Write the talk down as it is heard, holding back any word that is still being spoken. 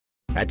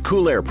At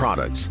Cool Air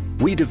Products,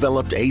 we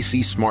developed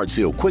AC Smart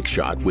Seal Quick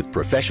Shot with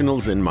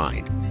professionals in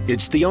mind.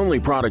 It's the only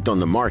product on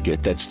the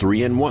market that's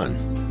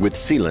 3-in-1, with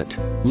sealant,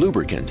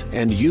 lubricant,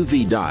 and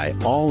UV dye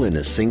all in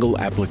a single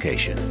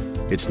application.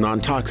 It's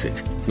non-toxic,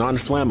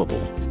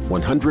 non-flammable,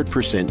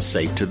 100%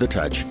 safe to the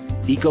touch,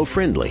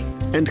 eco-friendly,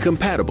 and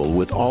compatible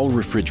with all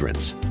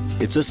refrigerants.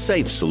 It's a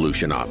safe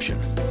solution option,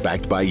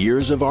 backed by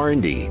years of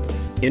R&D,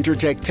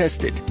 Intertech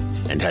tested,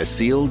 and has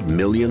sealed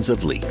millions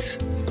of leaks.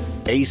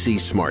 AC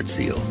Smart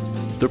Seal,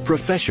 the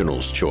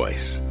professional's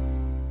choice.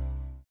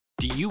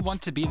 Do you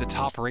want to be the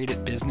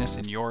top-rated business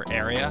in your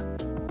area?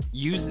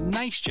 Use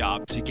Nice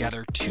Job to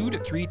gather 2 to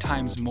 3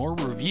 times more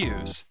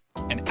reviews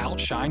and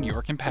outshine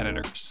your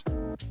competitors.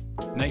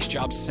 Nice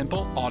Job's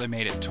simple,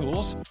 automated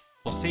tools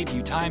will save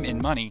you time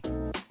and money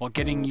while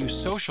getting you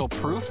social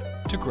proof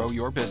to grow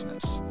your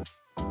business.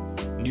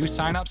 New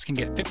signups can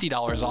get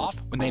 $50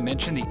 off when they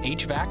mention the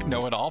HVAC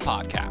Know-It-All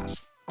podcast.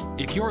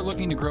 If you're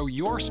looking to grow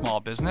your small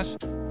business,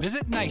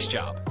 visit Nice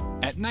Job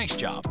at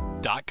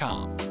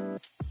nicejob.com.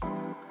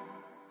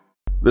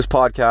 This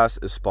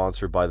podcast is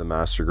sponsored by the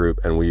Master Group,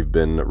 and we've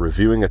been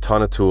reviewing a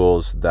ton of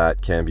tools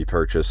that can be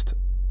purchased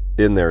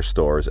in their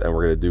stores, and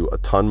we're going to do a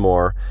ton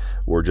more.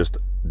 We're just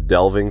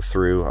delving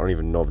through, I don't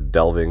even know if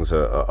delving's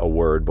a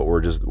word, but we're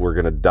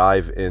going to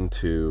dive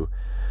into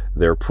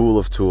their pool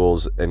of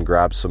tools and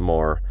grab some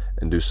more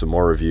and do some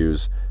more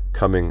reviews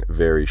coming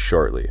very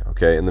shortly.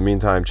 Okay, in the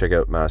meantime, check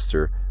out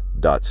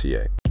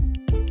master.ca.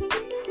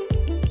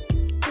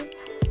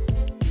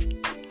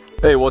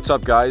 Hey, what's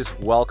up, guys?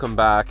 Welcome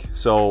back.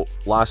 So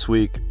last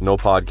week, no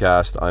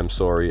podcast. I'm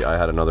sorry, I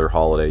had another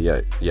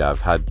holiday. Yeah, I've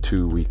had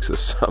 2 weeks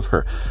this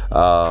summer.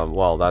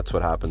 Well, that's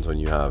what happens when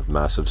you have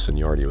massive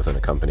seniority within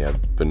a company.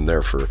 I've been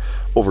there for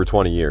over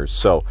 20 years.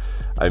 So,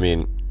 I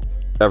mean,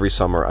 every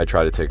summer I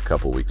try to take a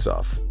couple weeks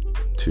off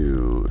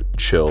to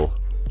chill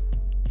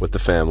with the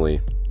family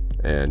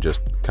and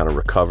just kind of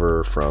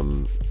recover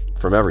from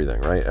everything,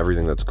 right?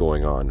 Everything that's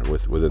going on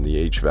within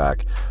the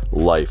HVAC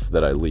life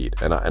that I lead.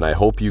 And I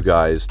hope you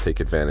guys take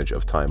advantage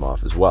of time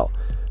off as well,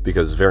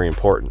 because it's very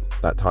important.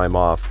 That time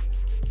off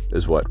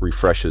is what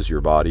refreshes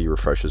your body,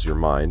 refreshes your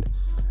mind,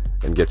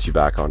 and gets you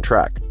back on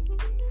track.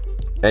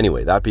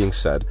 Anyway, that being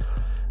said,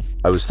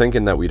 I was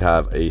thinking that we'd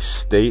have a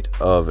state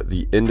of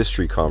the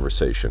industry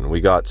conversation.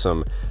 We got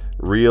some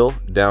real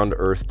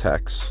down-to-earth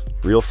techs,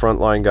 real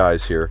frontline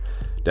guys here,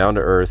 down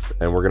to earth,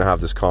 and we're going to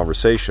have this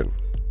conversation.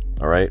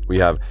 All right, we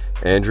have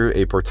Andrew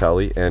A.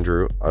 Portelli.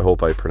 Andrew, I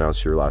hope I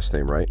pronounced your last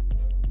name right.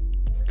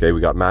 Okay,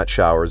 we got Matt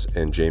Showers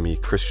and Jamie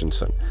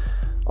Christensen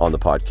on the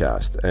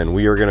podcast, and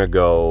we are going to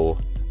go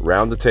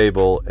round the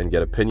table and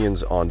get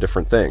opinions on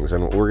different things.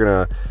 And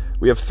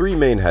we have 3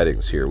 main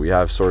headings here. We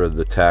have sort of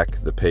the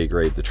tech, the pay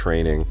grade, the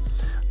training.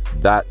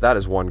 That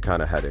is one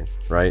kind of heading,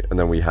 right? And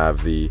then we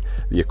have the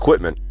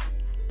equipment.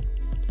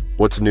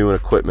 What's new in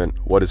equipment,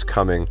 what is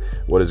coming,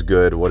 what is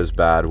good, what is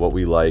bad, what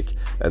we like,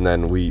 and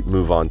then we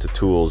move on to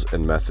tools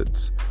and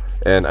methods.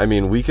 And I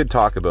mean, we could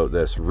talk about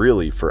this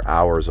really for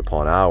hours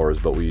upon hours,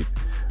 but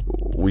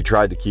we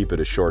tried to keep it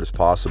as short as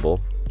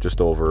possible,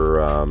 just under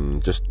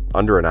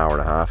an hour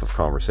and a half of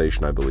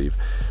conversation, I believe.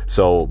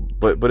 So,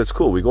 but it's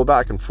cool. We go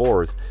back and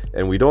forth,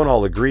 and we don't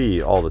all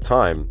agree all the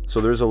time. So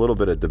there's a little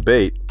bit of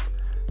debate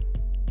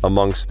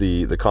amongst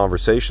the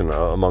conversation,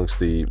 amongst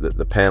the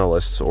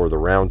panelists or the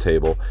round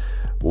table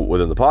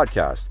within the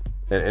podcast.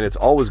 And it's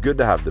always good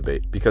to have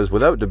debate, because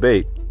without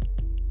debate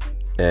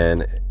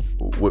and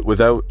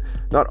without,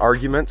 not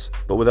arguments,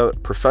 but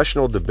without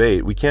professional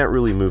debate, we can't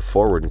really move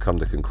forward and come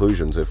to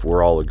conclusions. If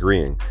we're all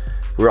agreeing,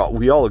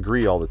 we all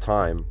agree all the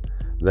time,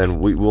 then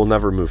we will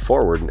never move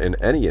forward in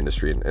any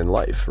industry in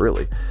life,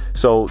 really.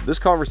 So this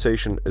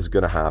conversation is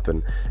going to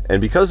happen. And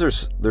because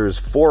there's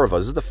 4 of us,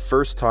 this is the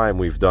first time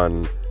we've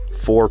done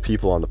 4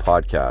 people on the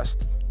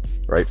podcast,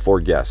 right? 4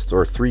 guests,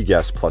 or 3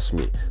 guests plus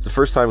me. It's the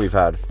first time we've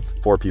had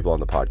 4 people on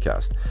the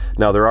podcast.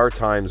 Now, there are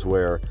times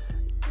where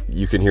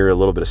you can hear a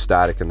little bit of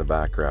static in the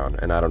background,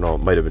 and I don't know,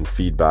 it might have been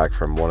feedback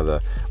from one of the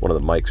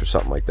mics or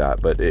something like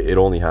that, but it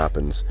only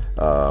happens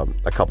a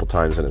couple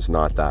times, and it's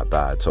not that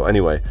bad. So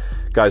anyway,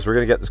 guys, we're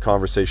going to get this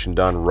conversation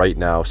done right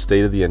now.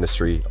 State of the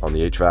industry on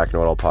the HVAC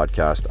Know-It-All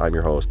podcast. I'm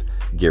your host,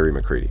 Gary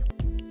McCready.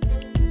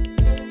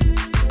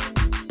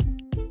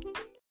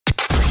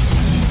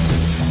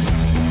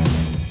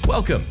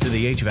 Welcome to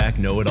the HVAC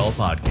Know-It-All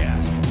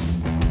podcast.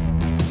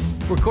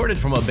 Recorded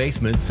from a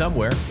basement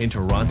somewhere in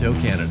Toronto,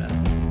 Canada.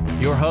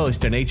 Your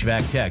host and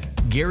HVAC tech,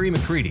 Gary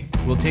McCready,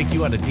 will take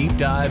you on a deep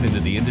dive into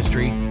the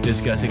industry,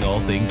 discussing all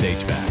things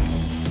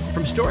HVAC.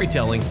 From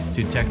storytelling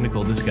to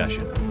technical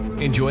discussion.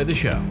 Enjoy the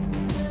show.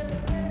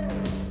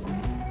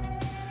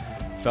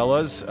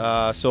 Fellas,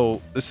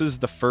 so this is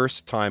the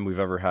first time we've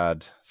ever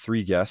had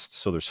 3 guests.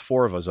 So there's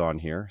 4 of us on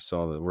here.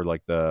 So we're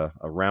like a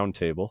round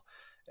table.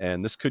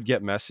 And this could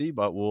get messy,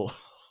 but we'll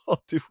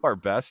do our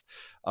best.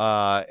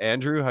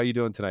 Andrew, how you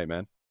doing tonight,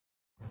 man?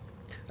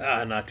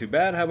 Not too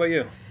bad. How about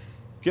you?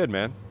 Good,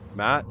 man.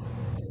 Matt,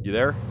 you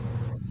there?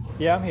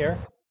 Yeah, I'm here.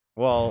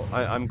 Well,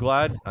 I'm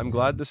glad. I'm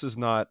glad this is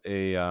not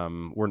a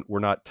we're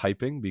not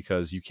typing,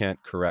 because you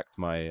can't correct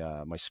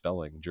my my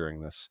spelling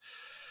during this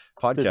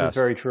This is podcast.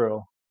 very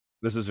true.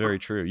 This is very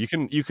true.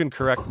 You can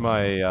correct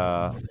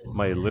my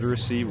my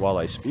literacy while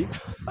I speak,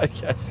 I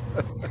guess.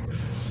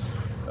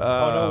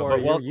 Oh, no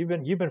worry. Well,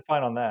 You've been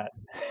fine on that.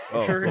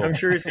 oh, cool. I'm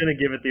sure he's gonna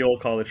give it the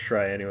old college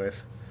try,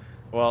 anyways.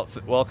 Well,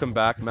 welcome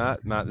back,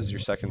 Matt. Matt, this is your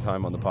second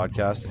time on the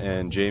podcast,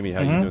 and Jamie,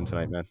 how you doing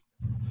tonight, man?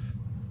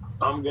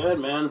 I'm good,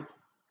 man.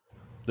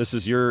 This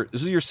is your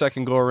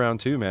second go around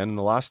too, man. And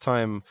the last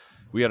time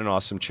we had an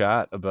awesome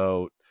chat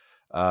about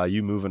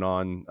you moving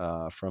on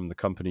from the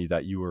company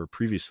that you were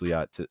previously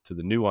at to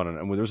the new one, and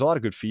there was a lot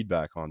of good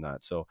feedback on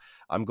that. So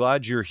I'm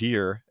glad you're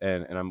here,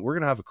 and we're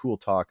gonna have a cool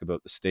talk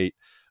about the state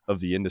of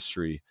the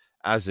industry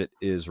as it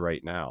is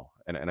right now.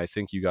 And I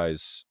think you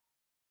guys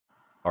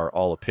are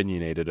all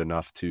opinionated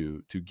enough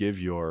to give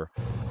your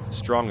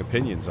strong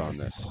opinions on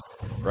this,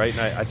 right?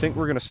 And I think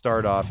we're going to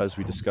start off, as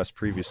we discussed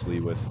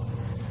previously, with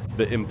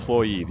the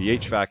employee, the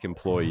HVAC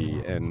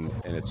employee, and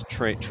its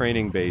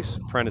training base,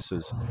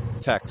 apprentices,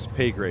 techs,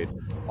 pay grade,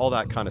 all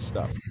that kind of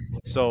stuff.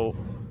 So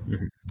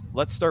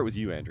let's start with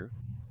you, Andrew.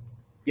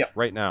 Yeah.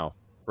 Right now,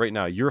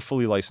 you're a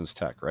fully licensed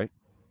tech, right?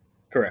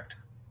 Correct.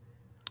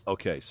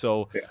 Okay,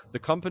 so Yeah. the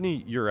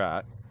company you're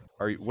at,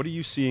 what are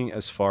you seeing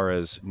as far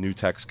as new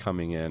techs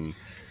coming in?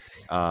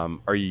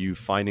 Are you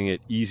finding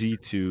it easy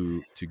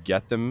to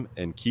get them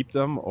and keep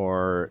them,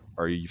 or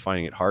are you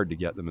finding it hard to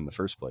get them in the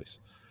first place?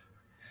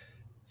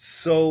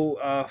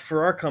 So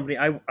for our company,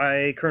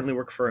 I currently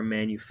work for a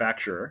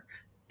manufacturer,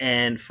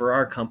 and for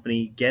our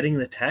company, getting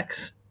the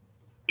techs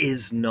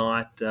is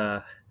not,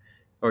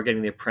 or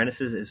getting the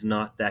apprentices is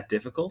not that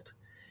difficult.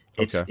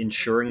 It's Okay.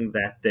 ensuring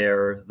that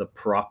they're the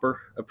proper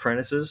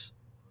apprentices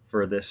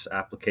for this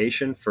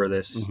application, for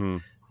this Mm-hmm.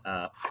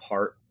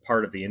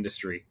 part of the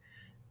industry,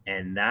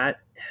 and that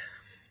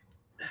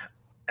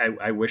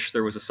I wish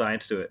there was a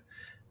science to it,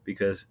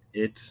 because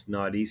it's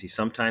not easy.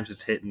 Sometimes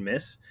it's hit and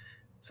miss.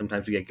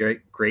 Sometimes we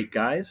get great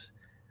guys.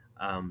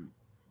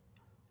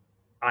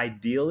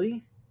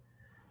 Ideally,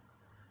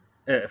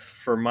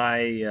 for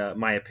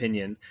my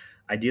opinion,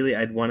 ideally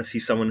I'd want to see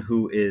someone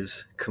who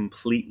is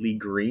completely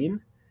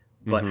green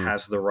but Mhm.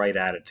 has the right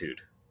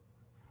attitude.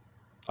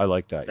 I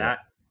like that. Yeah.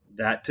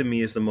 That to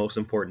me is the most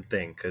important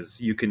thing,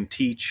 because you can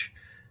teach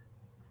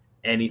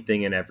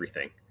anything and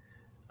everything,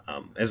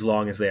 as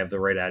long as they have the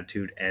right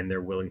attitude and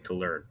they're willing to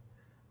learn.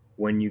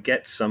 When you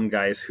get some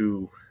guys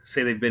who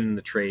say they've been in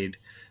the trade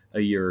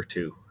a year or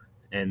two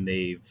and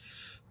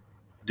they've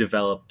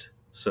developed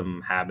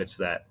some habits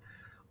that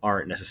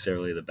aren't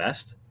necessarily the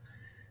best,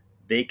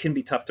 they can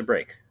be tough to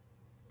break.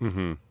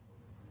 Mm-hmm.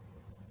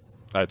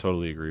 I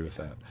totally agree with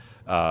that.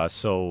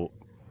 So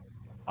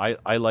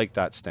I like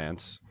that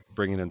stance,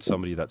 bringing in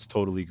somebody that's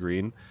totally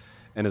green,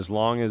 and as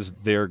long as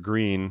they're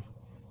green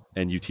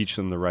and you teach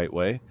them the right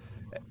way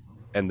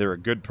and they're a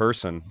good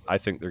person, I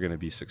think they're going to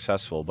be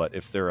successful. But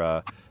if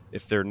their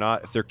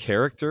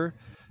character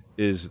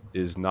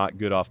is not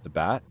good off the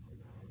bat,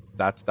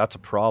 that's a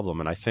problem.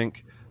 And I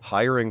think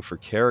hiring for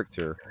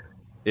character,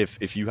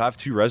 if you have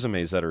two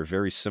resumes that are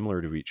very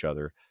similar to each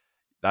other,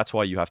 that's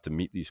why you have to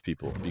meet these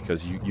people,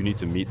 because you need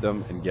to meet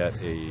them and get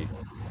a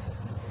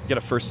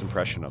first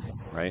impression of them,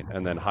 right?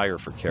 And then hire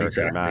for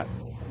character.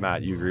 Exactly.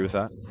 Matt, you agree with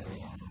that?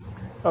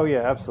 Oh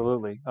yeah,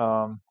 absolutely.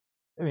 I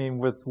mean,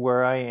 with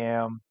where I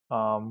am,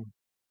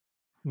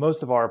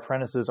 most of our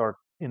apprentices are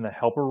in the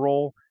helper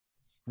role.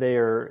 They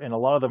are, and a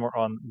lot of them are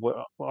on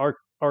what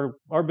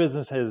our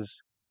business has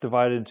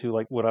divided into,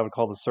 like, what I would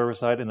call the service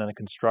side, and then the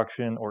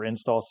construction or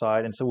install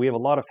side. And so we have a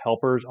lot of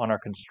helpers on our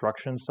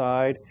construction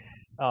side.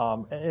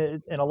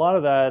 And a lot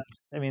of that,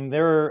 I mean,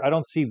 I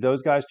don't see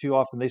those guys too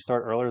often. They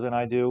start earlier than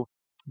I do.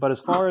 But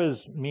as far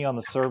as me on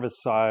the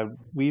service side,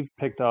 we've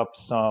picked up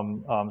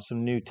some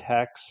new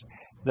techs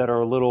that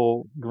are a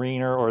little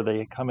greener, or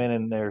they come in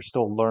and they're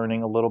still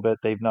learning a little bit.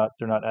 They're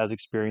not as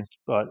experienced.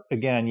 But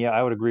again, yeah,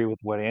 I would agree with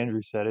what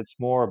Andrew said. It's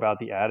more about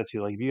the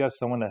attitude. Like, if you have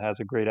someone that has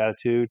a great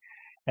attitude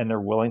and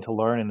they're willing to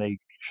learn, and they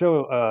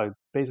show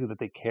basically that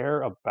they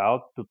care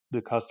about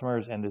the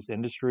customers and this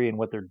industry and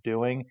what they're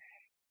doing,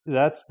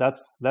 that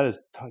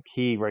is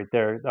key right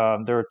there.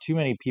 There are too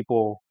many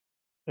people,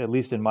 at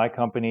least in my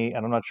company,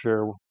 and I'm not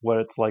sure what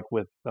it's like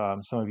with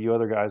some of you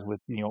other guys with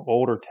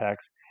older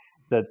techs,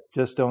 that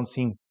just don't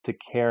seem to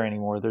care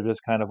anymore. They're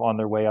just kind of on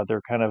their way out.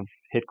 They're kind of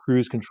hit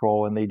cruise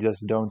control, and they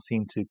just don't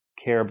seem to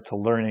care to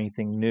learn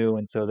anything new.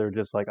 And so they're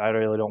just like, I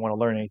really don't want to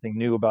learn anything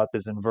new about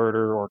this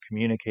inverter or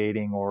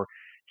communicating or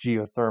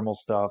geothermal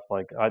stuff.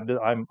 Like, I'm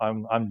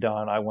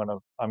done.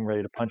 I'm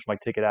ready to punch my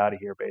ticket out of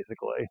here,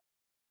 basically.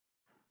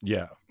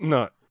 Yeah.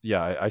 No.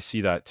 Yeah, I see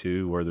that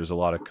too, where there's a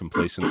lot of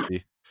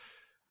complacency,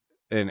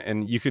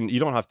 and you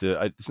don't have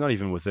to. It's not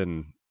even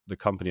within the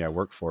company I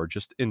work for.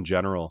 Just in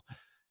general,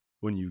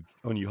 when you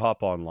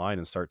hop online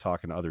and start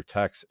talking to other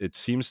techs, it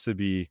seems to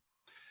be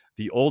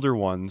the older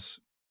ones.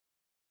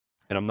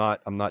 And I'm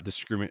not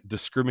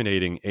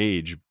discriminating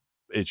age.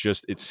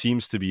 It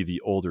seems to be the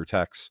older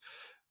techs.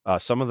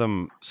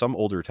 Some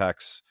older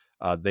techs,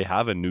 they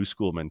have a new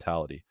school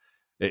mentality.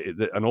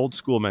 An old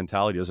school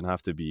mentality doesn't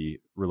have to be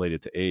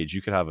related to age.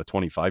 You could have a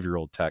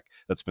 25-year-old tech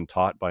that's been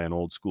taught by an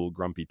old school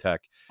grumpy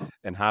tech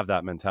and have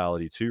that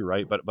mentality too,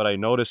 right? But I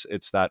notice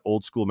it's that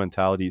old school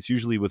mentality. It's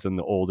usually within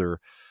the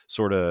older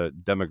sort of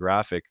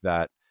demographic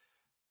that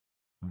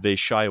they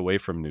shy away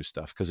from new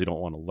stuff because they don't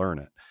want to learn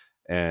it.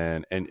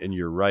 And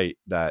you're right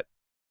that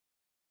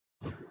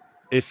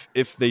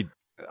if they,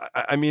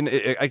 I mean,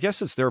 I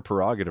guess it's their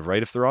prerogative,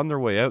 right? If they're on their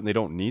way out and they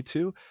don't need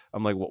to,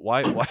 I'm like, well,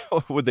 why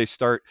would they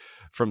start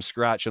from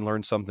scratch and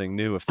learn something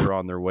new if they're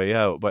on their way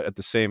out? But at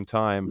the same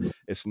time,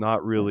 it's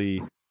not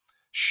really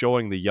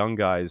showing the young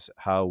guys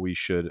how we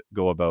should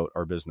go about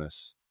our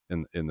business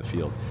in the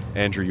field.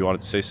 Andrew, you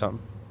wanted to say something?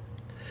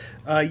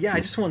 Yeah, I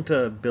just want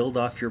to build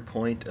off your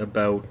point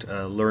about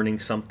learning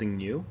something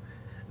new.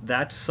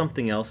 That's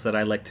something else that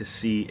I like to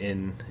see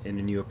in a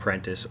new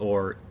apprentice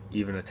or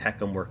even a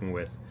tech I'm working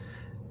with.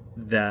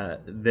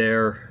 That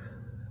their,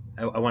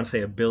 I want to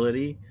say,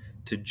 ability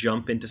to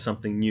jump into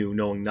something new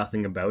knowing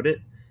nothing about it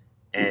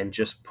and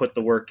just put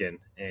the work in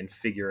and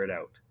figure it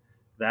out.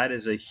 That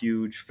is a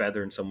huge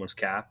feather in someone's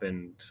cap,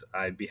 and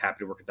I'd be happy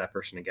to work with that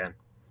person again.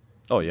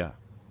 Oh yeah,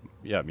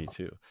 me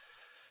too.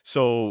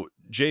 So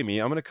Jamie,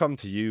 I'm going to come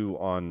to you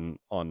on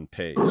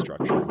pay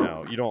structure.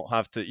 Now, you don't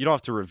have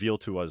to reveal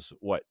to us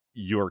what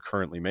you're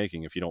currently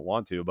making if you don't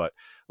want to, but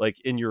like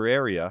in your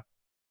area,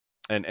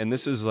 and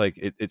this is like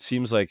it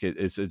seems like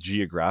it's a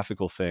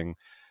geographical thing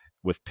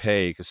with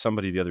pay, because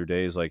somebody the other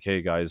day is like,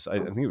 hey guys, I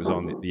think it was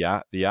on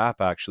the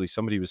app actually,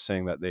 somebody was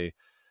saying that they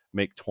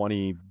make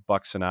 $20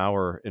 an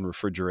hour in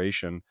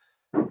refrigeration.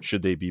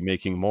 Should they be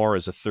making more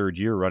as a third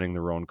year running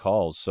their own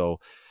calls? So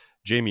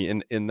Jamie,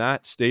 in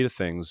that state of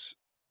things,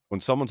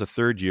 when someone's a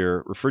third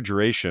year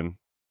refrigeration,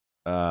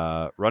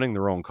 running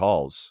their own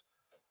calls,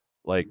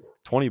 like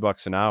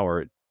 $20 an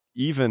hour,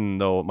 even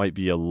though it might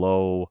be a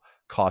low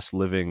cost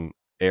living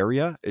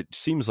area, it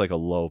seems like a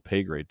low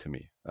pay grade to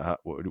me.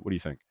 What do you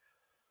think?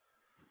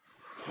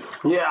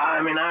 Yeah,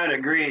 I mean, I'd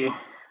agree.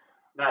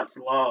 That's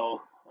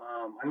low.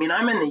 I mean,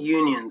 I'm in the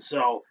union,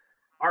 so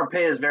our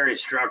pay is very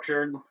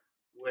structured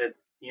with,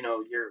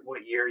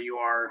 what year you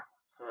are,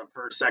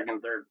 first,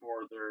 second, third,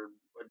 fourth, or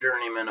a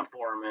journeyman, a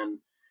foreman.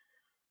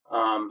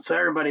 So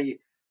everybody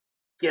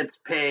gets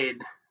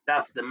paid.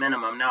 That's the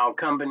minimum. Now,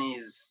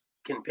 companies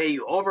can pay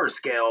you over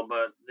scale,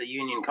 but the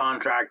union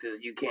contract is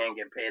you can't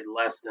get paid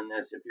less than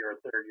this if you're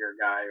a third year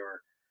guy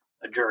or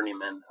a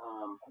journeyman.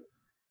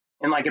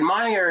 And like in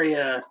my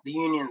area, the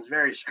union's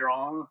very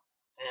strong,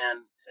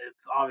 and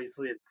it's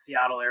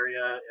Seattle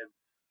area.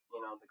 It's,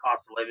 the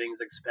cost of living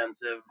is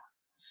expensive.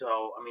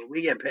 So, I mean,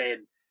 we get paid,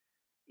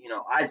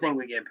 I think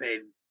we get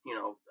paid,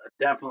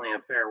 definitely a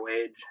fair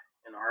wage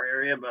in our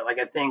area. But like,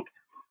 I think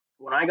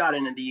when I got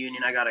into the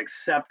union, I got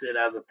accepted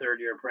as a third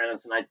year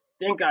apprentice, and I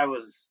think I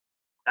was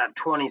at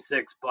 $26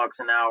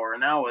 an hour,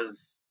 and that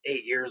was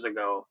 8 years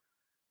ago,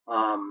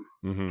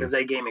 because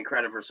they gave me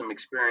credit for some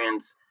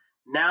experience.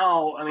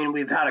 Now, I mean,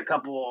 we've had a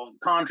couple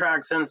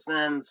contracts since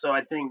then, so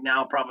I think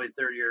now probably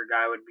third year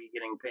guy would be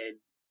getting paid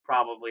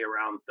probably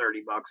around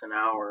 $30 an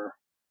hour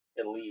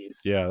at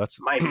least. Yeah,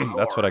 that's might be more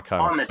that's what I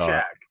kind on of the thought.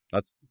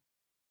 check.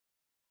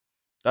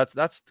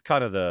 That's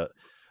kind of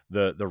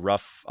the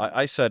rough.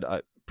 I said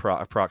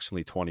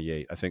approximately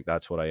 28. I think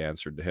that's what I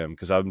answered to him,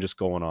 because I'm just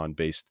going on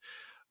based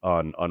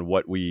on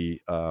what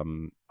we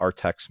our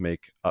techs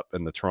make up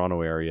in the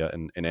Toronto area,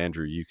 and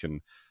Andrew, you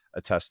can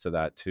attest to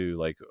that too.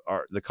 Like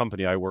the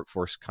company I work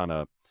for is kind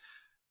of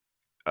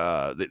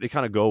they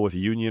kind of go with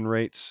union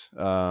rates,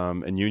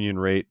 and union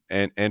rate.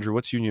 And Andrew,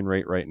 what's union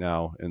rate right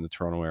now in the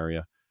Toronto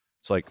area?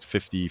 It's like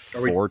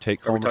 54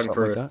 take home. Are we talking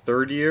for like a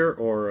third year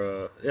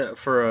or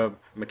for a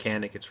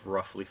mechanic? It's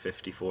roughly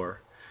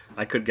 54.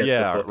 I could get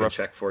the book and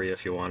check for you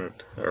if you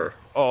wanted. Or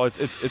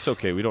it's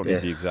okay. We don't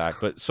need the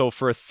exact. But so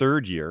for a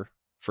third year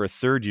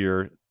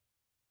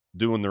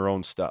doing their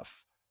own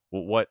stuff,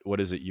 well, what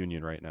is it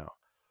union right now?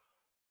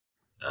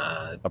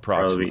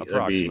 Approximately.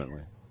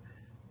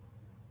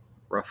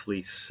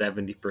 Roughly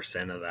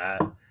 70% of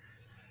that.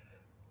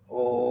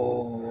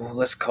 Oh,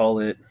 let's call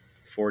it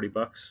 $40.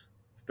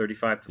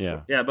 35 to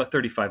 40. Yeah, about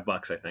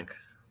 $35, I think.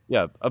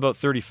 Yeah, about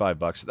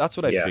 $35. That's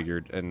what I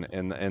figured. And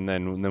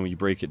then when you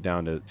break it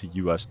down to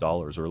US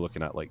dollars, we're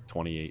looking at like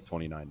 $28,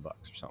 $29 or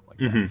something like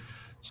that.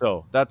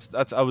 So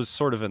that's I was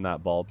sort of in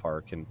that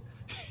ballpark. And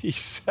he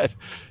said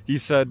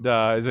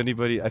is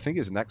anybody, I think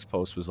his next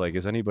post was like,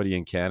 is anybody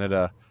in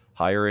Canada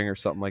hiring or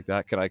something like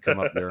that? Can I come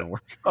up there and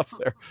work up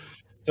there?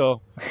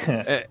 So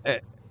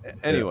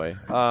anyway,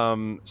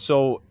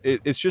 so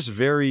it's just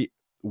very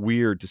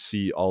weird to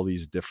see all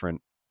these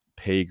different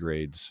pay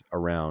grades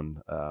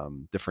around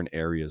different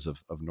areas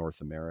of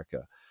North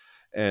America.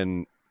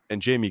 And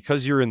Jamie,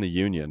 because you're in the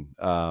union,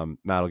 Matt,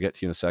 I'll get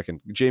to you in a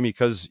second. Jamie,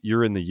 because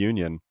you're in the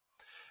union,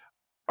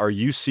 are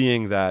you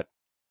seeing that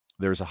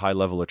there's a high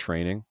level of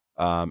training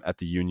at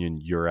the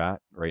union you're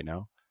at right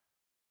now?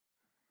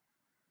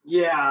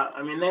 Yeah,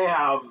 I mean, they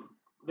have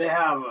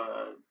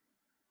a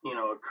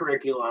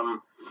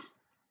curriculum,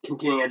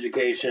 continuing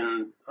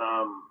education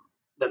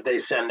that they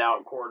send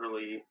out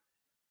quarterly,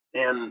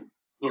 and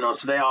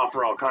So they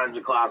offer all kinds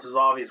of classes.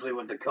 Obviously,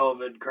 with the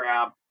COVID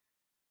crap,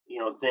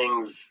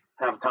 things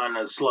have kind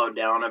of slowed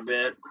down a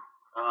bit.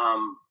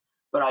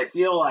 But I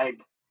feel like,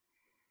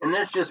 and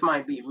this just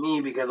might be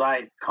me because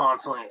I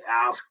constantly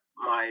ask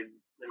my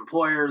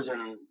employers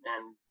and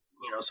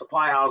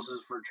supply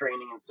houses for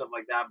training and stuff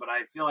like that. But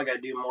I feel like I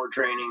do more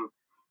training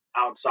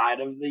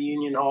outside of the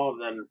union hall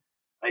than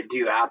I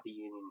do at the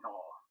union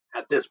hall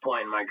at this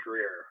point in my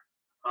career.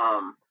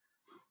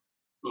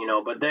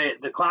 But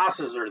the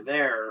classes are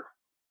there.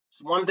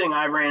 So one thing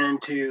I ran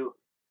into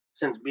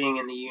since being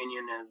in the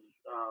union is,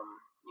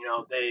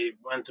 they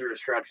went through a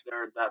stretch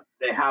there that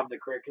they have the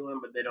curriculum,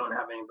 but they don't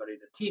have anybody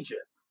to teach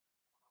it.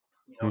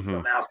 So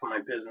I'm asking my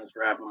business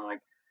rep, I'm like,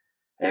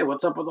 hey,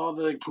 what's up with all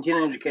the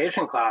continuing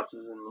education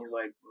classes? And he's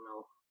like,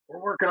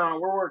 we're working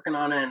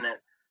on it. And it,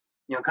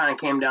 kind of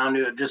came down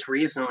to it just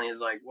recently. Is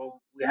like,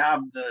 well, we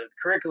have the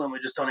curriculum, we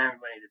just don't have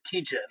anybody to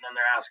teach it. And then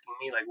they're asking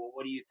me like, well,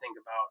 what do you think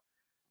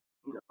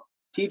about,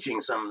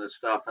 teaching some of this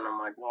stuff? And I'm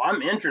like, well,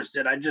 I'm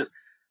interested.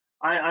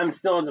 I'm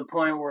still at the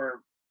point where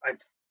I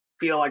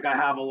feel like I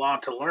have a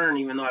lot to learn,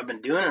 even though I've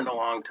been doing it a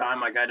long time.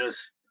 Like I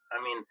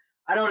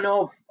don't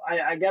know if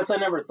I guess I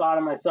never thought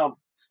of myself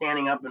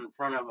standing up in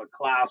front of a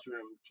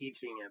classroom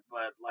teaching it,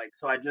 but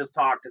so I just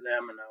talked to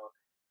them, and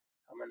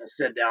I'm going to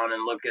sit down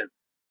and look at,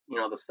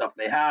 the stuff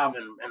they have,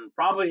 and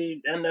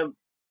probably end up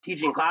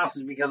teaching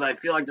classes, because I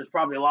feel like there's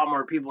probably a lot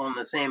more people in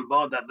the same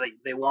boat that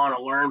they want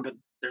to learn, but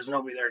there's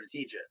nobody there to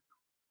teach it.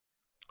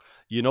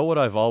 You know what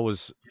I've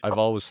always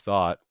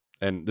thought,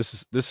 and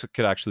this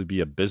could actually be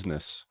a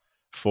business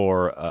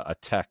for a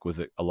tech with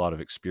a lot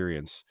of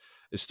experience,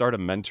 is start a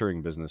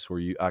mentoring business where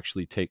you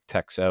actually take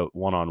techs out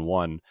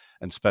one-on-one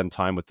and spend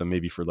time with them,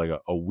 maybe for like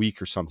a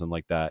week or something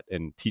like that,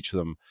 and teach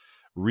them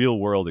real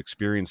world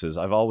experiences.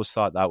 I've always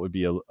thought that would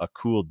be a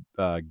cool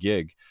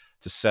gig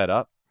to set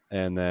up,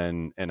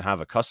 and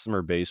have a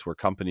customer base where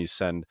companies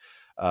send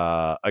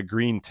a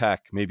green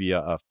tech, maybe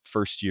a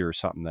first year or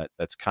something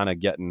that's kind of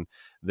getting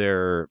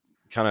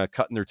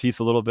cutting their teeth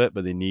a little bit,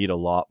 but they need a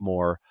lot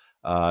more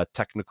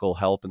technical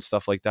help and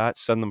stuff like that.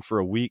 Send them for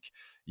a week.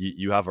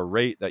 You have a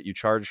rate that you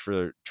charge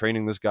for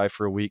training this guy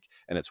for a week,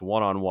 and it's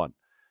one-on-one.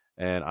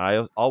 And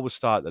I always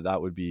thought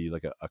that would be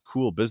like a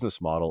cool business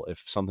model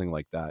if something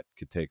like that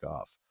could take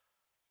off.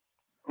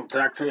 It's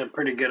actually a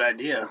pretty good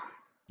idea.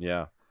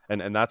 Yeah.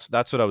 And that's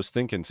what I was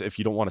thinking. So if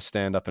you don't want to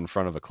stand up in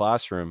front of a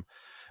classroom,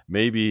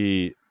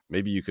 maybe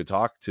you could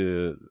talk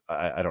to,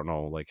 I don't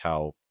know, like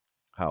how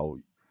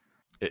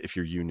if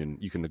you're union,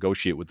 you can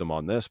negotiate with them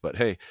on this, but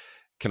hey,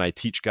 can I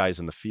teach guys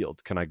in the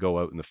field? Can I go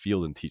out in the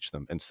field and teach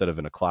them instead of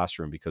in a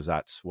classroom? Because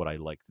that's what I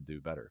like to do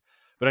better.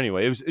 But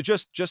anyway,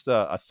 it's just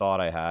a thought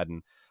I had,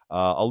 and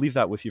I'll leave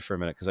that with you for a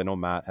minute because I know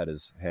Matt had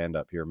his hand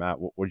up here. Matt,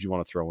 what did you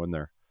want to throw in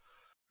there?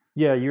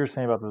 Yeah, you were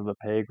saying about the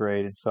pay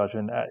grade and such,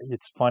 and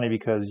it's funny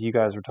because you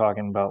guys were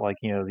talking about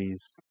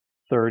these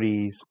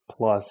 30s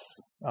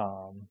plus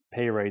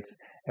pay rates,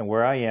 and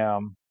where I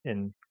am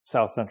in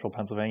South Central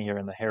Pennsylvania here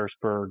in the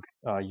Harrisburg,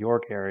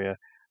 York area,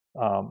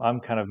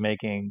 I'm kind of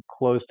making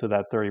close to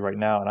that 30 right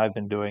now, and I've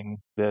been doing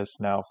this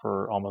now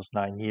for almost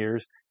 9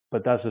 years.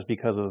 But that's just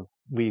because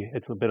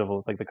it's a bit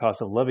of the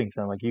cost of living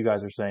thing, like you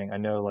guys are saying. I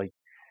know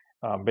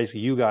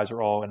basically you guys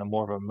are all in a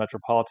more of a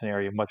metropolitan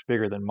area, much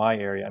bigger than my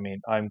area. I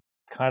mean, I'm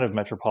kind of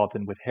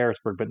metropolitan with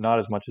Harrisburg, but not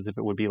as much as if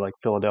it would be like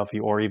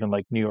Philadelphia or even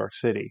like New York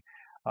City.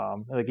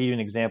 Even an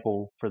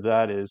example for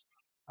that is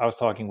I was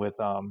talking with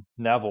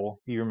Neville.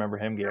 You remember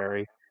him,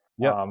 Gary?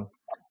 Yeah.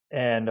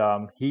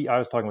 I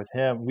was talking with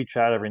him. We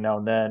chat every now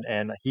and then,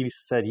 and he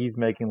said he's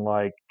making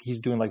he's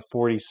doing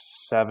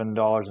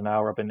 $47 an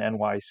hour up in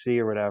NYC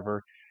or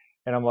whatever.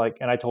 And I'm like,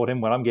 and I told him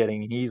what I'm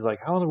getting, and he's like,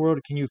 how in the world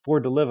can you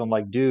afford to live? I'm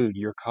like, dude,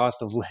 your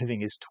cost of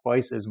living is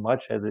twice as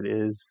much as it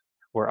is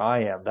where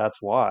I am.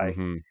 That's why.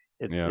 Mm-hmm.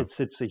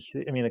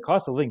 The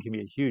cost of living can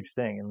be a huge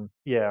thing. And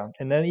yeah.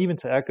 And then even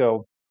to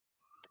echo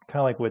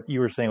kind of like what you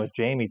were saying with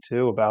Jamie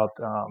too, about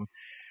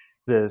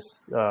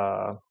this,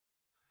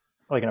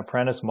 like an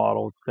apprentice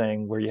model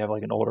thing where you have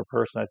like an older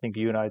person. I think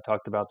you and I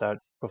talked about that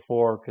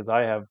before, because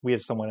we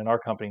have someone in our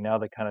company now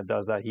that kind of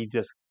does that. He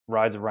just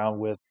rides around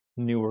with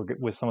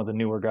some of the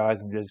newer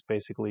guys and just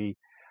basically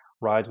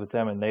rides with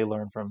them, and they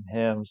learn from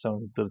him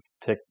some of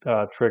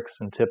the tricks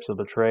and tips of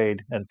the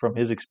trade and from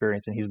his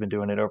experience, and he's been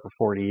doing it over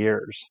 40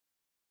 years.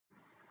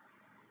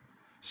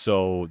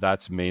 So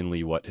that's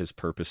mainly what his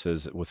purpose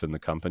is within the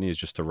company, is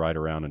just to ride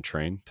around and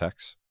train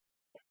techs?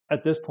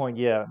 At this point,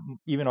 yeah.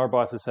 Even our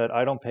boss has said,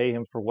 I don't pay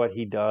him for what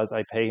he does.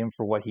 I pay him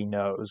for what he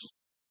knows.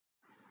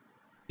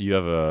 You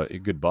have a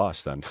good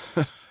boss then.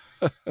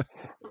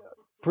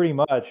 Pretty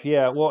much,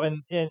 yeah. Well,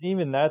 and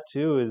even that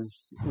too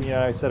is,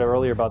 I said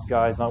earlier about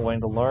guys not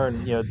wanting to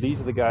learn. These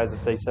are the guys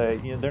that they say,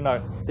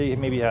 they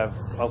maybe have,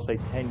 I'll say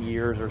 10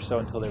 years or so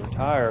until they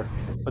retire,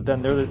 but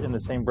then they're in the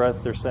same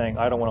breath, they're saying,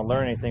 I don't want to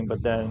learn anything,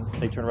 but then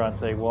they turn around and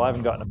say, well, I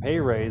haven't gotten a pay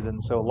raise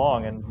in so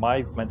long. And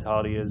my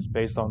mentality is,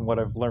 based on what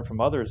I've learned from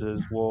others,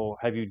 is, well,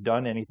 have you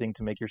done anything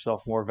to make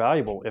yourself more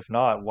valuable? If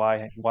not,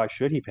 why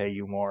should he pay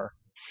you more?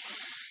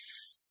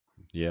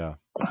 Yeah.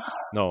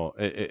 No,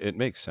 it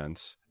makes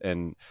sense.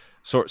 And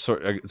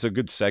it's a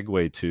good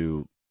segue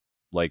to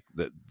like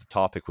the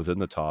topic within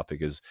the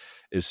topic is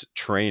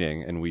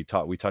training. And we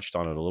touched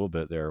on it a little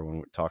bit there when we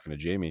were talking to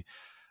Jamie.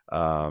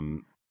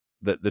 Um,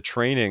 the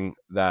training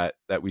that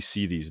we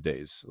see these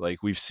days,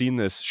 like we've seen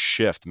this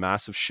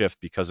massive shift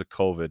because of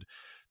COVID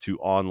to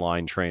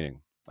online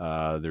training.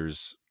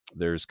 There's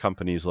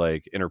companies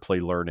like Interplay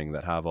Learning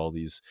that have all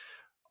these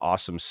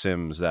awesome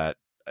sims that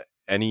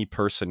any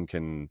person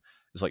can,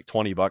 is like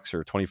 $20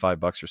 or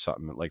 $25 or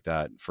something like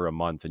that for a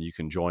month, and you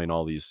can join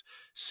all these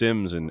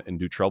sims and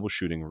do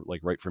troubleshooting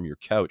like right from your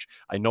couch.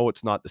 I know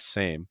it's not the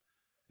same.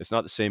 It's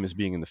not the same as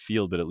being in the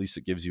field, but at least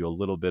it gives you a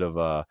little bit of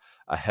a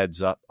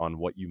heads up on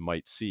what you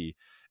might see.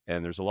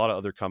 And there's a lot of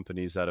other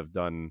companies that have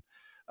done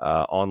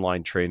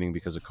online training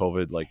because of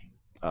COVID. Like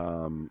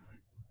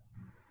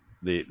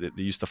they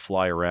used to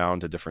fly around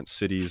to different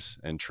cities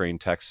and train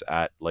techs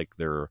at like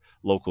their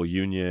local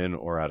union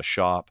or at a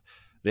shop.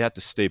 They had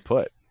to stay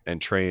put and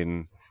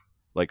train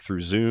like through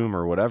Zoom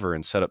or whatever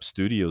and set up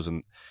studios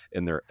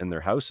in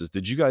their houses.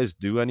 Did you guys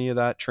do any of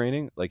that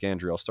training? Like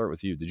Andrew, I'll start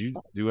with you. Did you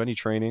do any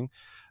training,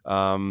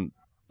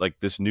 like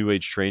this new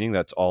age training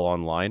that's all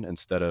online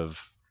instead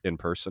of in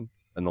person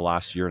in the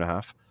last year and a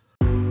half?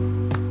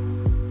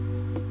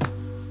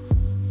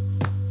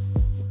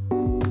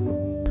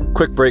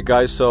 Quick break,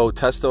 guys. So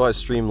Testo has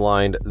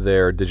streamlined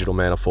their digital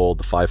manifold,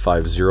 the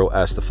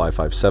 550S, the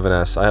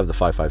 557S. I have the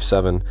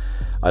 557.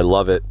 I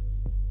love it.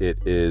 It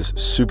is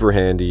super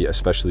handy,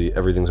 especially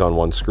everything's on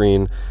one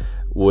screen.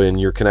 When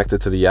you're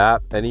connected to the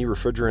app, any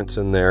refrigerants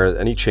in there,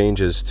 any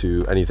changes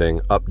to anything,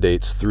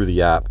 updates through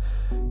the app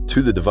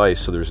to the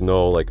device. So there's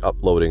no like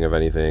uploading of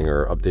anything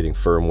or updating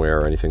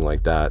firmware or anything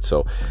like that.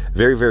 So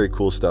very, very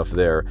cool stuff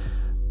there.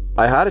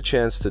 I had a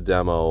chance to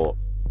demo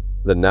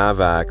the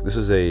Navac. This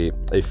is a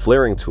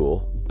flaring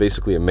tool,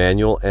 basically a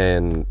manual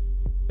and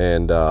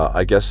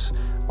I guess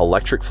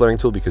electric flaring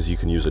tool, because you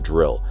can use a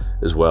drill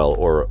as well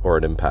or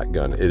an impact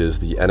gun. It is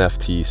the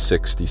NFT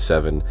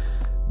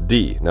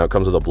 67D. Now it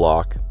comes with a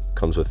block,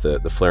 comes with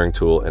the flaring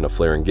tool and a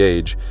flaring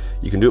gauge.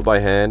 You can do it by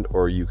hand,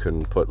 or you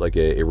can put like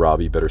a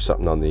Robbie bit or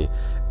something on the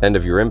end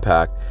of your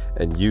impact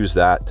and use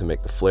that to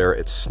make the flare.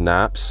 It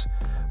snaps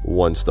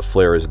once the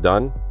flare is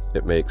done.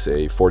 It makes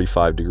a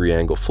 45-degree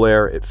angle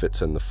flare. It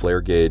fits in the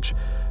flare gauge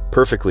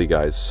perfectly,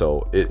 guys.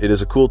 So it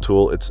is a cool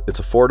tool. It's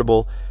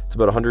affordable. It's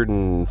about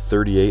 $138,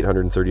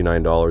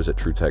 $139 at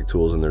TruTech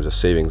Tools, and there's a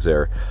savings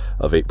there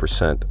of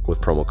 8%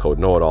 with promo code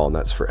KNOWITALL, and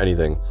that's for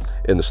anything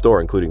in the store,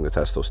 including the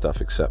Testo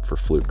stuff, except for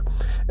Fluke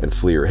and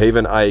FLIR.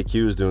 Haven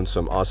IAQ is doing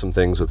some awesome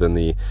things within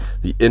the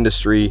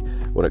industry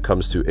when it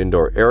comes to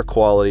indoor air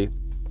quality.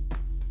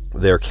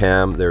 Their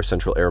CAM, their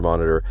central air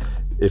monitor,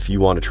 if you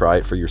want to try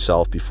it for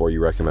yourself before you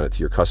recommend it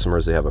to your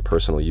customers, they have a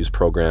personal use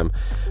program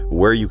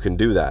where you can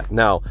do that.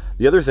 Now,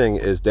 the other thing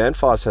is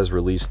Danfoss has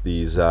released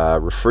these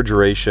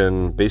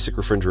basic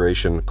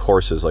refrigeration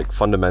courses, like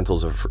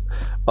fundamentals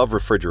of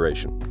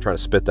refrigeration. I'm trying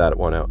to spit that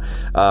one out.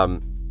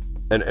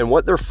 And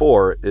what they're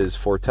for is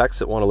for techs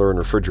that want to learn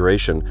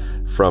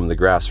refrigeration from the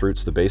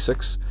grassroots, the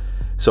basics.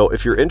 So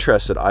if you're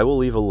interested, I will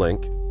leave a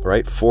link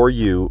right for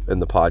you in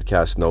the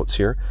podcast notes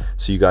here,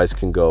 so you guys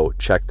can go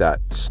check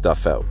that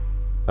stuff out.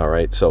 All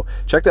right, so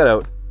check that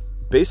out.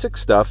 Basic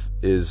stuff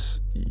is,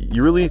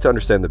 you really need to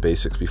understand the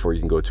basics before you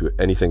can go to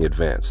anything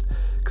advanced,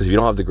 because if you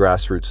don't have the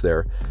grassroots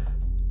there,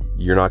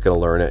 you're not going to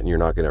learn it and you're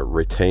not going to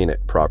retain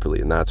it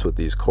properly. And that's what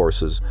these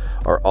courses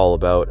are all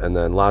about. And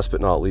then last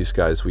but not least,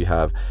 guys, we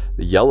have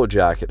the Yellow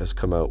Jacket has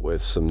come out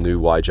with some new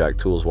YJack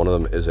tools. One of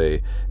them is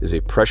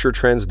a pressure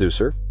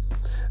transducer.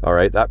 All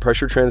right, that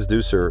pressure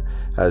transducer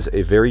has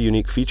a very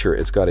unique feature.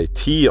 It's got a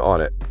T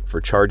on it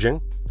for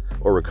charging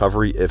or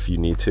recovery if you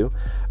need to.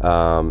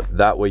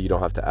 That way you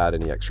don't have to add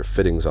any extra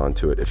fittings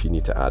onto it if you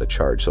need to add a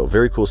charge. So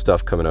very cool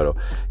stuff coming out of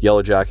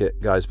Yellow Jacket,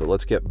 guys. But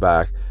let's get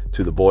back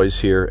to the boys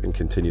here and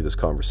continue this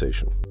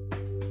conversation.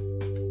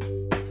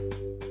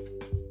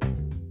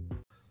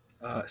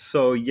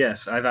 So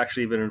yes, I've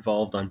actually been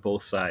involved on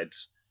both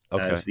sides,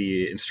 as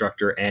the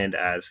instructor and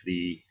as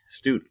the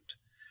student.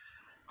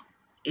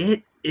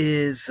 It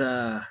is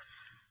a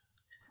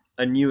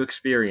new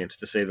experience,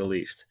 to say the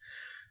least.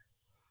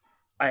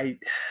 I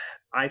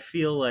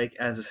feel like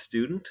as a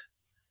student,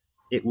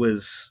 it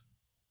was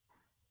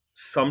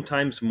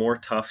sometimes more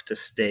tough to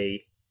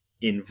stay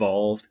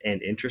involved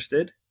and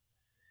interested,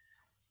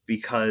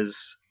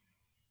 because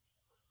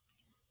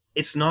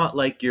it's not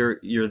like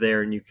you're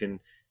there and you can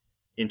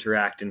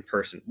interact in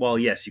person. Well,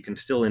 yes, you can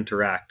still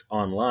interact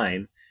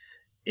online.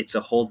 It's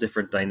a whole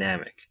different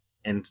dynamic.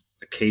 And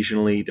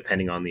occasionally,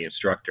 depending on the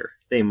instructor,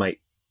 they might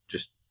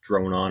just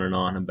drone on and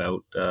on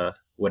about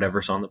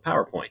whatever's on the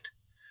PowerPoint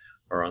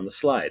or on the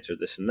slides or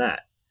this and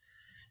that.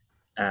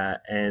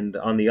 And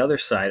on the other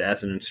side,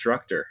 as an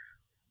instructor,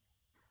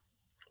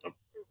 I'm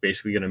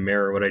basically going to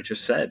mirror what I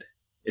just said.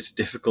 It's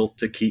difficult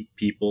to keep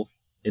people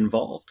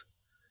involved.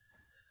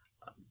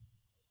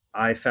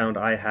 I found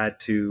I had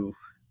to...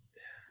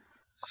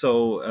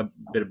 So a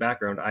bit of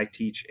background, I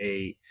teach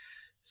a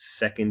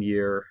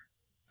second-year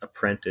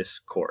apprentice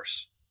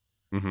course.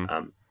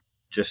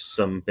 Just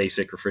some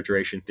basic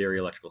refrigeration theory,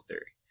 electrical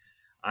theory.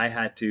 I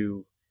had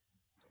to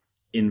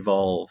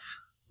involve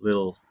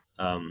little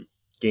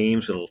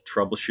games, little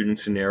troubleshooting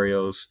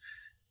scenarios,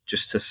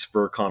 just to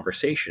spur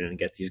conversation and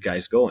get these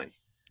guys going.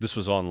 This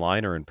was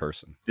online or in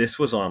person? This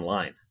was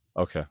online.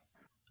 Okay.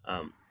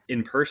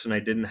 In person, I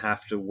didn't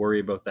have to worry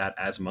about that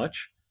as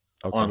much.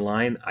 Okay.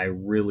 Online, I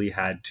really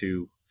had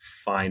to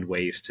find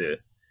ways to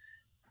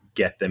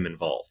get them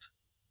involved.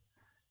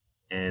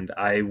 And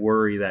I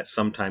worry that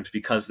sometimes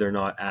because they're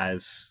not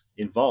as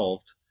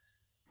involved,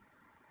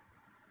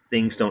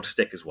 things don't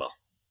stick as well.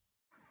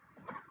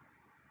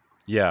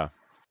 Yeah,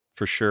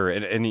 for sure.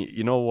 And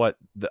you know what?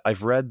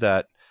 I've read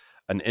that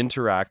an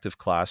interactive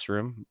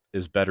classroom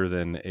is better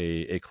than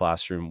a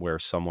classroom where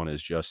someone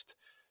is just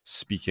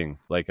speaking,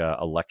 like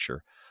a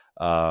lecture,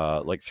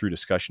 like through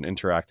discussion,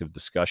 interactive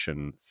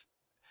discussion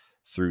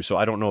through. So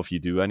I don't know if you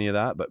do any of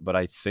that, but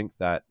I think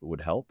that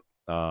would help.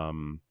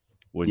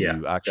 When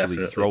you actually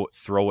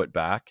throw it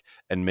back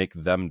and make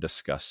them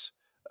discuss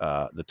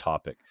the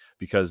topic,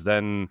 because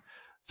then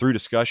through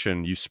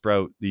discussion you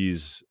sprout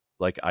these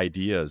like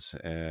ideas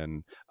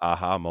and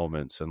aha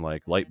moments and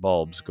like light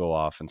bulbs go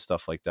off and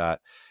stuff like that,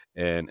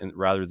 and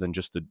rather than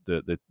just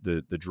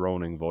the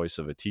droning voice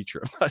of a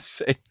teacher. I'm not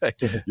saying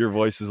that your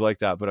voice is like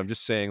that, but I'm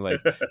just saying, like,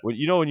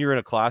 when you're in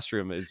a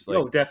classroom, it's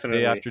like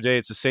definitely. Day after day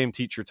it's the same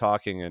teacher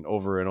talking and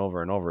over and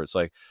over and over. It's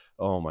like,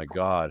 oh my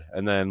God.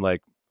 And then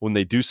like when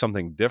they do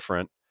something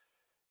different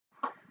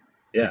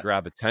to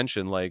grab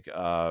attention, like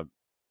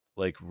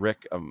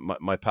Rick,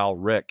 my pal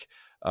Rick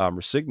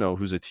Resigno,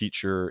 who's a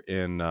teacher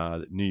in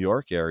New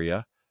York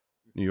area,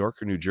 New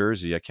York or New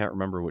Jersey, I can't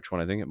remember which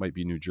one. I think it might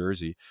be New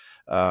Jersey.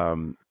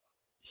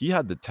 He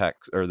had the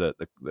text or the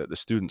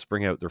students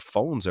bring out their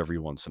phones every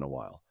once in a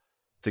while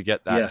to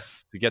get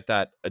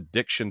that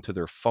addiction to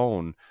their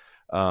phone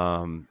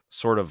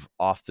sort of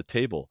off the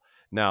table.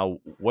 Now,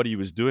 what he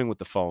was doing with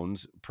the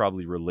phones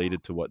probably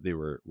related to what they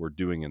were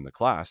doing in the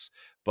class,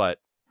 but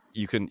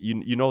you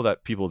know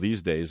that people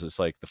these days, it's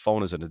like the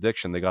phone is an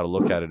addiction. They got to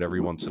look at it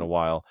every once in a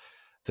while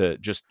to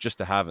just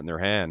to have it in their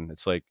hand.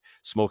 It's like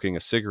smoking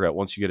a cigarette.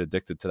 Once you get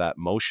addicted to that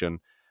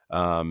motion,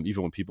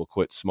 even when people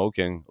quit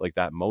smoking, like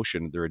that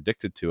motion, they're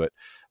addicted to it.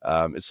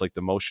 It's like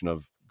the motion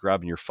of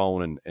grabbing your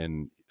phone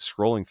and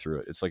scrolling through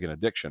it. It's like an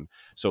addiction.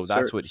 So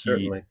that's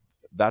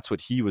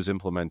what he was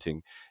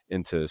implementing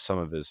into some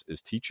of his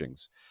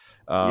teachings.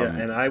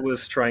 And I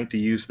was trying to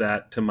use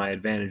that to my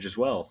advantage as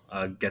well.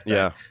 Get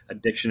that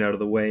addiction out of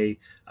the way.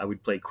 I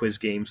would play quiz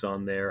games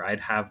on there. I'd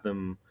have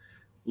them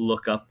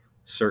look up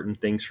certain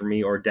things for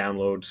me or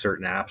download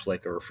certain apps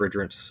like a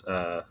refrigerants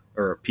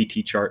or a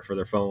PT chart for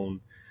their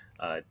phone,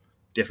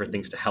 different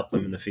things to help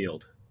them in the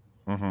field.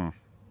 Mm-hmm.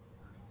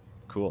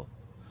 Cool.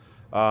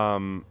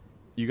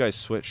 You guys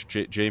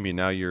switched. Jamie,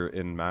 now you're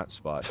in Matt's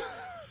spot.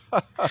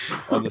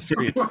 on the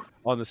screen.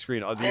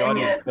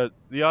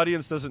 The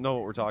audience doesn't know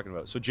what we're talking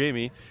about. So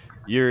Jamie,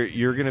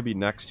 you're going to be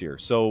next here.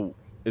 So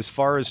as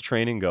far as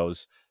training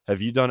goes,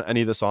 have you done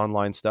any of this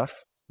online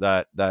stuff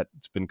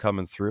that's been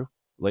coming through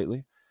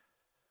lately?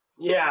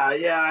 Yeah,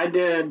 I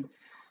did.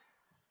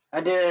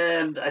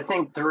 I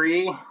think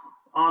 3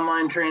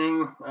 online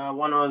training.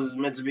 One was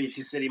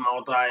Mitsubishi City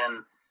Multi,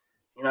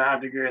 and I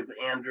have to agree with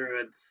Andrew.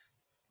 It's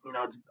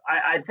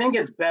I think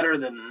it's better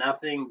than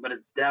nothing, but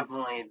it's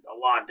definitely a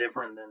lot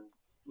different than,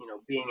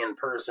 being in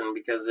person,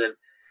 because it,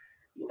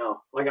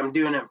 like I'm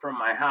doing it from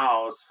my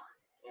house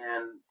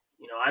and,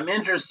 I'm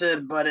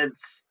interested, but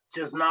it's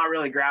just not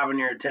really grabbing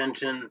your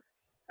attention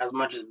as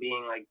much as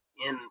being like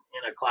in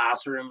a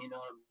classroom,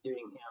 doing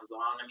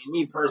hands-on. I mean,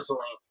 me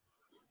personally,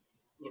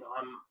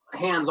 I'm a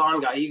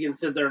hands-on guy. You can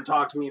sit there and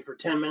talk to me for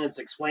 10 minutes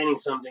explaining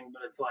something,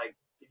 but it's like,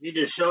 if you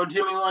just showed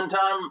to me one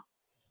time,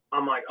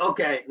 I'm like,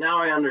 okay,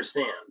 now I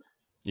understand.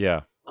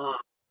 Yeah.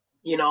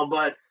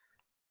 But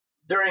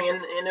during,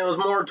 and it was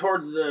more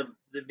towards the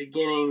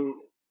beginning,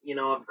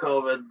 of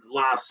COVID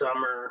last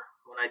summer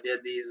when I did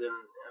these. And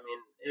I mean,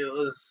 it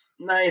was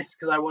nice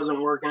because I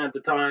wasn't working at the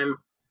time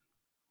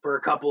for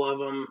a couple of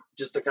them,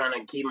 just to kind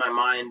of keep my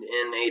mind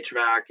in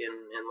HVAC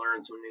and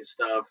learn some new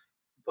stuff.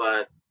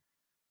 But,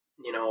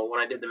 when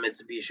I did the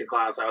Mitsubishi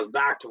class, I was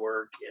back to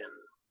work, and,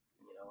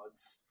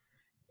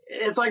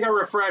 it's like a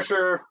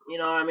refresher.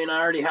 I mean, I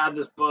already had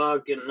this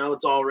book and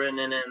notes all written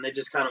in it, and they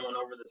just kind of went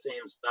over the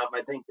same stuff.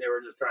 I think they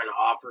were just trying to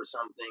offer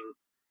something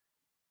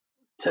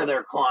to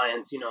their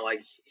clients, like,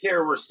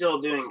 here we're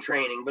still doing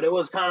training, but it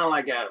was kind of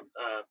like a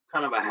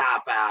kind of a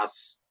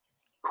half-ass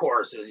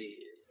course, as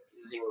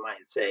you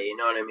might say. You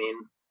know what I mean?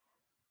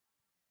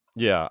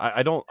 Yeah,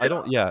 I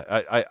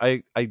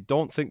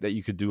don't think that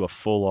you could do a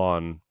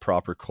full-on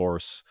proper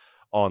course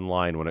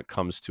online when it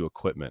comes to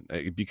equipment,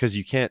 because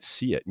you can't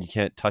see it and you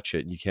can't touch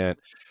it and you can't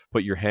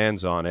put your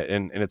hands on it,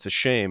 and it's a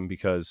shame,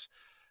 because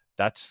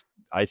that's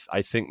I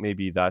think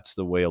maybe that's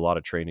the way a lot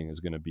of training is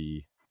going to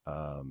be.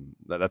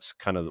 That's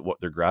kind of what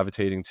they're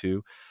gravitating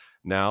to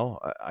now,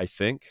 I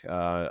think,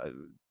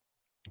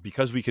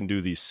 because we can do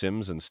these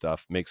sims and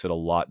stuff makes it a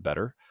lot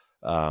better.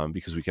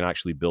 because we can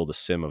actually build a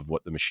sim of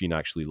what the machine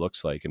actually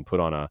looks like and put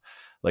on a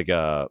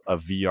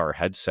VR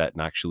headset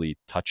and actually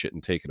touch it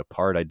and take it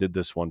apart. I did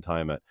this one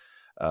time at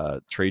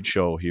a trade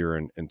show here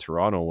in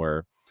Toronto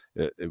where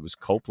it was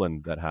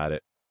Copeland that had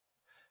it.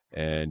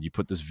 And you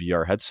put this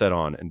VR headset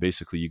on and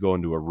basically you go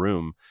into a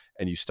room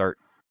and you start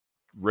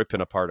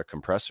ripping apart a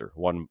compressor,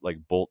 one like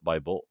bolt by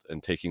bolt,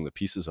 and taking the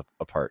pieces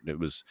apart. And it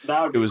was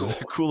cool.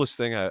 The coolest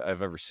thing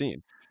I've ever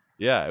seen.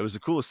 Yeah, it was the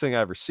coolest thing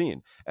I've ever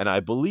seen. And I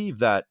believe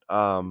that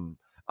I'm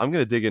going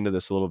to dig into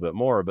this a little bit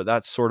more, but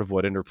that's sort of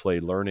what Interplay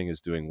Learning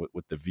is doing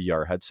with the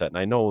VR headset. And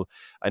I know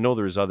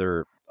there's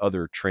other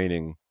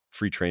training,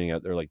 free training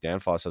out there. Like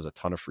Danfoss has a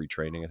ton of free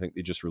training. I think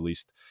they just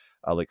released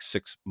like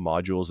 6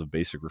 modules of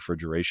basic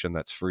refrigeration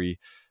that's free.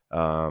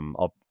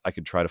 I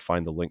could try to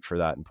find the link for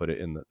that and put it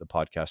in the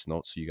podcast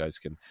notes so you guys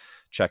can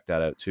check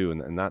that out too.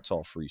 And that's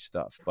all free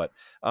stuff. But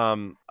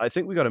I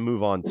think we got to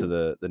move on to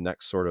the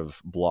next sort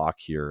of block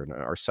here. And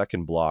our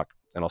second block,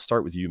 and I'll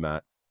start with you,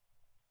 Matt,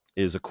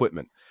 is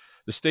equipment.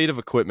 The state of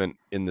equipment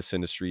in this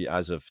industry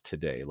as of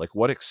today. Like,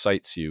 what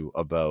excites you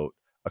about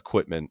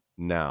equipment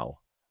now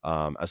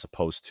as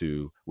opposed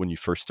to when you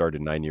first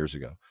started 9 years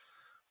ago?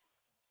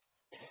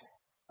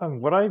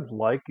 What I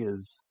like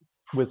is,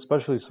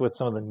 especially with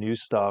some of the new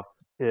stuff,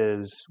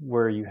 is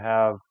where you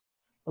have,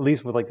 at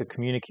least with like the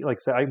communicate, like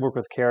say I work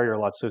with Carrier a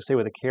lot. So say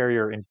with a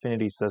Carrier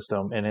Infinity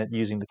system and it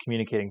using the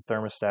communicating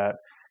thermostat,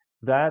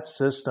 that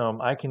system,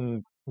 I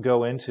can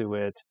go into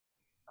it.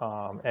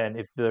 And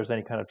if there's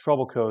any kind of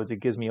trouble codes,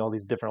 it gives me all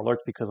these different alerts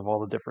because of all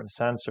the different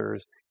sensors.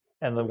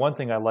 And the one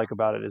thing I like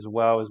about it as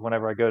well is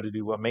whenever I go to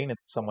do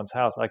maintenance at someone's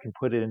house, I can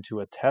put it into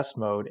a test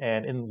mode.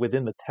 And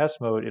within the test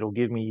mode, it'll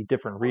give me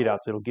different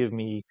readouts. It'll give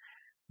me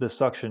the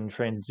suction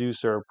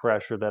transducer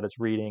pressure that it's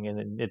reading,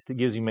 and it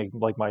gives me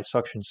like my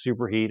suction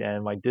superheat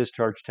and my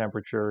discharge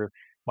temperature,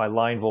 my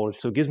line voltage.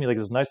 So it gives me like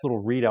this nice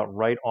little readout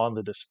right on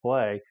the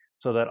display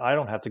so that I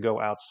don't have to go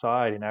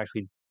outside and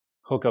actually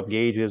hook up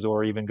gauges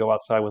or even go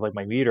outside with like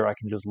my meter. I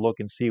can just look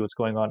and see what's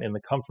going on in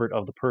the comfort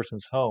of the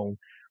person's home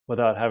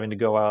without having to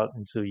go out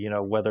into,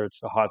 whether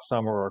it's a hot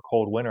summer or a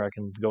cold winter. I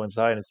can go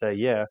inside and say,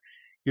 yeah,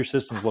 your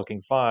system's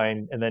looking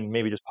fine, and then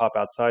maybe just pop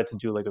outside to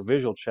do like a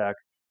visual check.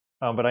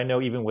 But I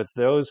know even with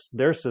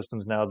their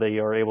systems now, they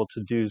are able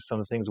to do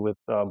some things with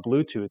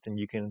Bluetooth, and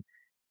you can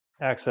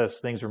access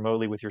things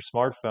remotely with your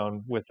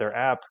smartphone with their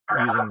app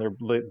using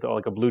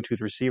like a Bluetooth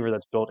receiver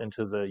that's built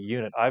into the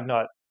unit. I've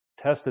not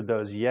tested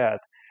those yet,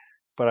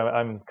 but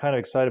I'm kind of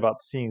excited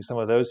about seeing some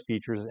of those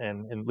features,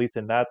 and at least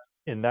in that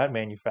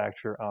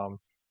manufacturer.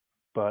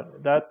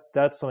 But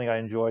that's something I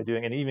enjoy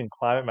doing, and even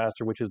Climate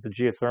Master, which is the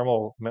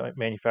geothermal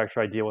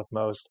manufacturer I deal with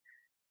most.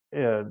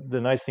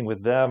 The nice thing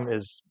with them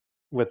is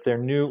with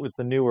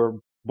the newer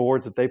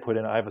boards that they put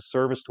in, I have a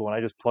service tool and I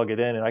just plug it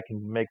in and I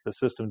can make the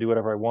system do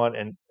whatever I want.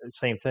 And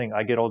same thing,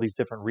 I get all these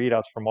different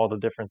readouts from all the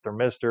different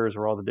thermistors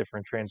or all the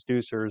different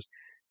transducers,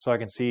 so I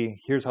can see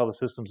here's how the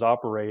system's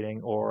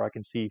operating, or I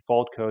can see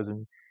fault codes,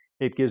 and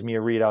it gives me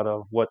a readout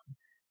of what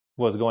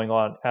was going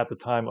on at the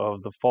time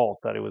of the fault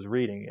that it was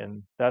reading,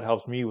 and that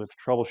helps me with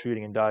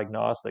troubleshooting and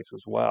diagnostics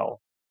as well.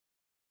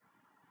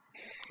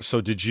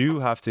 So did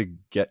you have to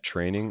get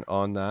training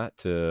on that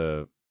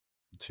to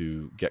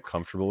get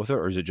comfortable with it,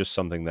 or is it just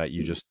something that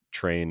you just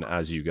train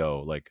as you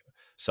go, like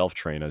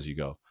self-train as you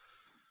go?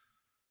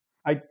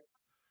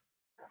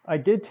 I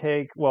did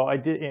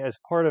as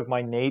part of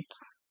my NATE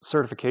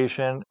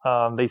certification,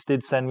 they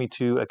did send me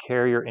to a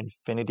Carrier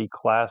Infinity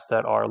class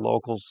that our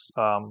local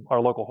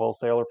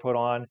wholesaler put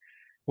on,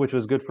 which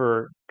was good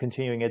for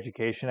continuing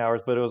education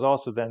hours. But it was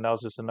also that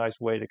was just a nice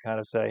way to kind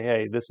of say,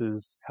 hey, this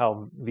is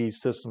how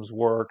these systems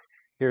work.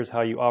 Here's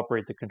how you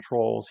operate the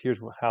controls. Here's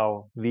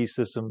how these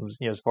systems,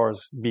 as far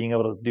as being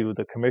able to do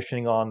the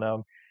commissioning on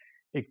them.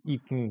 You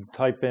can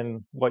type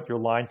in what your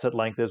line set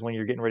length is when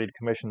you're getting ready to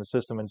commission the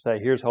system and say,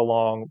 here's how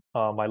long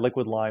my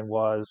liquid line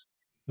was.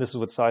 This is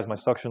what size my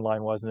suction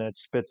line was. And then it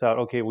spits out,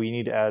 okay, well, you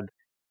need to add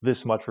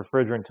this much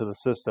refrigerant to the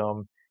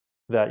system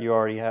that you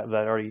already have,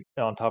 that already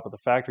on top of the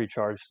factory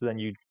charge. So then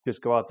you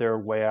just go out there,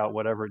 weigh out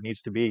whatever it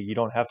needs to be. You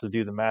don't have to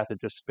do the math. It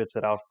just spits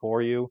it out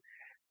for you.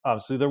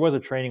 So there was a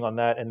training on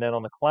that. And then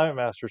on the Climate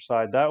Master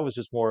side, that was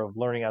just more of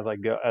learning as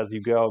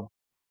you go.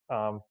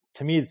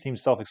 To me, it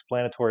seems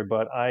self-explanatory,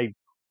 but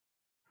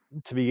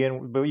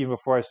even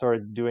before I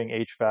started doing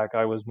HVAC,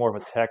 I was more of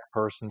a tech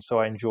person. So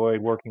I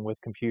enjoyed working with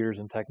computers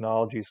and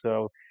technology.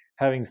 So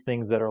having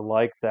things that are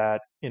like that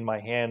in my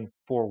hand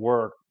for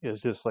work is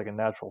just like a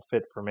natural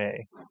fit for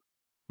me.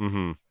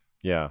 Mm-hmm.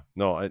 Yeah,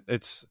 no,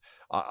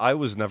 I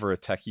was never a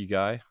techie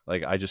guy.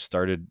 Like, I just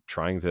started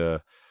trying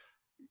to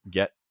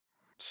get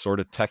sort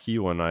of techie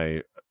when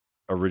I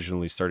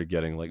originally started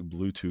getting like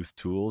Bluetooth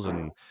tools,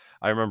 and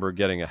I remember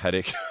getting a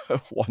headache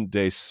one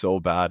day so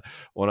bad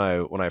when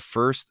the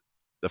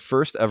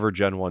first ever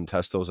Gen 1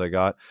 Testos I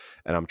got,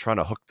 and I'm trying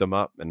to hook them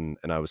up, and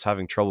I was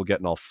having trouble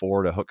getting all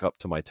four to hook up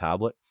to my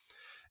tablet,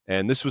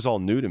 and this was all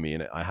new to me,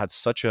 and I had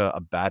such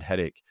a bad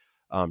headache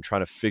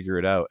trying to figure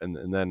it out,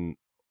 and then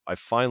I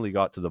finally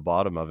got to the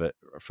bottom of it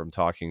from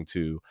talking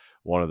to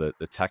one of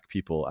the tech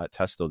people at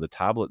Testo. The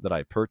tablet that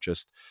I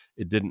purchased,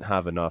 it didn't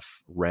have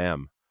enough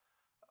RAM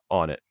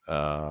on it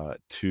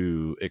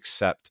to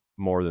accept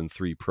more than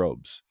 3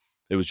 probes.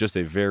 It was just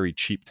a very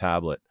cheap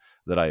tablet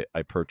that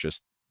I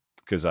purchased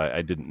because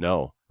I didn't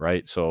know,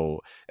 right?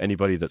 So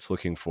anybody that's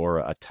looking for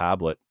a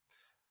tablet,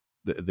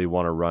 they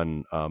want to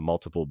run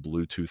multiple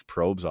Bluetooth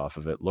probes off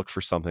of it, look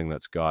for something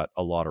that's got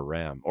a lot of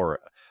RAM or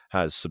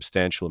has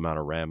substantial amount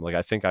of RAM. Like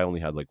I think I only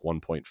had like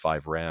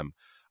 1.5 RAM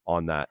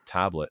on that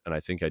tablet, and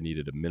I think I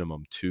needed a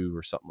minimum 2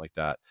 or something like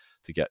that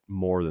to get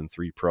more than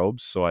 3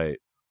 probes. So I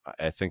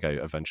think I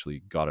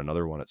eventually got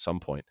another one at some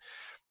point.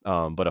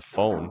 But a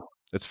phone,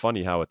 it's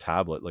funny how a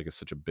tablet like is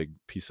such a big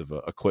piece of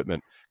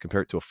equipment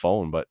compared to a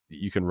phone, but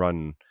you can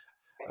run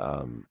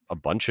a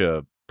bunch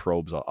of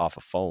probes off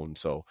a phone.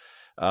 So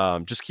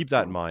just keep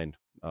that in mind,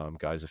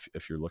 guys,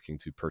 if you're looking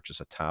to purchase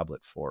a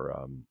tablet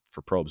for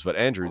probes. But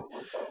Andrew,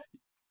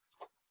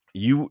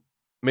 you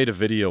made a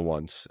video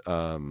once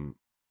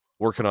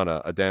working on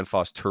a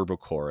Danfoss turbo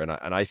core, and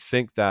I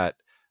think that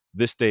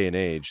this day and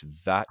age,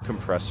 that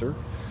compressor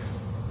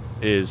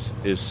is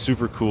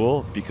super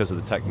cool because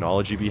of the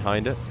technology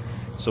behind it.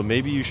 So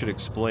maybe you should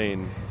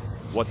explain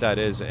what that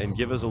is and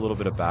give us a little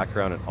bit of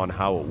background on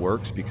how it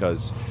works,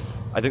 because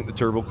I think the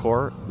turbo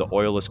core, the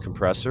oilless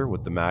compressor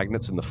with the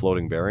magnets and the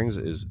floating bearings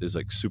is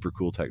like super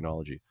cool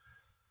technology.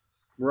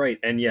 Right.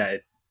 And yeah,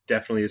 it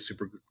definitely is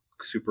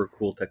super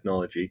cool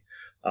technology.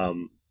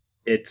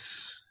 It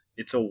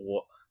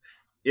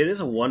is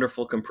a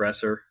wonderful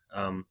compressor.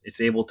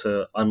 It's able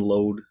to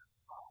unload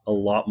a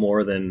lot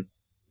more than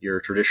your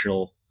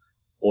traditional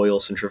oil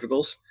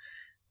centrifugals,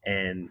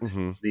 and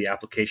the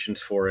applications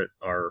for it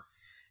are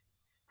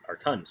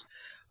tons.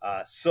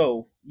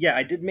 So yeah,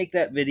 I did make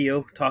that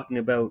video talking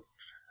about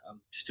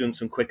just doing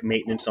some quick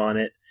maintenance on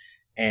it.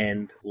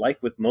 And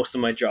like with most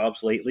of my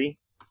jobs lately,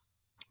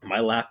 my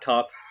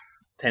laptop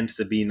tends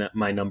to be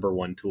my number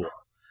one tool.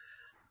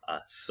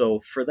 So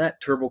for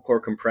that turbo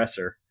core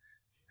compressor,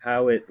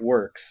 how it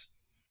works.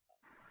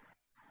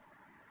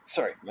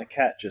 Sorry, my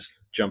cat just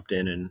jumped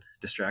in and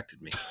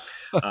distracted me.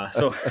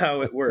 So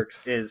how it works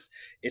is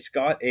it's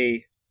got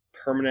a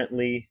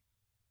permanently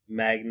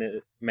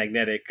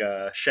magnetic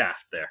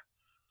shaft there.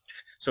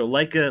 So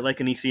like an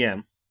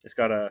ECM, it's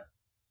got a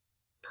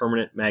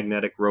permanent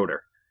magnetic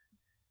rotor.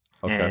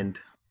 Okay. And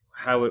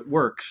how it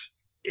works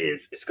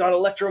is it's got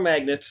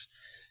electromagnets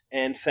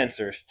and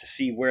sensors to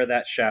see where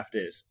that shaft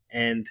is.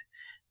 And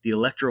the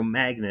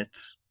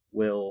electromagnets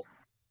will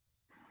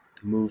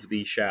move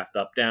the shaft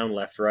up, down,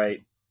 left,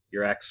 right,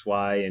 your X,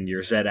 Y, and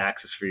your Z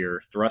axis for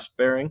your thrust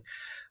bearing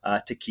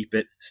to keep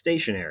it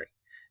stationary.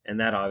 And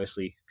that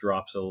obviously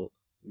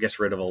gets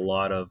rid of a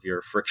lot of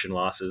your friction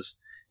losses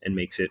and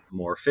makes it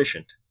more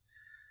efficient.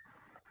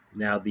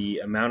 Now, the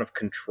amount of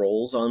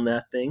controls on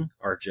that thing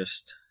are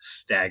just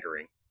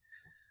staggering.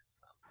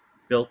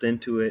 Built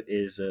into it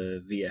is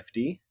a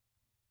VFD.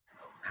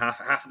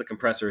 Half of the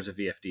compressor is a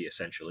VFD,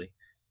 essentially.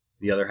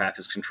 The other half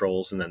is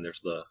controls, and then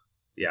there's the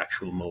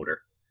actual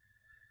motor.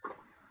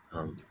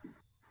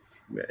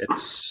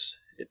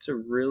 It's a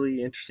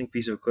really interesting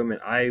piece of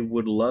equipment. I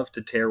would love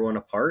to tear one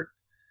apart.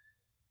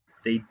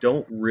 They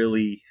don't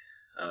really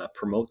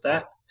promote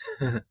that.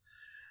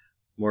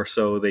 More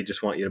so, they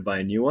just want you to buy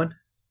a new one.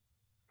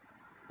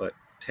 But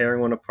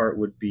tearing one apart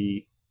would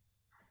be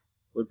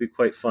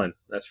quite fun.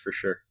 That's for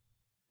sure.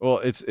 Well,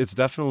 it's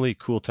definitely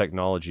cool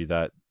technology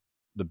that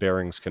the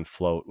bearings can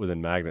float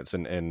within magnets,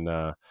 and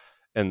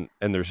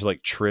there's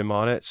like trim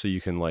on it, so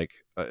you can like,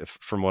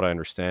 from what I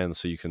understand,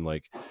 so you can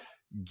like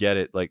get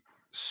it like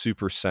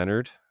super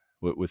centered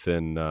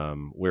within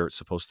where it's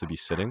supposed to be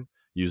sitting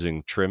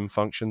using trim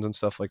functions and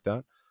stuff like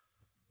that.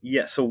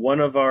 Yeah. So one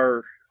of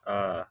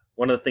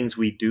the things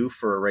we do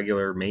for a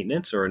regular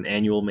maintenance or an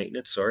annual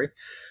maintenance,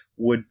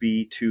 would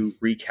be to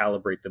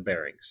recalibrate the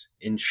bearings,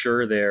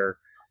 ensure the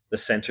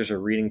sensors are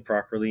reading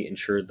properly,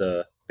 ensure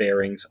the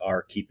bearings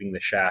are keeping the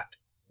shaft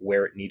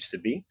where it needs to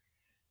be.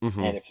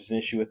 Mm-hmm. And if there's an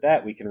issue with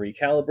that, we can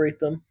recalibrate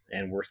them.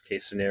 And worst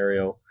case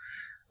scenario,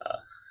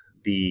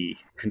 the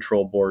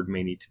control board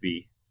may need to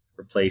be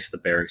replaced. The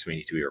bearings may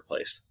need to be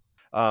replaced.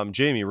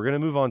 Jamie, we're going to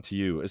move on to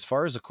you. As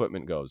far as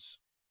equipment goes,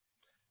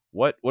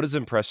 what is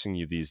impressing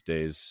you these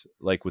days,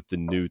 like with the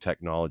new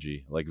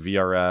technology, like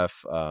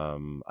VRF,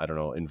 I don't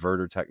know,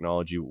 inverter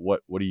technology?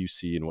 What do you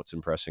see and what's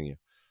impressing you?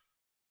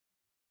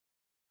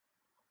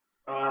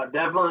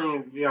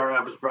 Definitely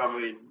VRF is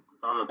probably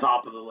on the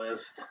top of the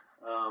list.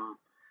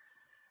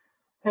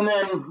 And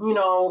then,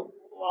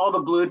 all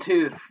the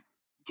Bluetooth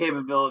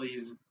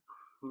capabilities,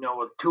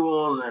 with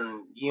tools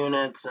and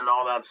units and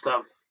all that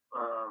stuff,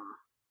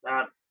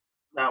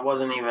 that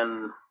wasn't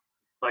even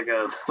like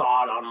a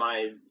thought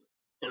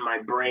in my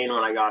brain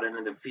when I got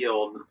into the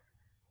field,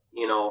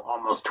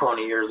 almost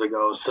 20 years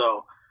ago.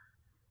 So,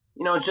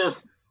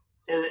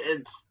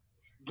 it's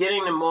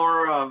getting to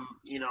more of,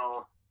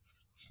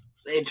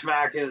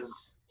 HVAC is,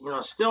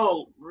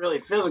 still really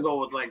physical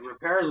with like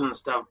repairs and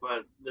stuff,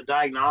 but the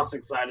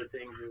diagnostic side of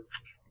things is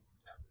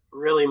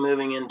really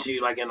moving into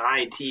like an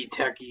IT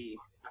techie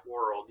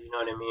world. You know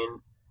what I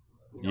mean?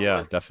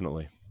 Yeah,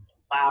 definitely.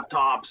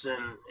 Laptops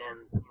and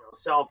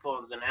cell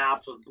phones and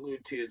apps with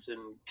Bluetooth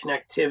and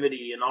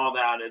connectivity and all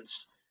that.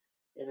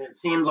 It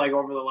seems like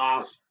over the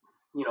last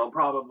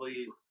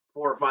probably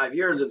 4 or 5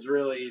 years, it's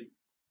really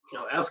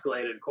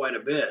escalated quite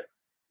a bit,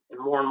 and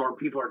more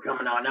people are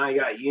coming out now. You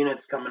got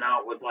units coming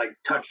out with like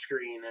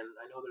touchscreen, and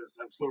I know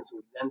I've seen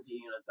some Cadenza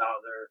units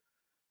out there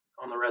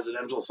on the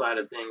residential side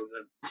of things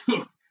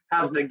that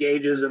has the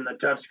gauges and the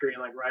touchscreen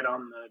like right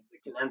on the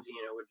Cadenza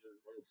unit, which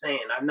is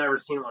insane. I've never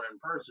seen one in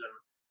person,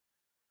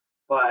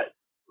 but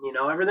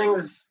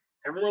everything's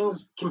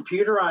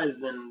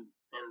computerized and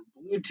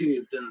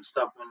Bluetooth and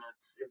stuff, and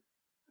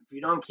if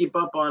you don't keep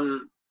up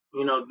on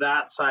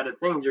that side of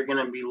things, you're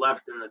going to be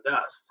left in the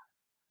dust.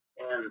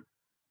 And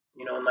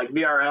and like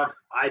VRF,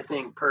 I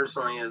think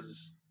personally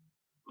is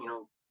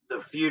the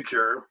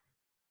future.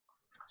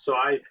 So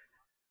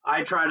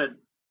I try to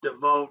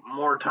devote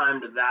more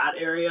time to that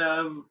area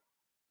of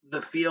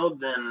the field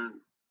than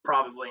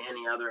probably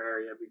any other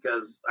area,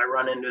 because I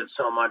run into it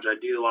so much. I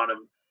do a lot of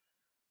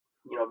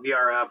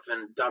VRF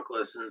and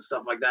ductless and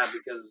stuff like that,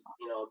 because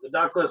the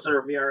ductless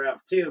are VRF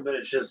too, but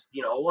it's just a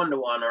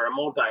 1-to-1 or a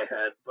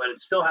multi-head, but it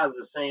still has a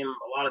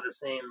lot of the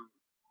same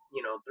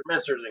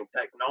thermistors and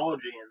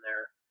technology in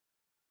there.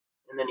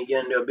 And then you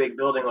get into a big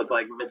building with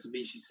like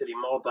Mitsubishi City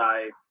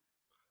Multi,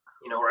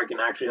 where I can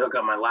actually hook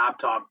up my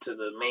laptop to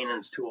the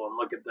maintenance tool and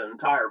look at the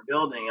entire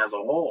building as a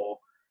whole.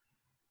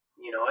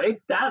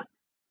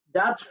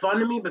 That's fun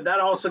to me, but that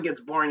also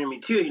gets boring to me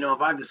too.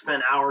 If I have to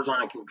spend hours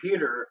on a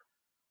computer,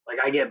 like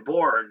I get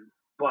bored,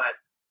 but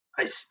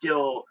I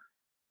still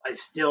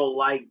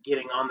like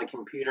getting on the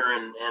computer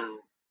and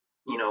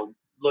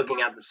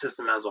looking at the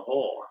system as a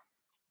whole.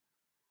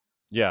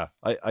 Yeah,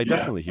 I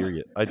definitely hear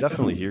you. I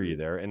definitely hear you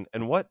there.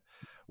 And what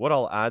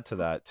I'll add to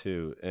that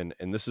too, and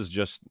this is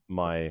just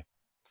my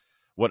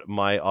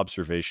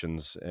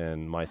observations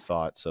and my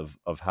thoughts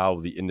of how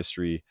the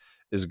industry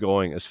is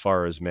going as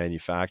far as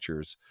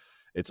manufacturers.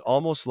 It's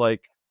almost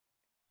like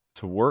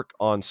to work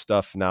on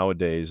stuff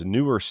nowadays,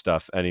 newer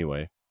stuff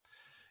anyway,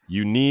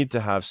 you need to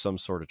have some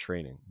sort of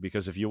training,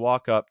 because if you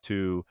walk up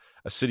to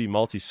a City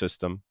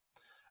Multi-system,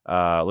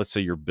 let's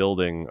say you're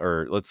building,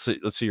 or let's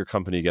say your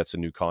company gets a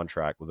new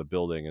contract with a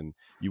building, and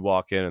you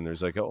walk in and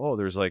there's like,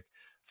 there's like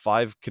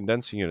 5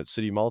 condensing units,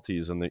 City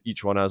Multis, and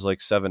each one has like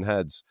 7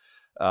 heads.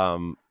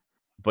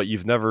 But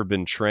you've never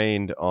been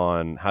trained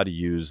on how to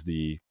use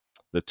the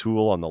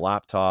tool on the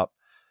laptop.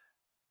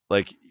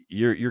 Like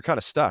you're kind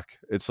of stuck.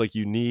 It's like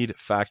you need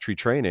factory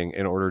training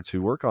in order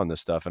to work on this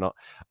stuff. And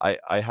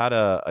I had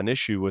an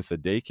issue with a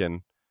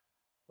Daikin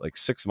like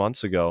 6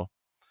 months ago.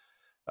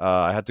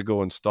 I had to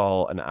go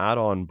install an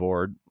add-on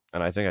board,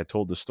 and I think I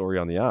told the story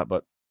on the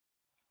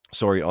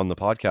on the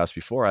podcast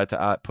before. I had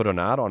to put an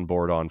add-on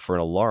board on for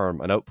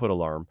an output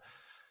alarm,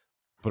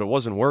 but it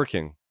wasn't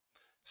working.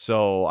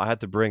 So I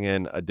had to bring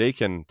in a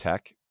Daikin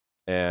tech,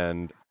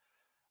 and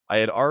I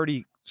had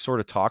already sort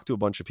of talked to a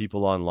bunch of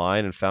people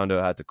online and found out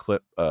I had to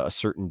clip a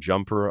certain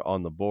jumper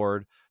on the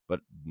board,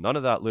 but none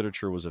of that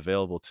literature was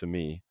available to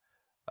me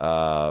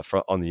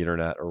on the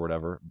internet or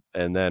whatever.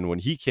 And then when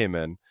he came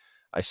in,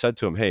 I said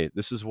to him, "Hey,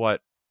 this is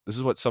what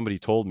somebody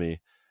told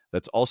me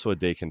that's also a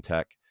Daikin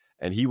tech,"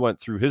 and he went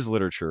through his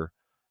literature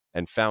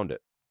and found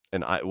it,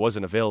 and it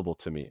wasn't available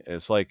to me. And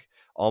it's like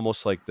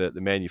almost like the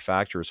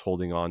manufacturers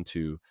holding on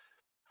to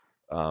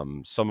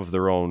some of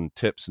their own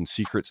tips and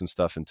secrets and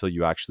stuff until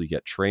you actually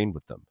get trained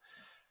with them.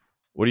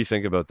 What do you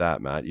think about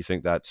that, Matt? You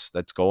think that's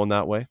going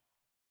that way?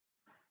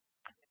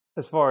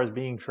 As far as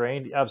being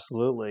trained,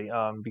 absolutely.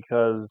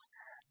 Because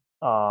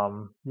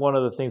one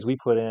of the things we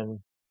put in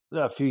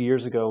a few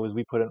years ago was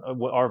we put in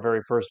our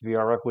very first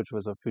VRF, which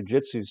was a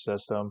Fujitsu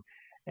system,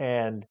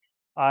 and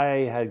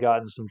I had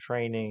gotten some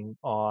training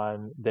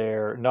on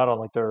not on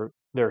like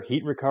their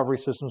heat recovery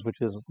systems,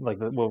 which is like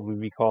what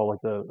we call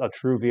like a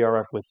true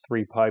VRF with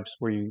 3 pipes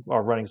where you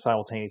are running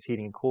simultaneous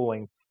heating and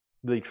cooling.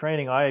 The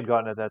training I had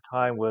gotten at that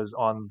time was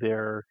on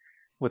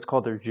what's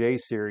called their J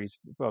series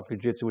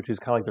Fujitsu, which is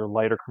kind of like their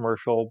lighter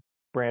commercial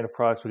brand of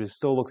products, which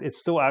it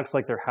still acts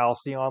like their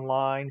Halcyon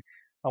line,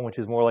 which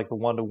is more like the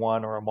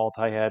 1-to-1 or a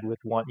multi-head with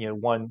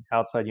one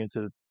outside unit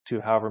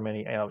to however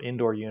many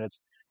indoor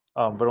units,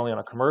 but only on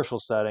a commercial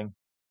setting.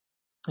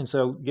 And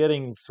so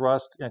getting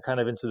thrust kind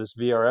of into this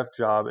VRF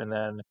job and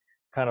then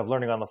kind of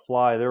learning on the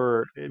fly,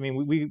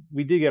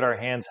 we did get our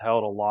hands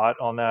held a lot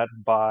on that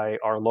by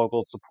our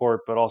local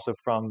support, but also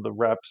from the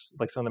reps,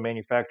 like some of the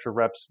manufacturer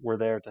reps were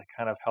there to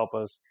kind of help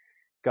us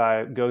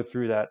go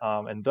through that.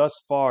 And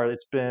thus far, I'm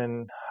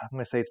going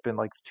to say it's been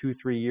like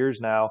 2-3 years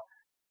now.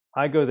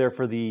 I go there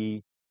for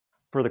the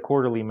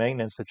quarterly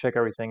maintenance to check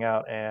everything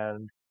out,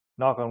 and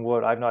knock on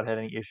wood, I've not had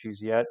any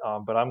issues yet.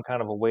 But I'm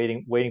kind of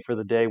waiting for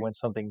the day when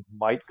something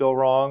might go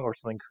wrong or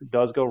something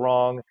does go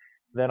wrong.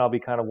 Then I'll be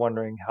kind of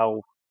wondering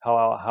how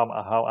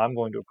I'm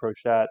going to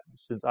approach that,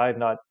 since I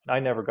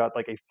never got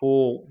like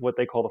what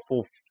they call the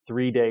full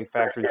 3-day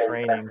factory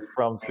training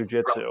from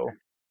Fujitsu.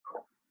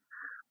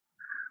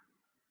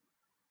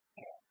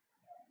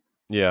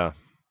 Yeah.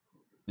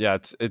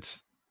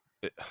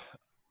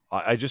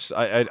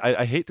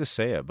 I hate to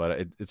say it,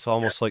 but it's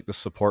almost like the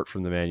support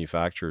from the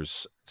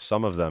manufacturers.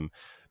 Some of them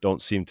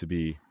don't seem to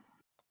be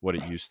what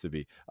it used to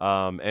be.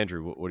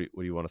 Andrew, what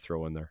do you want to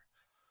throw in there?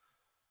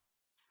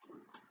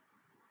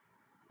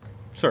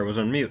 Sorry, I was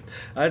on mute.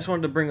 I just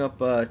wanted to bring up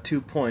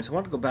 2 points. I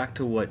want to go back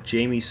to what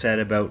Jamie said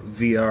about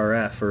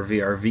VRF or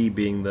VRV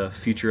being the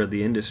future of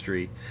the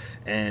industry.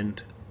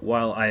 And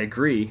while I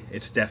agree,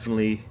 it's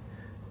definitely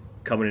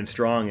coming in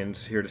strong and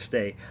it's here to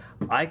stay,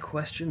 I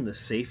question the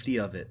safety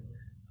of it.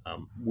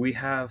 We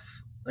have,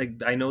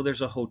 like, I know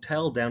there's a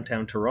hotel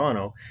downtown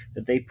Toronto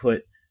that they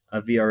put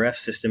a VRF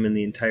system in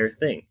the entire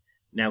thing.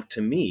 Now,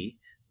 to me,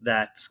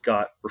 that's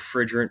got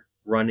refrigerant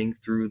running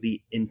through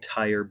the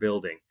entire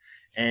building.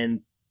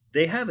 And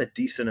they have a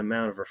decent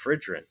amount of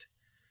refrigerant.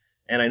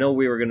 And I know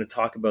we were going to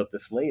talk about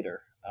this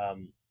later.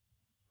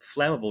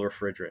 Flammable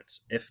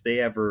refrigerants, if they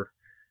ever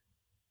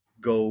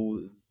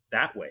go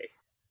that way,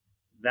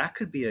 that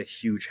could be a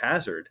huge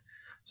hazard.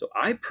 So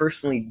I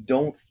personally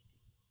don't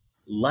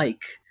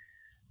like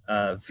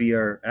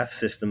VRF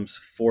systems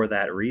for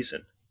that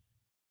reason.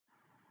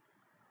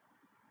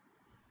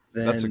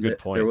 Then that's a good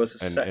point. There was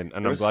and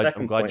I'm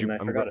glad you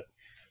forgot it.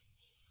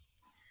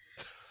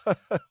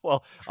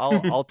 Well,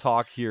 I'll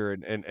talk here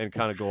and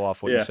kind of go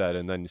off what you said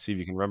and then see if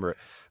you can remember it.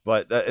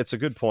 But it's a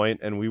good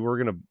point, and we were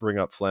going to bring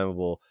up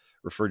flammable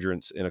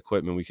refrigerants in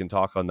equipment. We can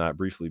talk on that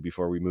briefly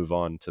before we move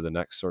on to the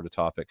next sort of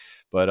topic.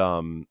 But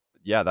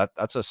yeah,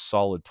 that's a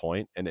solid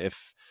point. And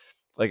if,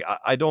 like,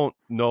 I don't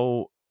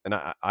know, and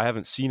I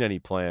haven't seen any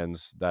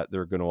plans that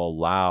they're going to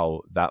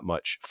allow that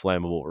much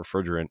flammable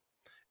refrigerant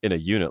in a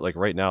unit. Like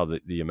right now,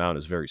 the amount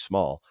is very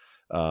small.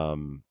 I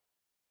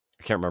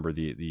can't remember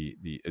the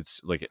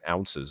it's like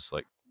ounces,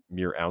 like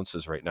mere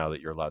ounces right now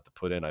that you're allowed to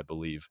put in, I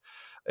believe.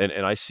 And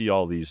I see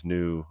all these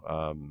new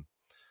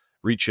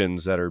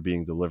reach-ins that are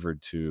being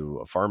delivered to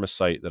a pharma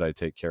site that I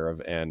take care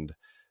of, and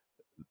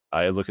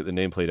I look at the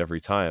nameplate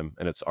every time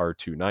and it's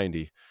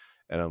R290,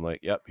 and I'm like,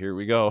 yep, here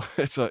we go.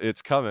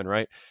 It's coming,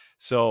 right?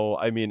 So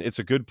I mean, it's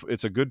a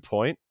good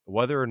point.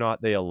 Whether or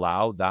not they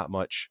allow that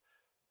much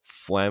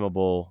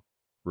flammable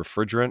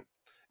refrigerant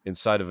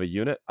inside of a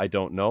unit, I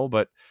don't know,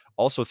 but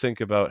also think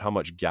about how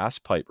much gas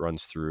pipe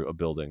runs through a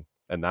building,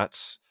 and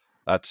that's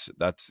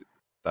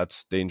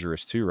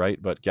dangerous too, right?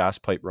 But gas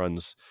pipe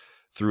runs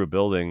through a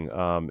building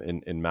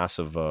in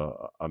massive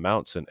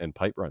amounts and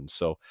pipe runs.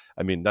 So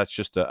I mean, that's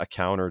just a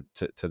counter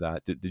to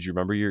that. Did you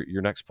remember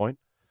your next point?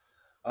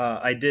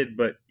 I did,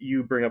 but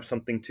you bring up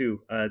something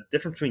too.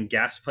 Difference between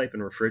gas pipe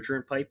and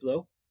refrigerant pipe,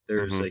 though.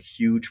 There's a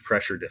huge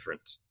pressure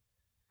difference.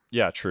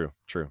 Yeah, true.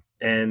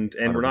 And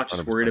we're not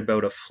just worried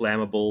about a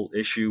flammable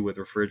issue with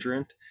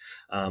refrigerant.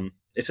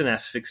 It's an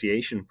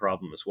asphyxiation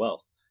problem as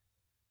well.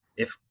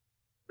 If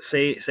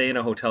say in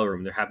a hotel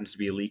room there happens to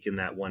be a leak in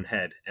that one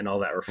head, and all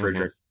that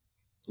refrigerant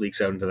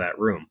leaks out into that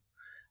room,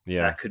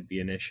 that could be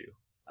an issue.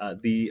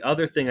 The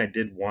other thing I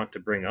did want to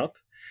bring up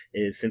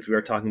is, since we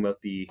are talking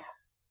about the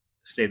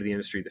state of the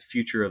industry, the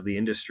future of the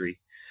industry,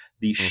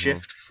 the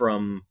shift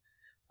from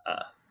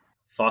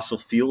fossil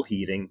fuel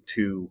heating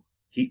to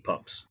heat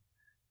pumps,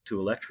 to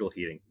electrical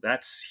heating.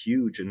 That's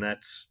huge, and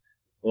it's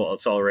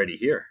already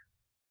here.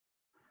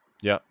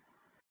 Yeah.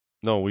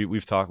 No, we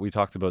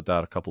talked about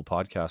that a couple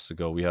podcasts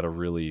ago. We had a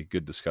really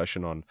good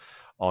discussion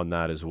on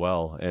that as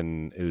well,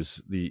 and it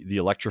was the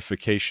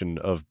electrification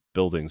of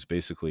buildings.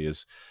 Basically,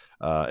 is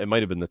it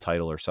might have been the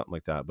title or something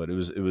like that, but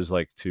it was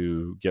like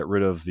to get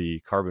rid of the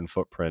carbon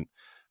footprint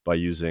by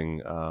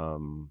using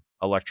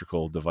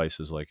electrical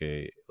devices like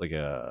a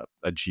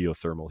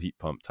geothermal heat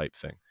pump type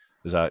thing.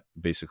 Is that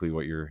basically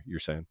what you're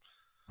saying?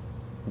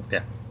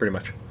 Yeah, pretty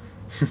much.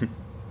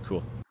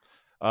 Cool.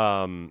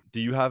 Jamie, do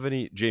you have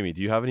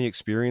any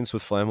experience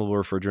with flammable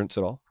refrigerants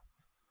at all?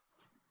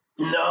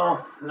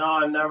 No,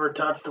 I've never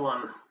touched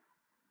one.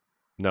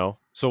 No.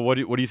 So what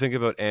do you think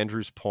about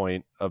Andrew's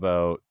point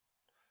about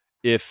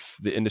if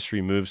the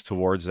industry moves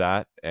towards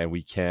that and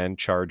we can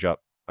charge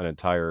up an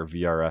entire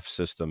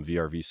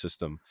VRV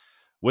system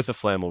with a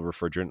flammable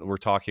refrigerant? We're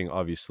talking,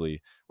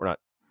 obviously, we're not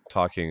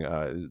talking,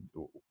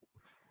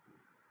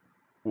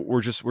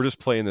 we're just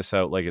playing this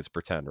out like it's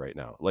pretend right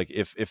now. Like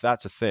if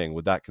that's a thing,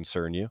 would that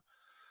concern you?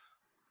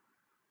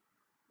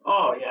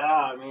 Oh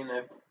yeah, I mean,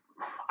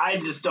 I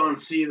just don't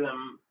see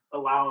them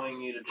allowing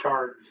you to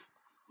charge,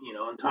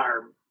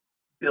 entire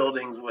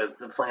buildings with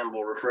the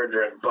flammable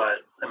refrigerant. But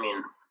I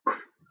mean,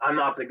 I'm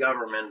not the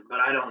government, but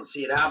I don't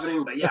see it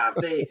happening. But yeah,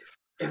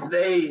 if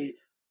they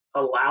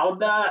allowed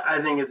that, I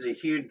think it's a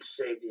huge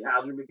safety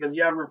hazard, because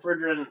you have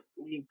refrigerant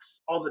leaks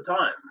all the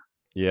time.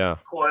 Yeah,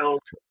 coils,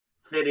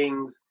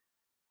 fittings,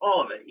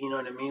 all of it. You know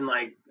what I mean?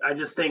 Like, I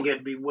just think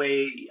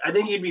I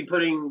think you'd be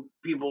putting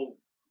people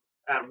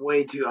at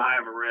way too high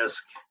of a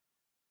risk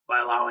by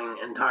allowing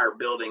entire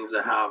buildings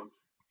to have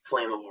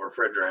flammable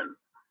refrigerant.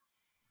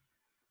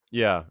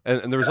 Yeah,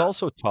 and there's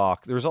also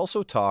talk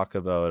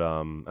about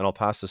and I'll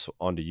pass this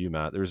on to you,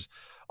 Matt. There's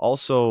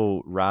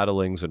also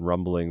rattlings and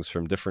rumblings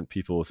from different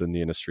people within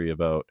the industry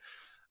about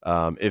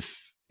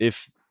if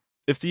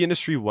the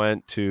industry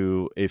went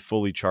to a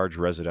fully charged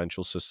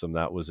residential system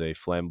that was a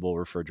flammable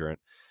refrigerant,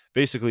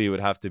 basically it would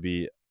have to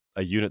be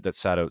a unit that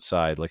sat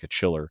outside, like a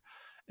chiller,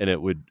 and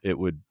it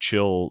would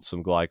chill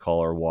some glycol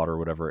or water or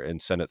whatever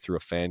and send it through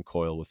a fan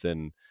coil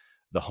within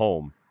the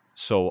home.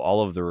 So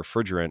all of the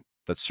refrigerant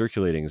that's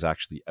circulating is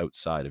actually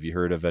outside. Have you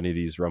heard of any of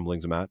these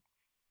rumblings, Matt?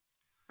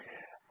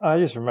 I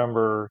just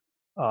remember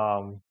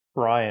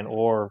Brian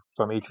Orr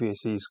from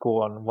HVAC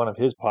School on one of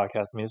his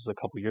podcasts. I mean, this is a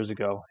couple years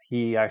ago.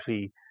 He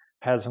actually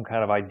had some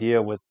kind of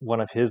idea with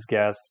one of his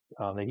guests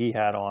that he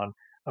had on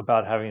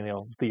about having,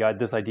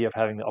 this idea of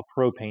having a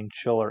propane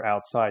chiller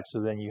outside.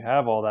 So then you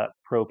have all that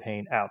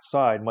propane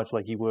outside, much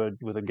like you would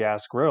with a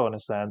gas grill in a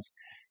sense,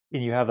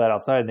 and you have that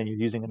outside, and then you're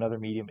using another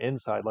medium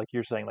inside, like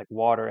you're saying, like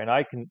water. And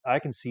I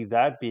can see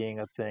that being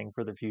a thing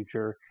for the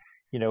future,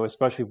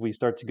 especially if we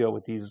start to go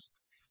with these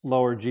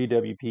lower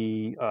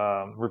GWP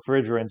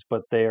refrigerants,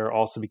 but they are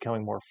also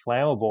becoming more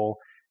flammable.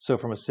 So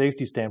from a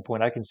safety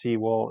standpoint, I can see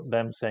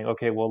them saying,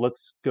 okay, well,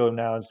 let's go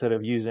now, instead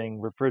of using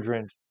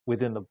refrigerant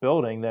within the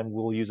building, then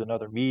we'll use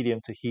another medium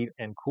to heat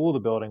and cool the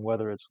building,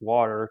 whether it's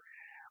water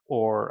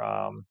or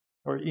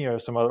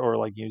some other, or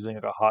like using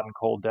like a hot and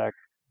cold deck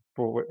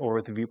or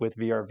with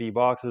VRV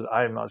boxes.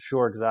 I'm not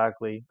sure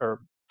exactly, or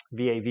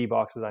VAV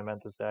boxes I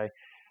meant to say.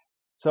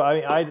 So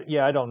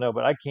I don't know,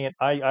 but I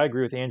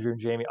agree with Andrew and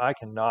Jamie. I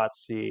cannot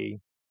see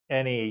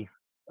any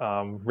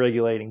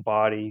regulating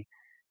body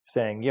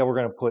saying, yeah, we're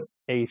going to put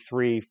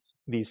A3,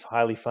 these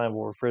highly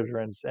flammable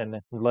refrigerants, and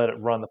then let it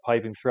run the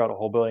piping throughout a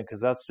whole building, because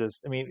that's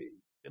just, I mean,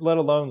 let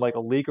alone like a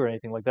leak or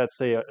anything like that.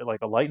 Say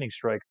like a lightning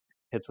strike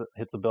hits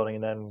a building,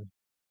 and then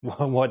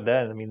what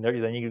then? I mean,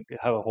 then you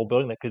have a whole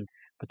building that could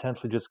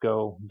potentially just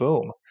go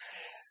boom.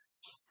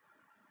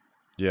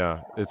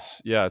 Yeah,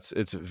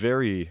 it's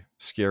very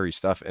scary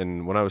stuff.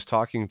 And when I was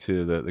talking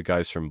to the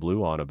guys from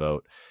Blue On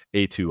about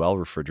A2L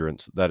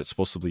refrigerants, that it's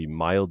supposed to be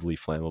mildly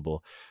flammable,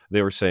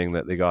 they were saying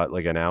that they got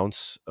like an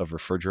ounce of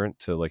refrigerant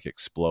to like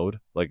explode,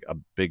 like a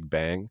big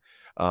bang,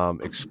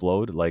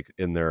 explode, like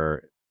in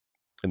their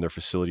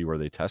facility where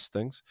they test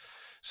things.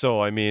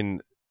 So I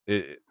mean,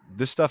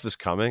 this stuff is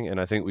coming,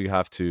 and I think we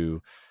have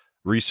to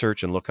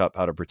research and look up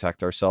how to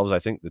protect ourselves. I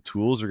think the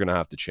tools are going to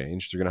have to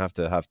change. They're going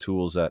to have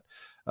tools that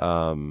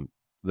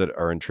that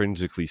are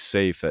intrinsically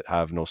safe, that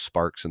have no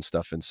sparks and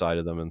stuff inside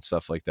of them and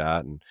stuff like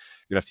that. And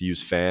you're gonna have to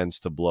use fans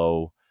to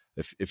blow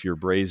if you're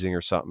brazing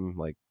or something,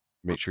 like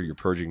make sure you're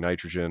purging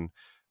nitrogen,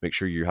 make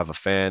sure you have a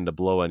fan to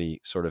blow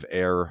any sort of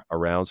air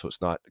around so it's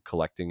not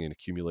collecting and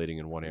accumulating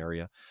in one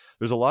area.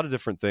 There's a lot of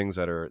different things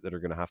that are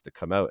going to have to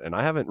come out, and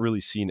I haven't really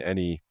seen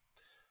any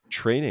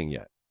training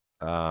yet.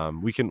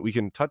 We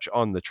can touch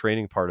on the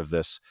training part of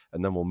this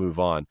and then we'll move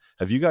on.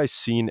 Have you guys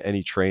seen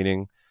any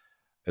training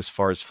as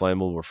far as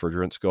flammable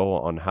refrigerants go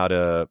on how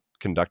to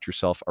conduct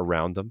yourself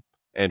around them?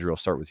 Andrew, I'll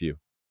start with you.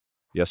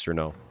 Yes or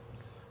no?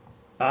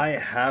 I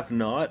have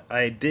not.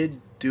 I did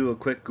do a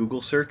quick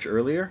Google search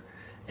earlier,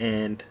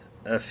 and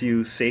a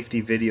few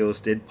safety videos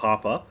did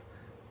pop up.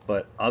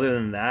 But other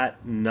than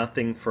that,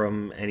 nothing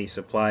from any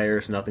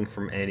suppliers, nothing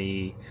from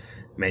any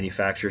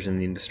manufacturers in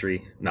the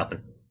industry,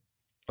 nothing.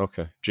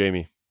 Okay.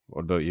 Jamie,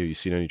 what about you? You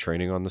seen any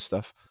training on this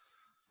stuff?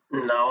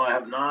 No, I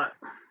have not.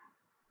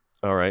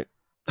 All right.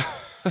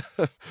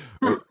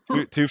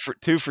 two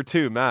for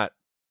two, Matt.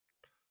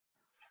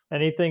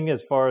 Anything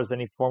as far as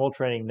any formal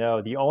training?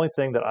 No. The only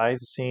thing that I've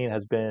seen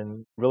has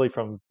been really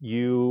from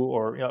you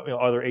or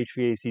other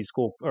HVAC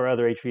school or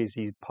other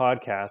HVAC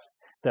podcasts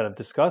that have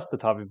discussed the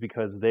topic,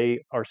 because they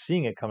are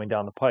seeing it coming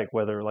down the pike.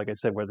 Whether, like I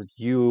said, whether it's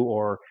you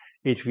or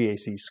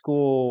HVAC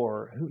school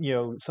or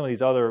some of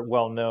these other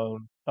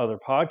well-known other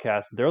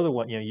podcasts, they're the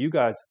one. You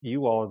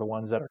all are the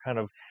ones that are kind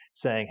of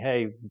saying,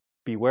 "Hey,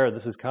 beware,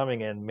 this is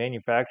coming," and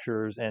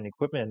manufacturers and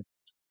equipment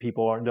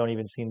people don't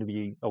even seem to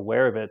be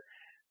aware of it.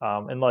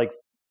 And like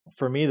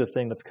for me, the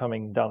thing that's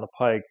coming down the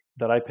pike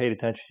that I paid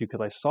attention to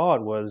because I saw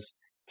it was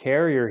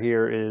Carrier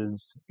here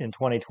is in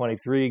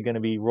 2023 going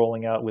to be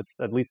rolling out with,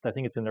 at least I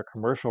think it's in their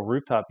commercial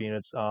rooftop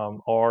units,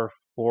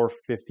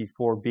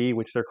 R454B,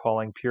 which they're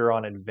calling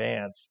Puron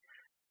Advance.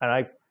 And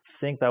I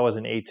think that was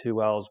an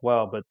A2L as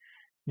well, but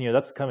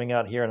that's coming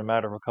out here in a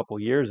matter of a couple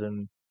of years,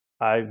 and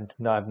I've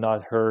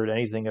not heard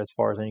anything as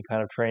far as any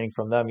kind of training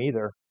from them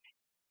either.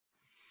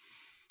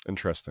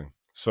 Interesting.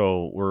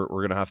 So we're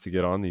going to have to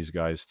get on these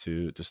guys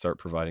to start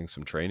providing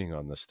some training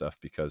on this stuff,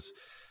 because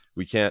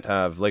we can't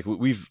have, like,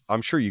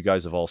 I'm sure you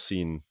guys have all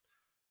seen,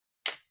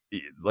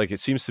 like, it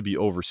seems to be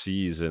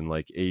overseas in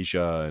like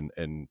Asia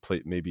and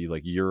maybe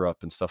like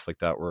Europe and stuff like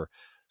that, where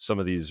some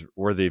of these,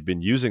 where they've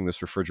been using this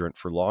refrigerant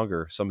for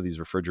longer, some of these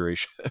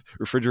refrigerators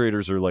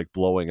are like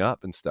blowing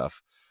up and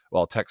stuff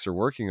while techs are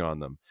working on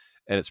them.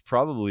 And it's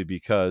probably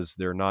because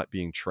they're not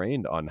being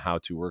trained on how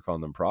to work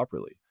on them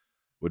properly,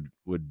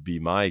 would be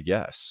my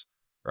guess,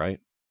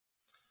 right?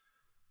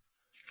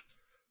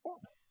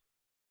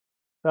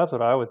 That's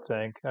what I would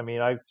think. I mean,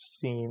 I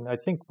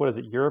think,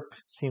 Europe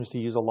seems to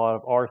use a lot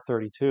of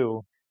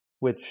R32,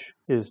 which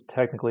is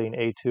technically an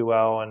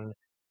A2L, and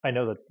I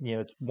know that,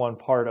 it's one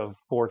part of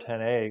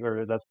 410A,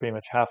 or that's pretty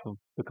much half of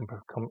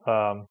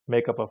the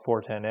makeup of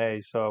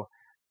 410A. So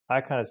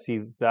I kind of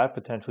see that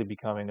potentially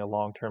becoming a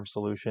long-term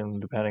solution,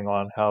 depending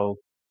on how,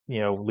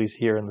 at least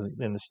here in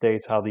the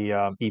States, how the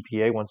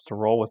EPA wants to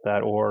roll with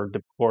that, or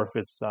if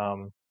it's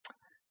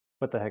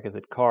what the heck is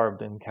it,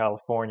 CARB in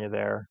California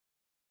there.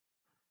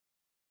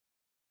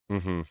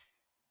 Mm-hmm.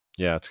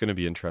 Yeah, it's going to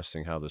be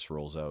interesting how this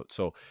rolls out.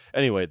 So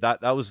anyway,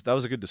 that was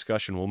a good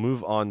discussion. We'll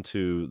move on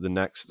to the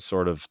next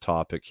sort of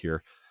topic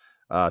here.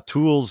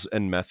 Tools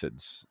and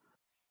methods.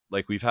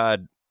 Like, we've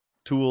had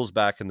tools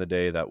back in the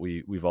day that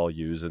we've all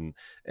used, and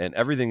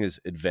everything is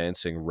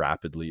advancing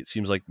rapidly. It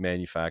seems like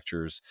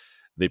manufacturers,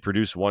 they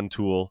produce one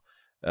tool,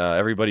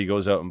 everybody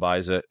goes out and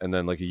buys it, and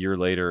then like a year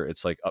later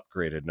it's like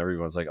upgraded and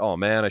everyone's like, oh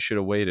man, I should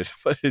have waited.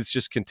 But it's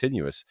just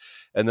continuous.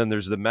 And then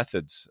there's the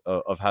methods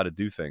of how to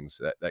do things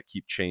that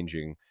keep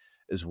changing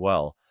as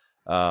well.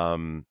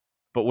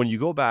 But when you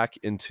go back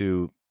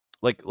into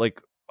like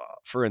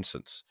for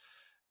instance,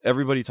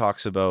 everybody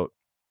talks about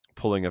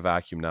pulling a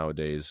vacuum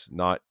nowadays,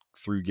 not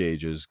through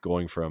gauges,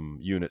 going from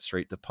unit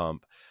straight to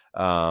pump.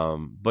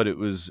 But it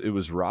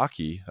was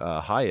Rocky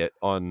Hyatt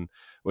on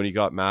when he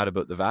got mad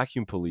about the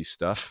vacuum police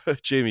stuff.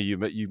 Jamie,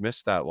 you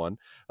missed that one.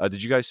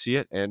 Did you guys see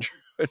it, Andrew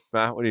and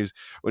Matt, when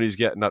he's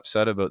getting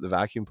upset about the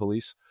vacuum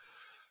police?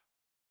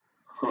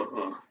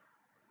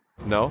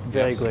 No,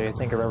 vaguely. Yes. I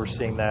think I remember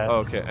seeing that.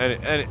 Okay,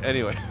 and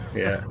anyway,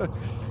 Yeah.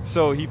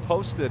 So he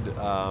posted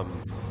a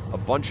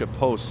bunch of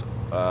posts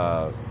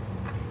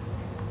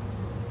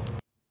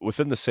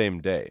within the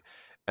same day,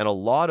 and a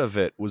lot of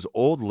it was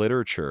old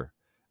literature,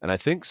 and I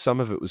think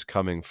some of it was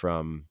coming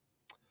from,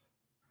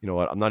 you know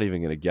what, I'm not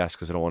even going to guess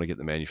because I don't want to get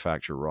the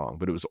manufacturer wrong,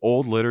 but it was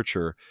old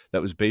literature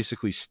that was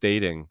basically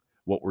stating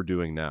what we're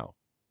doing now.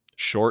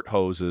 Short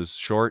hoses,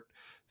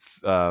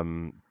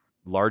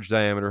 large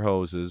diameter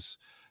hoses,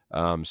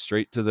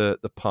 straight to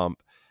the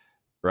pump,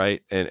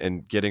 right?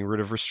 And getting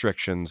rid of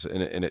restrictions.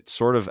 And it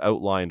sort of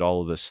outlined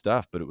all of this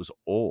stuff, but it was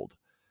old.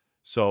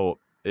 So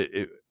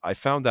I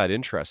found that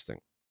interesting,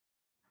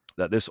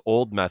 that this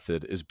old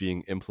method is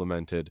being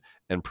implemented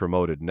and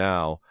promoted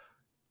now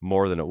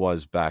more than it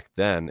was back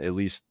then, at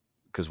least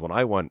because when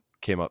I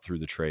came up through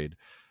the trade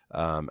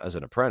as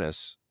an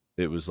apprentice,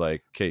 it was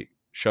like, okay,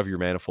 shove your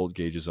manifold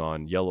gauges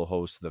on, yellow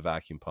hose to the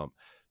vacuum pump,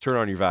 turn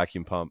on your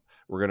vacuum pump.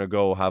 We're going to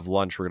go have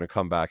lunch. We're going to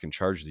come back and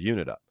charge the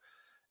unit up.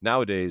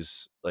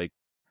 Nowadays, like,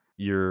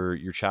 you're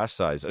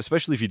chastised,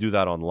 especially if you do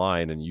that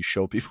online and you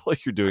show people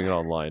like you're doing it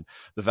online.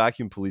 The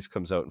vacuum police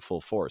comes out in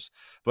full force.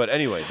 But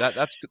anyway,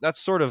 that's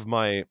sort of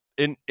my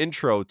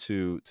intro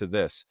to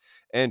this.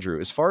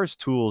 Andrew, as far as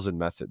tools and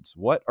methods,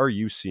 what are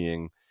you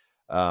seeing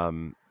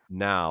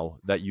now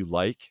that you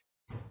like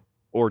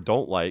or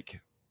don't like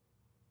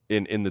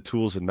in the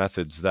tools and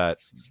methods that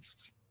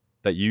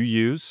you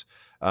use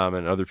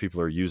and other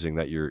people are using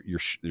that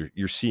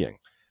you're seeing?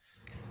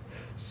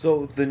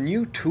 So the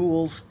new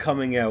tools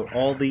coming out,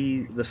 all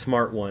the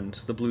smart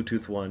ones, the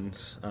Bluetooth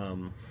ones,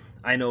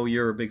 I know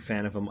you're a big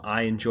fan of them.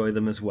 I enjoy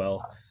them as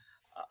well.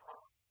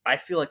 I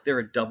feel like they're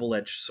a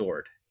double-edged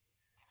sword.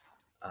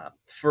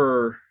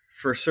 For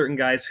certain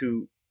guys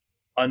who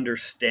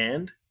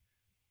understand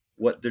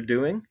what they're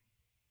doing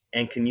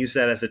and can use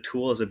that as a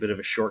tool, as a bit of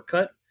a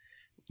shortcut,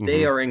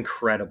 they are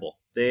incredible.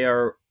 They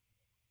are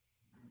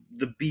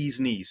the bee's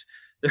knees.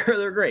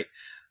 They're great.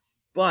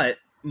 But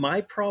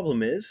my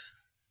problem is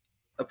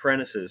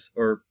apprentices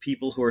or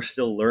people who are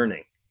still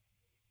learning.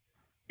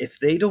 If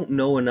they don't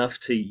know enough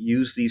to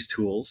use these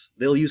tools,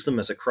 they'll use them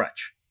as a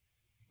crutch.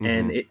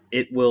 And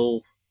it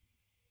will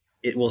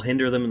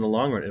hinder them in the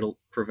long run. It'll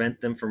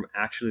prevent them from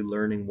actually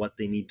learning what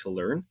they need to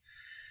learn.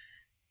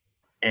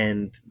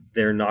 And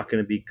they're not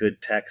going to be good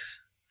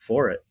techs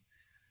for it.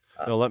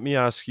 Now, let me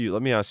ask you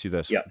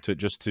this,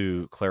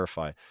 to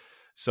clarify.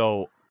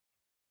 So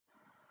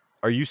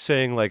are you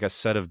saying like a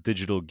set of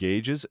digital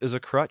gauges is a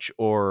crutch,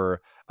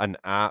 or an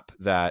app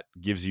that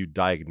gives you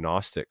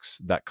diagnostics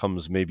that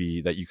comes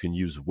maybe that you can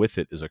use with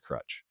it as a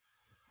crutch?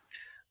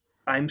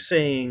 I'm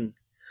saying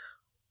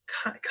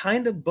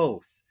kind of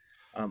both.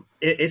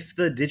 If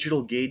the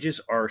digital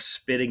gauges are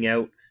spitting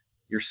out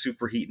your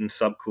superheat and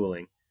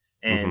subcooling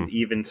and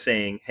even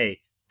saying,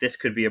 hey, this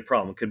could be a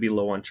problem, it could be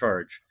low on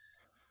charge,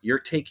 you're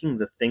taking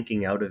the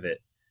thinking out of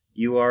it.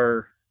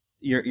 You're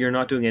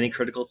not doing any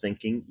critical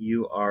thinking.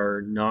 You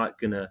are not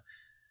going to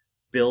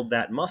build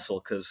that muscle,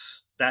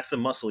 because that's a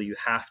muscle you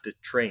have to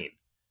train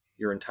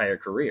your entire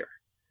career.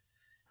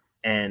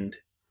 And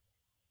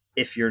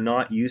if you're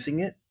not using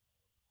it,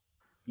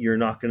 you're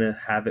not going to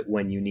have it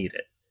when you need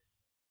it.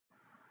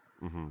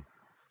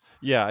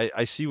 Yeah,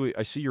 I see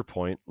your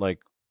point. Like,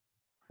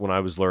 when I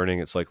was learning,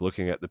 it's like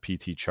looking at the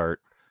PT chart,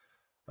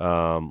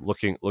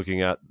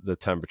 looking at the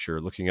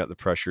temperature, looking at the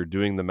pressure,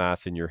 doing the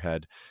math in your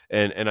head.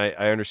 And I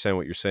understand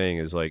what you're saying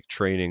is like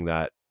training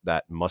that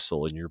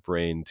muscle in your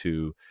brain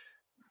to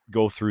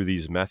go through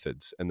these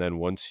methods. And then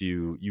once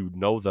you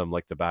know them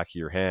like the back of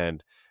your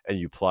hand, and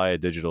you apply a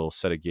digital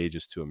set of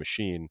gauges to a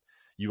machine,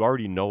 you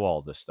already know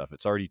all this stuff.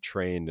 It's already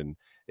trained, and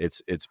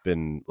it's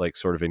been like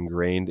sort of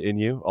ingrained in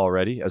you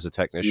already as a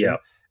technician. Yeah.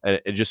 And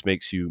it just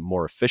makes you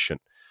more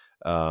efficient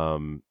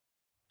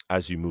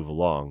as you move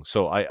along.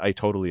 So I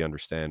totally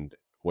understand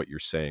what you're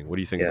saying. What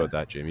do you think Yeah. about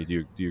that, Jamie?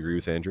 Do you agree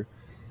with Andrew?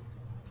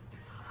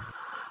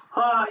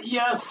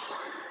 Yes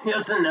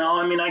and no.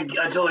 I mean, I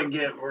totally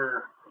get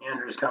where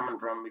Andrew's coming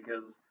from,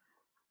 because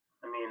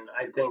I mean,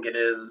 I think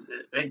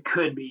it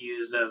could be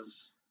used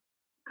as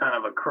kind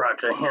of a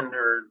crutch, a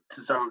hinder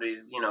to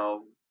somebody's,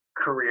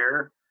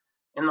 career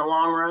in the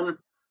long run.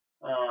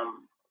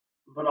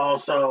 But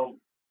also,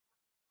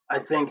 I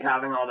think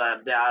having all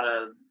that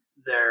data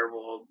there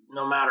will,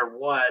 no matter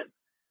what,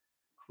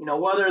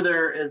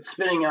 whether it's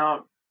spitting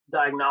out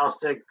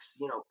diagnostics,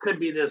 could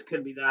be this,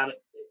 could be that.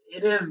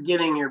 It is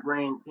getting your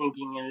brain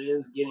thinking, and it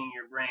is getting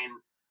your brain,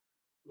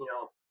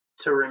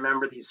 to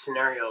remember these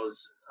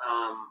scenarios.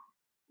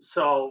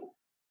 So,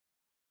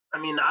 I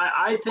mean,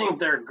 I think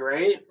they're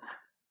great,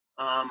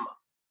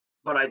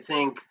 but I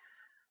think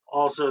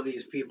also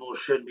these people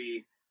should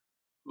be,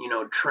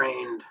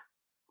 trained,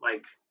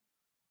 like,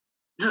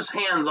 just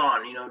hands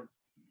on,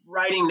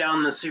 writing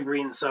down the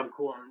superheat and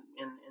subcool,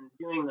 and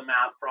doing the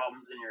math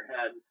problems in your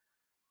head.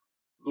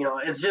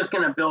 It's just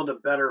going to build a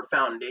better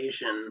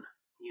foundation,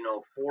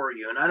 for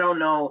you. And I don't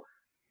know,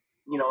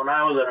 when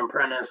I was an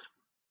apprentice,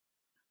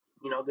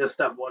 this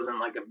stuff wasn't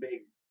like a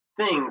big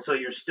thing. So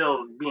you're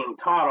still being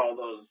taught all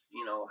those,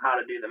 how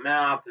to do the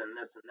math and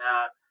this and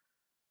that.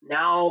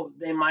 Now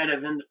they might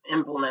have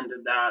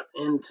implemented that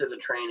into the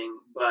training,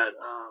 but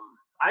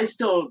I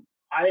still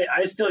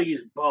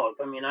use both.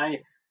 I mean,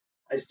 I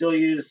still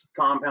use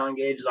compound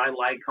gauges. I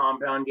like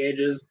compound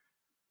gauges.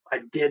 I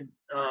did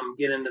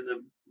get into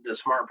the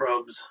smart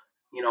probes,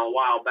 a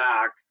while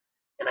back,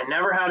 and I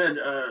never had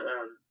a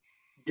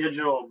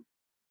digital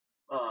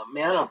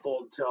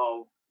manifold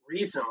till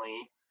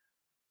recently,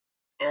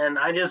 and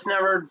I just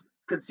never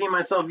could see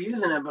myself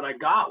using it. But I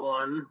got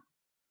one,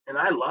 and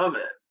I love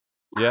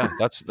it. Yeah,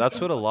 that's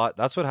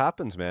what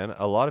happens, man.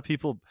 A lot of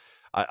people,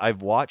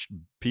 I've watched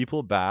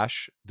people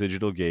bash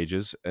digital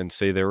gauges and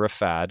say they're a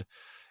fad,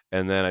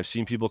 and then I've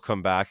seen people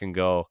come back and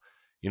go,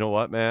 you know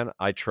what, man,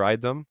 I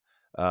tried them,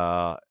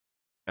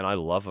 and I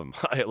love them.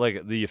 I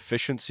like the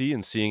efficiency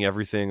and seeing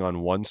everything on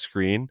one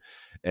screen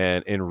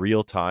and in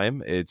real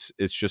time. It's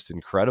just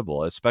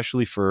incredible,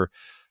 especially for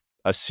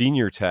a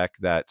senior tech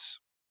that's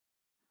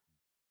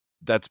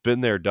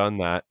been there, done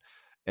that,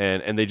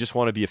 and they just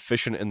want to be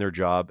efficient in their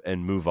job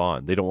and move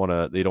on. They don't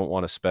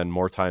want to spend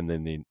more time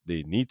than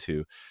they need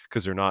to,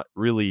 because they're not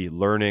really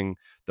learning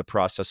the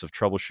process of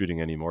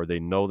troubleshooting anymore. They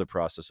know the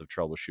process of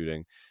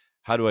troubleshooting.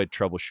 How do I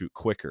troubleshoot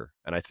quicker?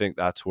 And I think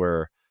that's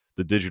where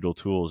the digital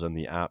tools and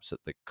the apps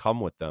that come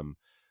with them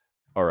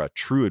are a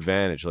true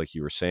advantage, like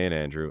you were saying,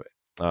 Andrew.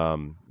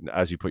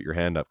 As you put your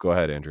hand up, go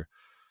ahead, Andrew.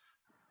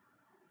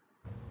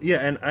 Yeah,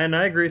 and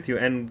I agree with you.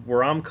 And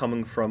where I'm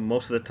coming from,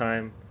 most of the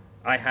time,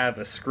 I have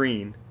a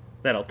screen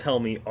that'll tell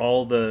me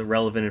all the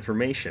relevant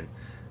information: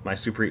 my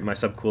superheat, my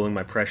subcooling,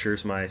 my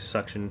pressures, my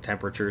suction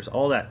temperatures,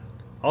 all that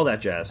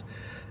jazz.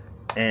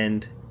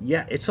 And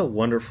yeah, it's a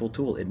wonderful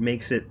tool. It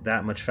makes it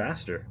that much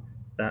faster.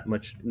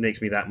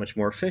 Makes me that much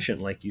more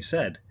efficient, like you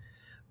said.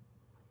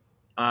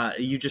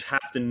 You just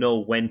have to know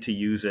when to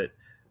use it,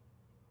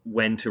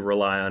 when to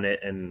rely on it,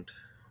 and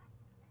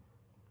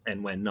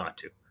when not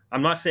to.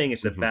 I'm not saying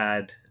it's a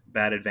bad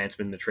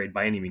advancement in the trade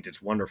by any means.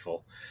 It's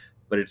wonderful,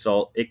 but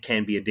it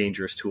can be a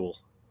dangerous tool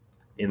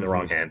in the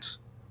wrong hands.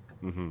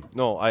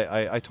 No,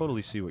 I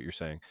totally see what you're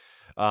saying.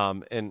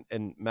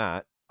 And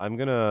Matt, I'm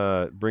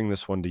gonna bring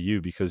this one to you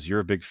because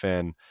you're a big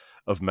fan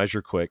of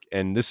MeasureQuick,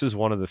 and this is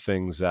one of the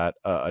things that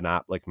an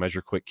app like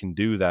MeasureQuick can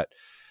do that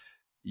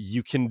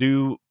you can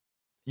do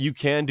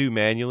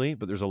manually,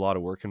 but there's a lot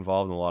of work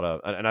involved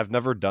and and I've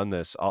never done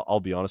this. I'll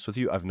be honest with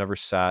you. I've never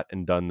sat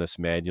and done this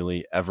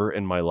manually ever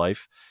in my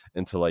life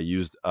until I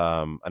used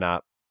an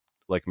app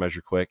like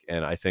MeasureQuick.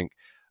 And I think,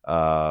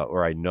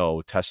 or I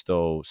know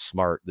Testo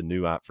Smart, the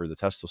new app for the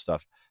Testo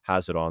stuff,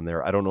 has it on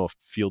there. I don't know if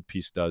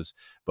Fieldpiece does,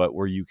 but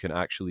where you can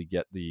actually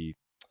get the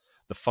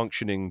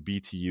functioning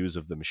BTUs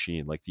of the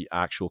machine, like the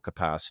actual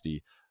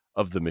capacity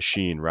of the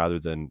machine, rather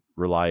than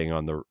relying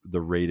on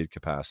the rated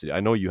capacity. I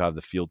know you have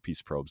the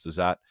Fieldpiece probes. Does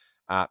that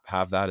app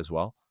have that as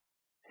well?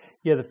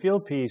 Yeah, the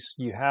Fieldpiece,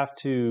 you have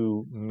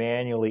to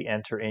manually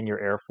enter in your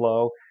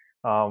airflow,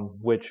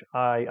 which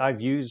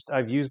I've used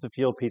the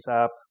Fieldpiece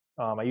app.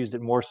 I used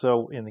it more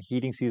so in the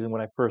heating season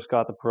when I first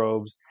got the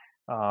probes,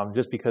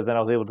 just because then I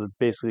was able to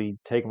basically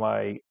take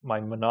my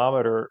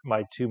manometer,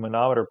 my 2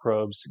 manometer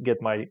probes,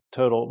 get my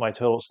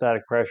total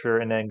static pressure,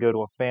 and then go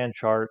to a fan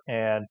chart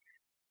and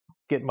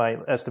get my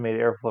estimated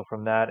airflow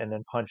from that, and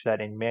then punch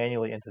that in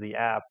manually into the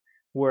app.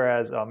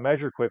 Whereas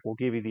MeasureQuick will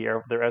give you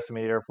their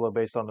estimated airflow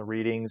based on the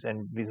readings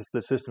and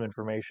the system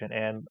information.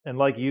 And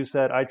like you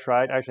said, I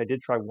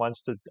did try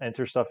once to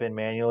enter stuff in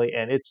manually,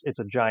 and it's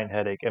a giant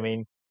headache. I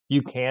mean,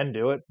 you can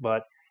do it,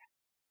 but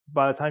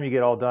by the time you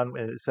get all done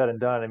and it's said and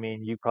done, I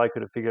mean, you probably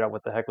could have figured out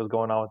what the heck was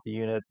going on with the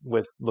unit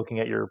with looking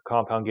at your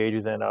compound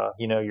gauges and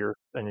your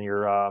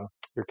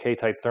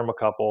K-type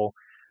thermocouple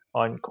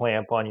on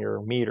clamp on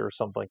your meter or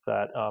something like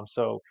that.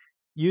 So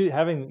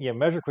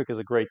MeasureQuick is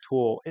a great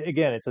tool.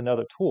 Again, it's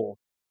another tool,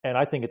 and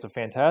I think it's a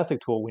fantastic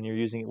tool when you're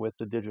using it with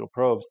the digital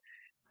probes.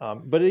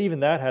 But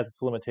even that has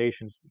its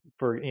limitations.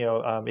 For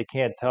it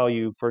can't tell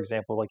you, for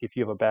example, like if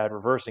you have a bad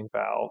reversing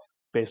valve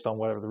based on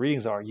whatever the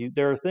readings are.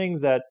 There are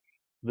things that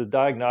the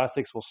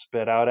diagnostics will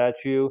spit out at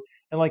you,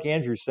 and like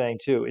Andrew's saying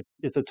too,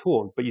 it's a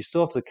tool, but you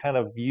still have to kind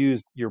of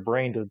use your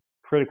brain to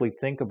critically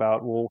think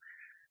about, well,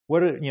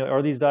 what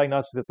are these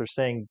diagnostics that they're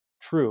saying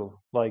true?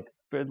 Like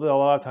a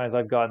lot of times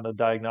I've gotten the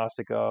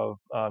diagnostic of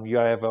you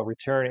have a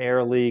return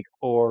air leak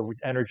or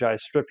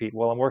energized strip heat.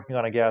 Well, I'm working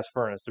on a gas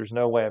furnace. There's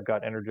no way I've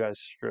got energized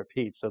strip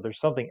heat. So there's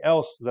something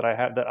else that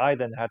I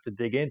then have to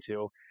dig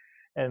into,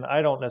 and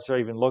I don't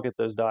necessarily even look at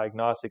those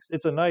diagnostics.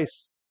 It's a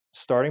nice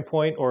starting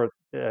point, or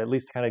at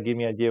least kind of give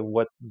me an idea of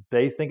what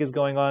they think is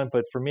going on.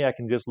 But for me, I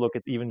can just look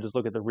at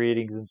the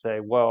readings and say,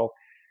 well,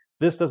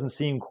 this doesn't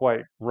seem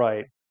quite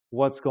right.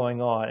 What's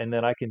going on? And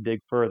then I can dig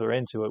further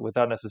into it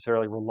without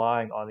necessarily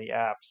relying on the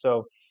app.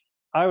 So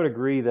I would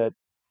agree that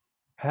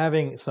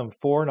having some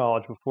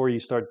foreknowledge before you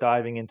start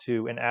diving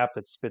into an app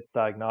that spits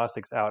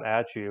diagnostics out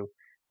at you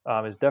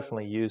is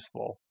definitely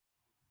useful.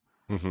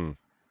 Mm-hmm.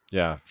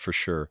 Yeah, for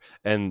sure.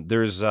 And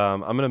there's, I'm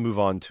going to move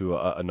on to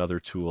another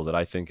tool that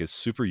I think is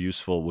super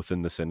useful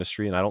within this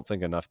industry, and I don't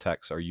think enough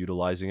techs are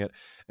utilizing it.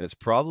 And it's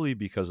probably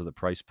because of the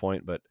price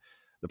point, but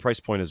the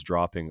price point is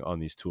dropping on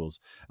these tools.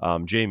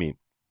 Jamie,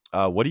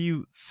 what do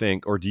you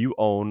think, or do you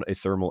own a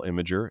thermal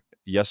imager?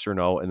 Yes or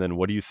no? And then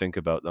what do you think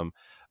about them?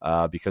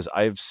 Because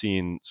I've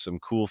seen some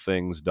cool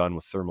things done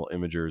with thermal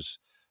imagers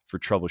for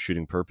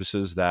troubleshooting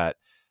purposes that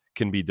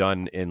can be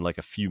done in like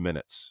a few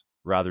minutes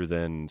rather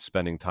than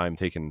spending time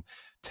taking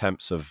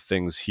temps of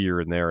things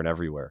here and there and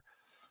everywhere.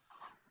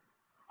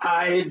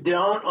 I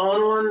don't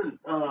own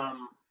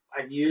one.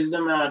 I've used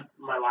them at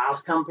my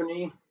last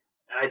company.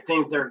 I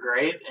think they're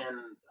great,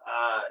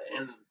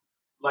 and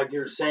like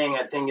you're saying,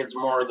 I think it's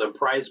more the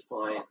price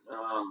point.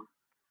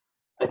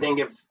 I think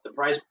if the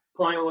price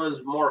point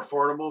was more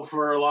affordable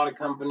for a lot of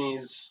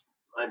companies,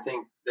 I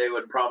think they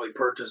would probably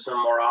purchase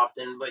them more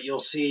often. But you'll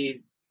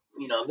see,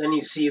 then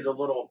you see the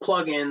little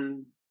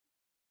plug-in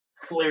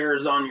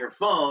flares on your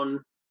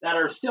phone that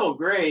are still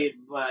great,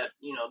 but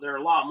they're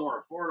a lot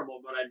more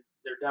affordable, but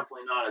they're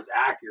definitely not as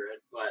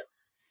accurate. But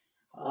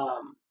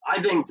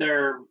I think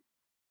they're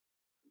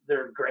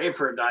great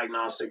for a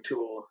diagnostic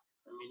tool.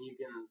 I mean,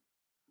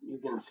 you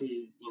can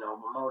see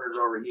the motors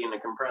overheating, the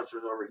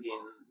compressors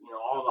overheating,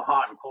 all the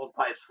hot and cold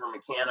pipes for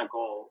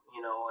mechanical,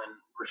 and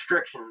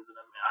restrictions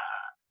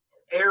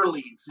and air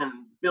leaks and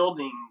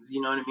buildings.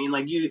 You know what I mean?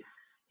 Like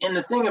and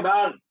the thing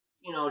about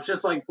it's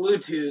just like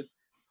Bluetooth.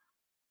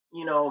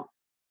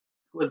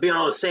 With being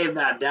able to save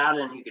that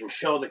data and you can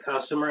show the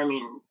customer. I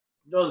mean,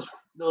 those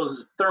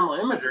thermal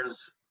imagers,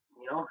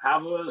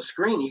 have a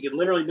screen. You could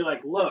literally be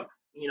like, look,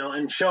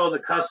 and show the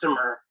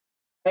customer,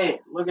 hey,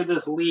 look at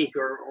this leak,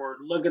 or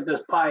look at this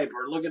pipe,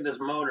 or look at this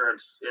motor.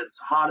 It's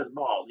hot as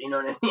balls. You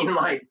know what I mean?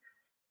 Like,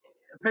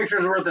 a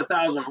picture's worth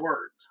 1,000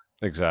 words.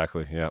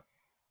 Exactly. Yeah.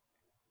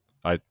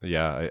 I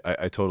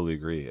totally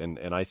agree. And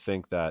I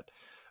think that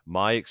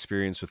my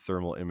experience with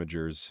thermal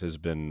imagers has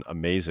been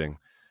amazing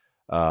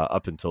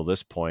up until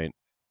this point.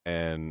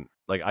 And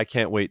like, I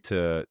can't wait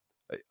to,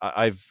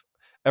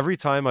 every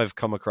time I've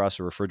come across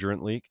a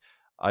refrigerant leak,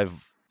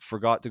 I've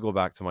forgot to go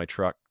back to my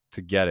truck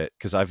to get it,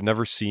 because I've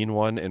never seen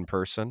one in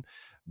person.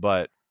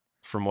 But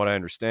from what I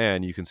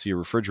understand, you can see a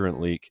refrigerant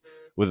leak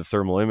with a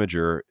thermal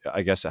imager.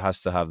 I guess it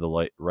has to have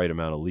the right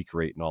amount of leak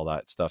rate and all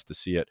that stuff to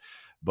see it.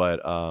 But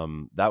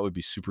that would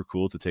be super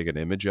cool to take an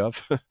image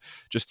of,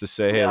 just to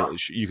say, hey,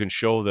 you can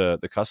show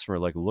the customer,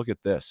 like, look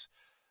at this.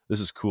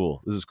 This is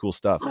cool. This is cool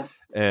stuff.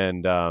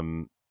 And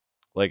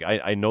like,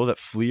 I know that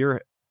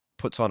FLIR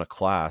puts on a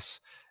class,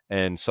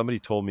 and somebody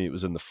told me it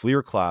was in the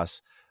FLIR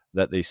class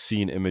that they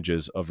seen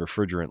images of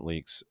refrigerant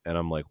leaks. And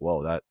I'm like,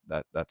 whoa,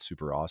 that's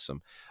super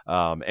awesome.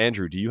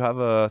 Andrew, do you have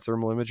a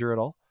thermal imager at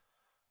all?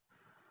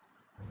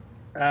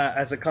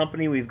 As a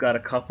company, we've got a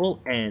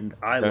couple, and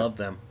I love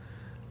them.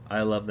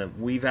 I love them.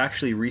 We've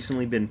actually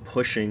recently been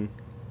pushing,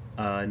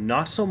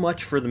 not so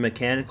much for the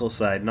mechanical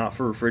side, not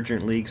for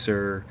refrigerant leaks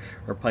or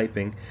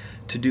piping,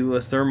 to do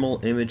a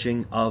thermal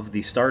imaging of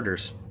the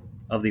starters,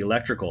 of the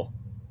electrical.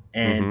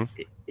 And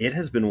it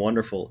has been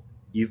wonderful.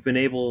 You've been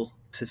able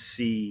to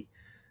see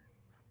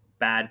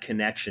bad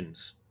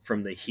connections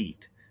from the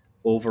heat,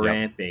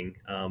 overamping,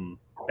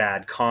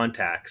 bad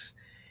contacts.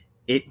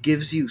 It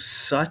gives you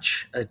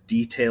such a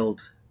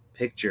detailed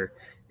picture.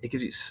 It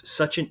gives you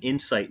such an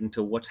insight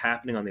into what's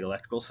happening on the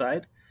electrical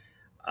side.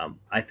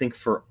 I think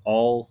for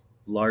all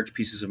large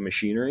pieces of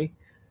machinery,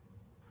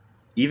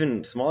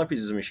 even smaller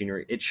pieces of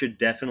machinery, it should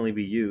definitely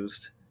be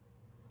used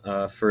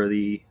for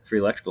the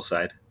electrical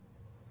side.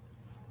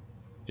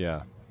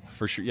 Yeah,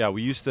 for sure. Yeah,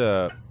 we used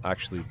to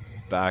actually,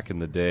 back in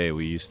the day,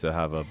 we used to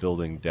have a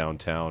building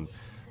downtown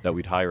that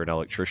we'd hire an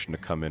electrician to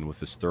come in with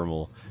this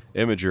thermal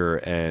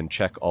imager and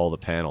check all the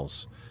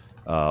panels,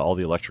 all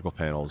the electrical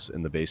panels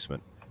in the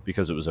basement,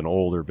 because it was an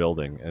older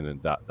building,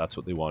 and that's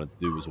what they wanted to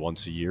do, was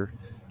once a year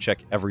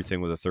check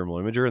everything with a thermal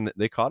imager. And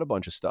they caught a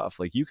bunch of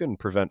stuff. Like, you can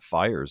prevent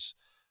fires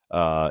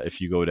if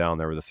you go down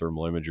there with a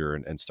thermal imager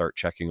and start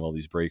checking all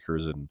these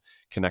breakers and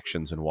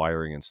connections and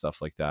wiring and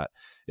stuff like that.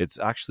 It's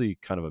actually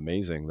kind of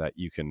amazing that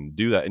you can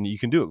do that, and you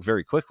can do it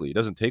very quickly. It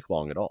doesn't take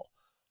long at all,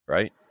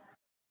 right?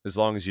 As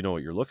long as you know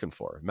what you're looking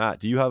for. Matt,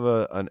 do you have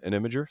an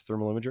imager,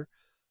 thermal imager?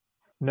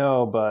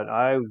 No, but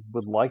I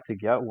would like to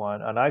get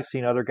one, and I've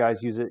seen other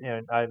guys use it.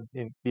 And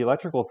the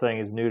electrical thing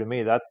is new to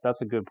me.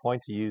 That's a good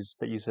point to use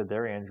that you said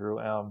there, Andrew.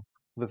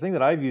 The thing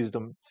that I've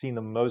seen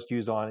them most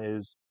used on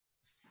is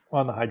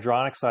on the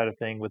hydronic side of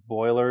thing with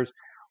boilers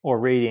or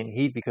radiant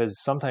heat,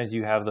 because sometimes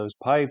you have those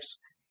pipes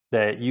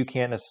that you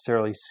can't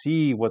necessarily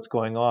see what's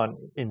going on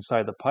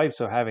inside the pipe.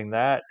 So having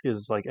that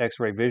is like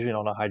X-ray vision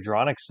on a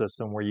hydronic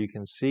system where you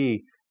can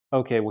see,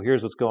 okay, well,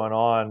 here's what's going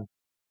on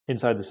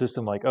inside the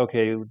system. Like,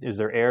 okay, is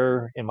there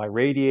air in my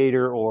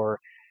radiator, or,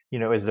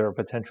 is there a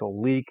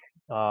potential leak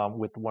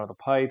with one of the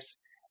pipes?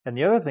 And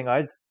the other thing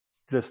I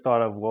just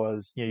thought of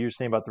was, you were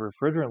saying about the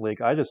refrigerant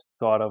leak. I just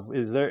thought of,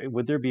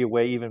 would there be a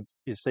way, even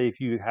say if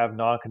you have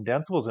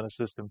non-condensables in a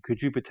system,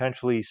 could you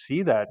potentially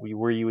see that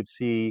where you would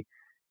see,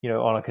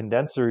 on a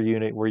condenser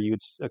unit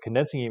a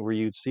condensing unit where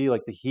you'd see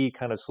like the heat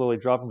kind of slowly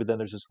dropping, but then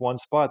there's just one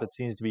spot that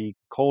seems to be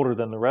colder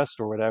than the rest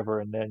or whatever,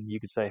 and then you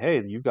could say,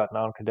 hey, you've got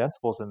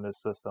non-condensables in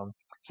this system.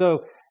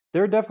 So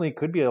there definitely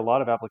could be a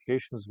lot of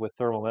applications with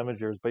thermal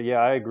imagers, but yeah,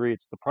 I agree.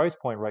 It's the price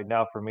point right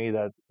now for me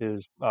that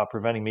is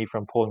preventing me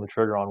from pulling the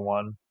trigger on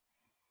one.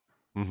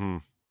 Mm-hmm.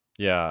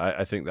 Yeah,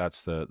 I think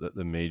that's the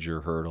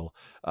major hurdle.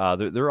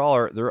 There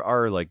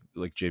are like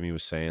Jamie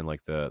was saying,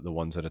 like the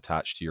ones that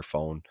attach to your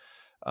phone,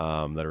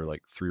 that are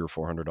like $300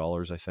 or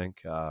 $400, I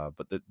think.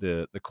 But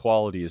the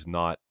quality is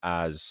not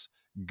as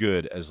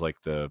good as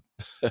like the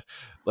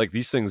like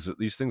these things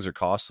are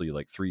costly,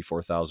 like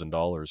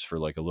 $3,000-$4,000 for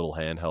like a little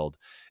handheld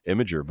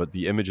imager, but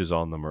the images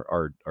on them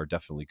are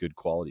definitely good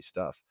quality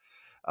stuff.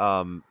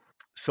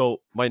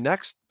 So my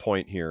next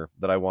point here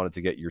that I wanted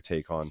to get your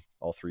take on,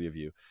 all three of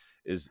you,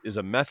 is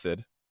a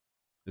method,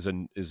 is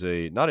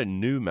a not a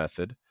new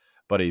method,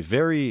 but a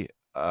very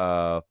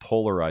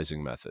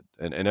polarizing method.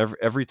 And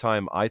every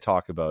time I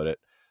talk about it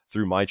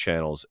through my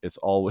channels, it's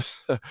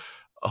always a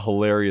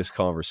hilarious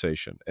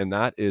conversation. And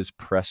that is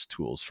press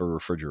tools for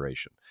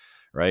refrigeration,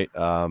 right?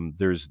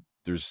 There's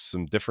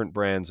some different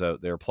brands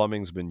out there.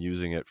 Plumbing's been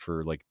using it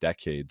for like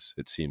decades,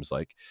 it seems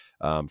like,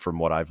 from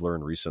what I've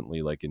learned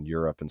recently, like in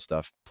Europe and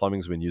stuff.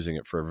 Plumbing's been using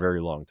it for a very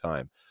long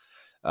time.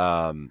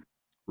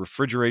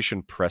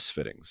 Refrigeration press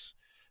fittings.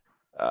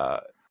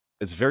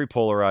 It's very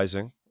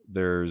polarizing.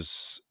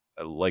 There's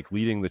like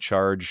leading the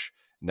charge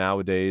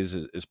nowadays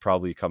is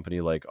probably a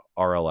company like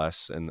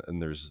RLS, and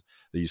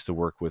they used to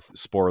work with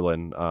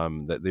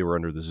Sporlan, that they were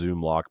under the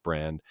Zoom Lock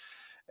brand,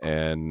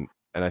 and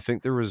I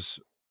think there was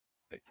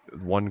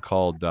one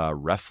called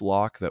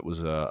Reflock that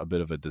was a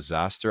bit of a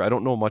disaster. I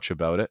don't know much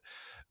about it,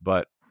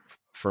 but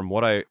from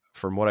what I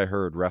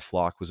heard,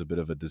 Reflock was a bit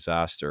of a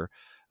disaster.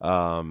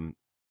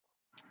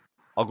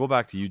 I'll go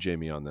back to you,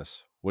 Jamie, on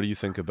this. What do you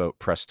think about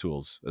press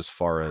tools as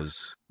far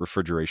as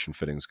refrigeration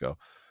fittings go?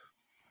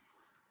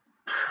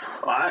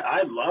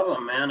 I love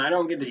them, man. I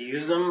don't get to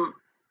use them.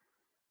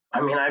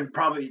 I mean, I'd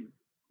probably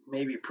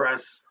maybe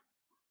press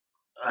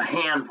a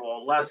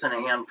handful, less than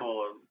a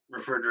handful of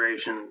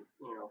refrigeration,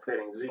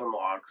 fitting Zoom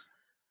locks.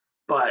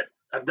 But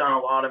I've done a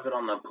lot of it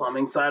on the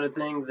plumbing side of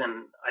things,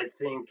 and I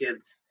think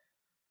it's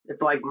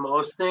like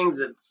most things.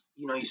 It's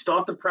you still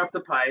have to prep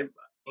the pipe.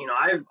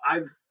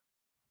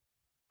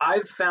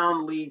 I've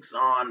found leaks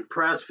on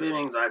press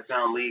fittings. I've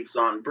found leaks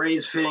on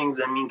braze fittings.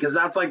 I mean, because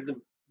that's like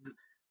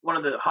one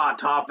of the hot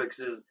topics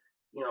is,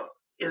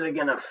 is it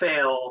going to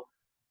fail?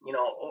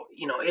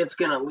 It's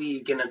going to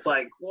leak. And it's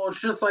like, well,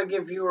 it's just like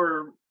if you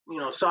were,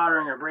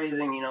 soldering or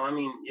brazing, I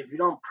mean, if you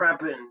don't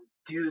prep it and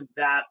do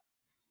that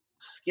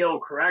skill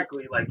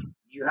correctly, like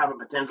you have a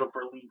potential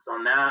for leaks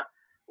on that,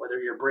 whether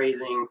you're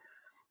brazing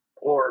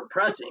or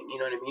pressing, you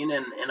know what I mean?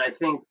 And I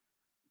think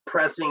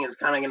pressing is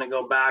kind of going to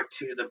go back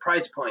to the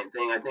price point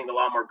thing. I think a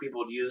lot more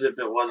people would use it if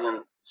it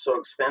wasn't so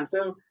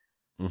expensive.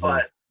 Mm-hmm.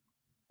 But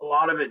a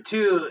lot of it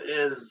too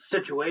is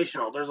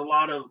situational. There's a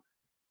lot of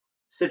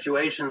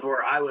situations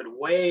where I would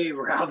way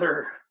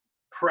rather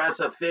press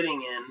a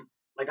fitting in.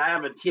 Like I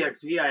have a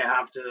TXV I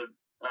have to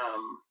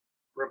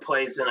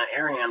replace in an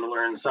air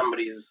handler in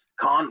somebody's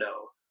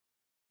condo,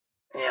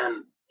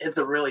 and it's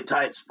a really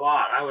tight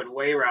spot. I would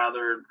way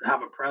rather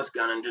have a press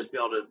gun and just be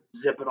able to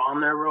zip it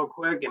on there real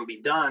quick and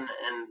be done.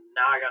 And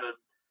now I got to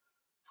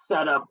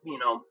set up,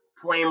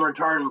 flame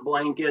retardant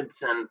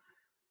blankets and,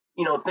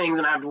 things,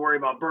 and I have to worry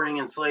about burning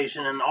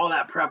insulation and all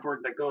that prep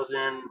work that goes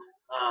in,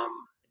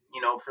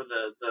 for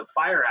the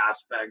fire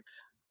aspect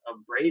of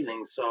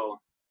brazing. So,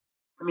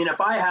 I mean,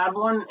 if I had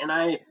one and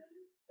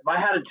if I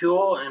had a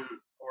tool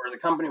or the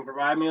company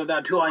provided me with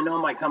that tool, I know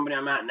my company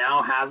I'm at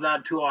now has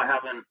that tool. I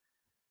haven't,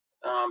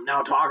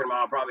 now talking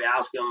about, I'll probably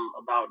ask them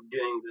about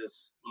doing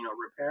this,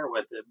 repair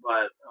with it.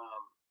 But,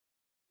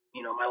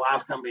 my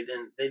last company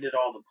they did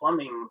all the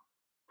plumbing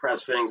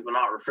press fittings, but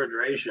not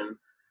refrigeration.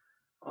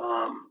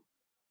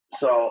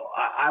 So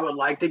I would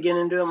like to get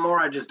into it more.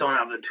 I just don't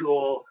have the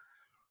tool.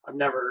 I've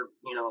never,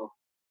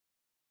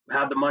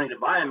 have the money to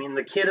buy. I mean,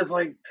 the kit is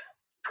like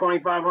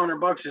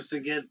 $2,500 just to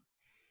get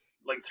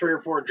like 3 or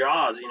 4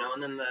 jaws,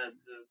 and then the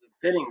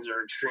fittings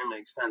are extremely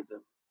expensive.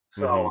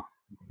 So,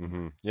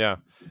 yeah,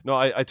 no,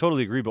 I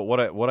totally agree. But what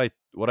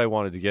I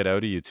wanted to get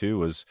out of you too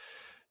was,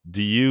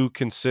 do you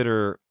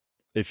consider,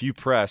 if you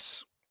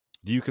press,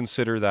 do you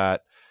consider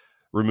that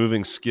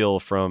removing skill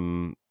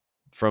from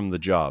the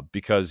job?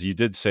 Because you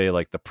did say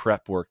like the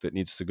prep work that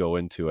needs to go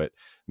into it,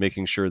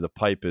 making sure the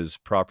pipe is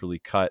properly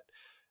cut,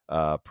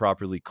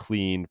 properly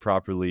cleaned,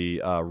 properly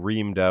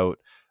reamed out.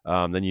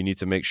 Then you need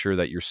to make sure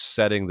that you're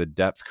setting the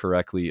depth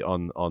correctly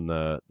on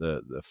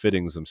the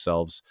fittings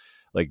themselves.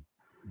 Like,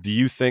 do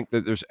you think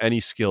that there's any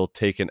skill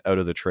taken out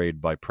of the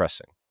trade by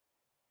pressing?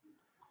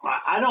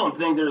 I don't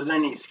think there's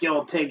any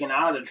skill taken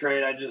out of the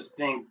trade. I just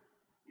think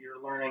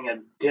you're learning a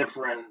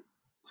different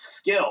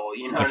skill.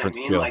 You know Different what I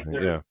mean?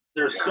 skill, Like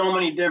there's so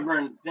many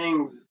different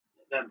things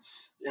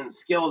that's in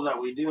skills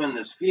that we do in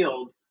this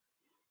field.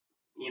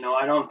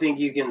 I don't think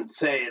you can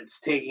say it's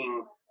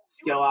taking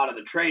skill out of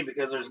the trade,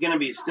 because there's going to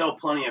be still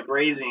plenty of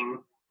brazing,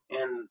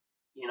 and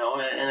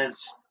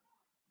it's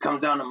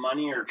comes down to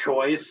money or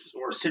choice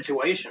or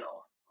situational.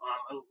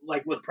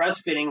 Like with press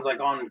fittings, like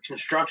on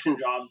construction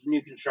jobs,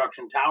 new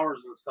construction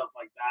towers and stuff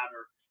like that,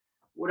 or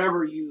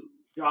whatever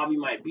job you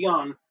might be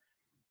on.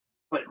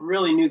 But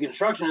really, new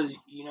construction is,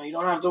 you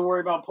don't have to worry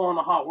about pulling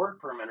a hot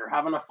work permit or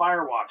having a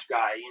fire watch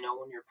guy,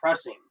 when you're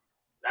pressing,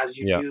 as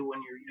you do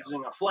when you're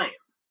using a flame.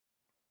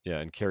 Yeah,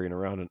 and carrying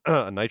around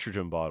a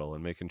nitrogen bottle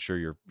and making sure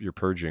you're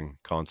purging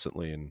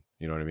constantly, and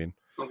you know what I mean?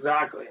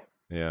 Exactly.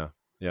 Yeah.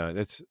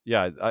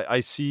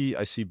 I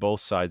see both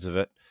sides of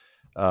it.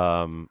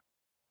 And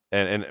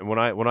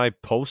when I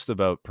post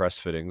about press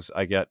fittings,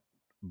 I get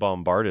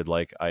bombarded.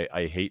 Like,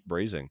 I hate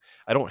brazing.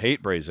 I don't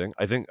hate brazing.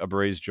 I think a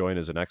brazed joint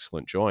is an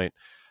excellent joint.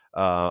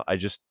 I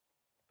just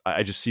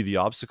see the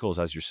obstacles,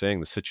 as you're saying,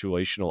 the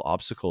situational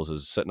obstacles,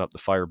 is setting up the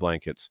fire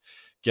blankets,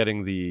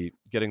 getting the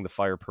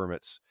fire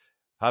permits,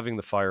 having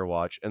the fire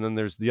watch. And then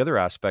there's the other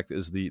aspect,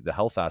 is the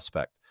health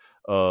aspect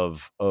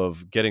of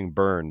getting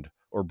burned,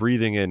 or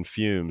breathing in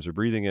fumes, or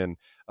breathing in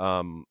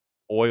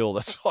oil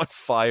that's on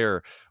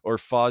fire, or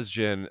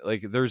phosgen.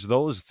 Like, there's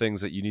those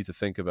things that you need to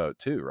think about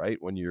too, right,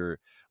 when you're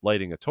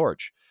lighting a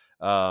torch.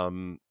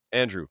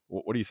 Andrew,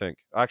 what do you think?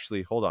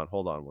 Actually, hold on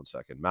 1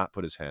 second. Matt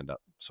put his hand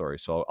up. Sorry.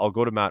 So I'll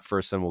go to Matt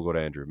first, then we'll go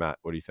to Andrew. Matt,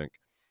 what do you think?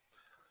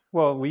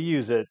 Well, we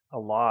use it a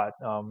lot.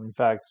 In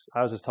fact,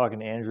 I was just talking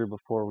to Andrew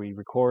before we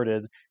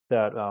recorded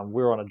that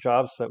we're on a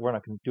job site. We're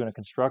doing a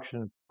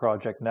construction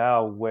project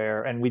now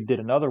and we did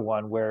another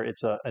one where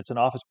it's an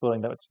office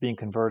building that's being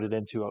converted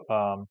into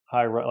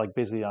high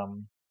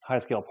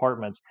scale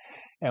apartments,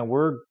 and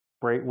we're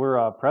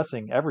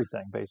pressing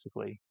everything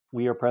basically.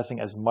 We are pressing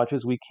as much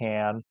as we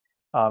can.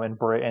 And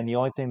the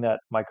only thing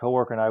that my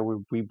coworker and I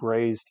we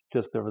brazed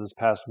just over this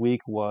past week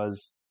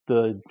was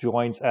the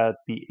joints at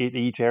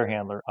each air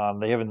handler.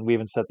 We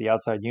haven't set the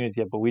outside units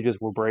yet, but we just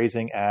were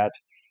brazing at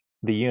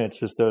the units,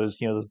 just those,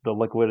 the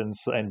liquid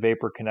and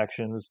vapor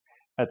connections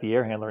at the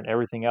air handler, and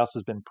everything else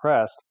has been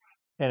pressed.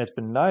 And it's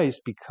been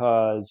nice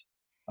because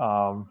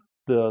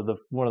the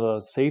one of the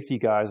safety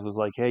guys was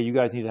like, "Hey, you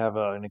guys need to have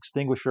an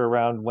extinguisher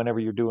around whenever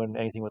you're doing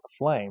anything with a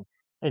flame."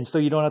 And so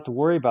you don't have to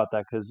worry about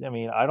that, because, I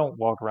mean, I don't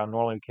walk around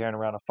normally carrying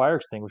around a fire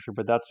extinguisher,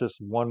 but that's just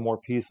one more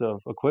piece of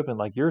equipment,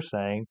 like you're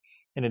saying,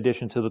 in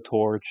addition to the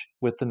torch,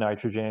 with the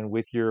nitrogen,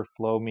 with your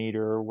flow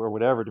meter or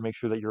whatever, to make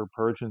sure that you're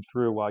purging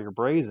through while you're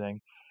brazing.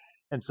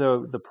 And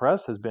so the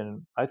press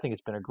I think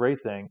it's been a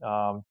great thing.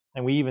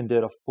 And we even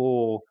did a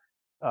full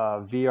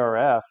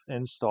VRF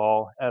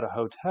install at a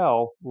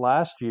hotel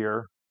last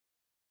year,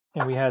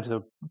 and we had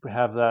to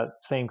have that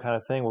same kind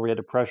of thing where we had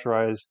to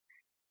pressurize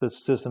the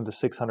system to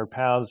 600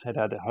 pounds. It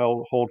had to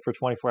hold for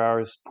 24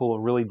 hours, pull a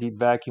really deep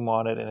vacuum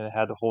on it, and it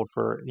had to hold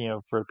for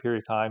a period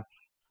of time.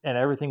 And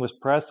everything was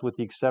pressed with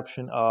the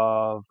exception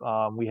of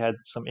we had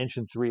some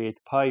 1 3/8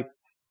 pipe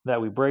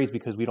that we brazed,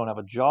 because we don't have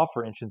a jaw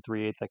for 1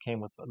 3/8 that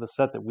came with the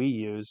set that we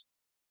use.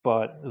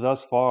 But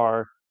thus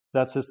far,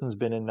 that system's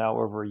been in now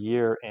over a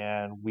year,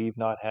 and we've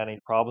not had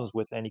any problems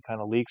with any kind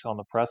of leaks on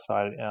the press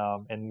side.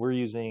 And we're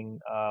using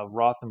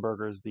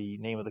Rothenberger is the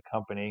name of the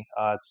company.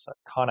 It's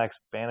Connex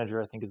Manager,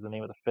 I think, is the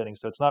name of the fitting.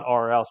 So it's not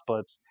RLS,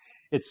 but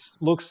it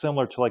looks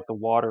similar to like the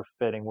water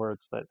fitting, where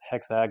it's that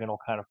hexagonal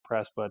kind of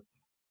press. But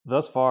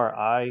thus far,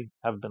 I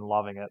have been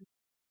loving it.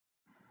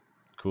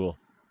 Cool.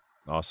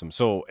 Awesome.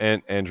 So,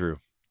 Andrew,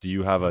 do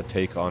you have a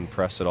take on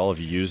press at all? Have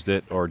you used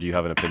it, or do you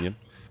have an opinion?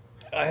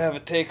 I have a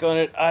take on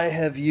it. I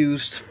have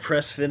used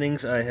press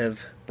fittings. I have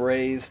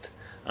brazed.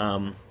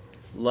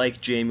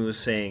 Like Jamie was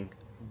saying,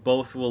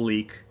 both will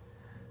leak.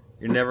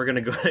 You're never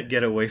going to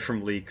get away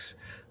from leaks.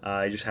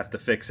 You just have to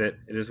fix it.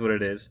 It is what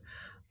it is.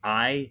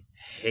 I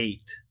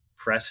hate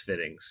press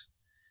fittings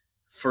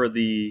for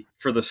the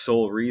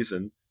sole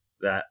reason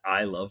that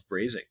I love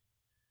brazing.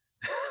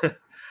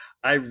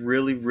 I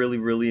really, really,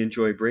 really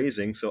enjoy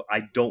brazing, so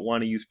I don't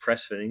want to use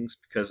press fittings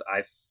because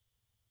I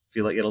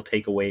feel like it'll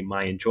take away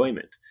my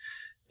enjoyment.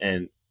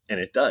 And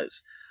it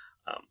does.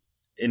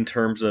 In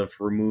terms of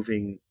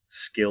removing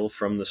skill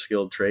from the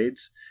skilled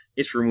trades,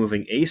 it's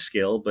removing a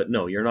skill, but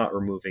no, you're not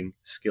removing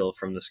skill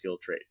from the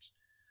skilled trades.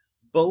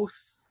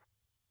 Both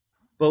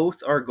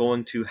are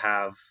going to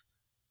have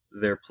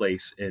their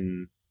place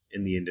in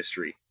the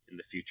industry in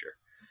the future.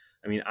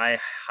 I mean, I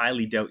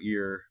highly doubt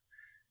you're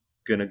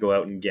going to go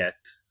out and get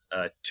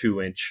a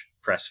 2-inch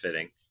press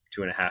fitting,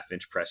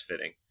 2.5-inch press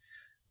fitting.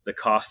 The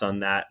cost on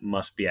that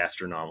must be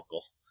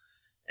astronomical.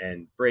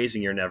 And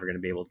brazing, you're never going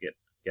to be able to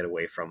get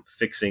away from.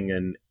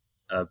 Fixing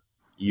a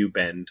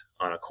U-bend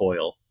on a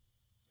coil,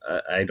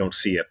 I don't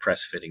see a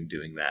press fitting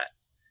doing that.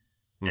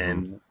 Mm-hmm.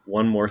 And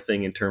one more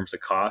thing in terms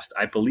of cost,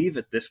 I believe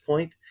at this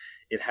point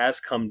it has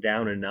come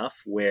down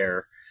enough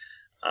where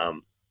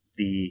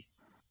the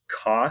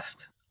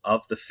cost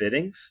of the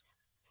fittings,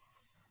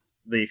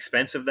 the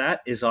expense of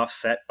that is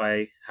offset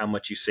by how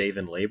much you save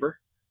in labor.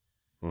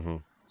 Mm-hmm.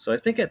 So I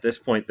think at this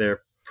point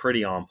they're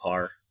pretty on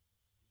par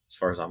as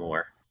far as I'm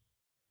aware.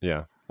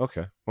 Yeah.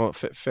 Okay. Well,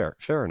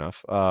 fair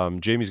enough.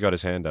 Jamie's got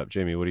his hand up.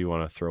 Jamie, what do you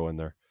want to throw in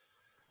there?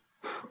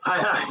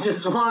 I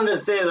just wanted to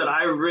say that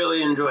I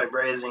really enjoy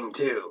brazing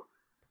too,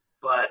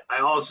 but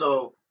I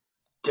also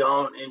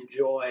don't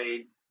enjoy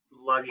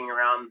lugging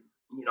around,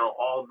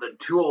 all the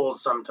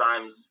tools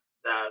sometimes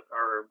that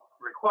are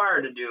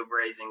required to do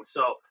brazing.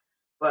 So,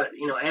 but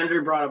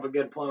Andrew brought up a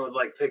good point with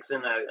like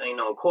fixing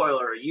a coil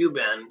or a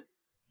U-bend.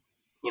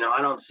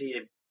 I don't see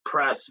a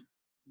press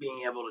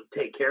being able to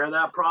take care of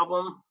that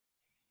problem.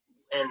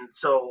 And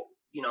so,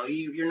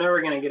 you're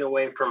never going to get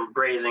away from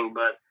brazing,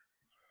 but,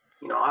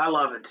 I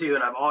love it too.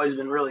 And I've always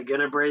been really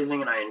good at brazing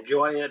and I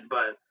enjoy it.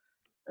 But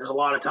there's a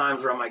lot of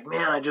times where I'm like,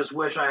 man, I just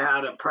wish I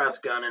had a press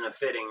gun and a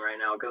fitting right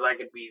now because I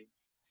could be,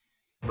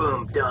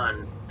 boom,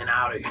 done and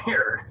out of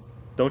here.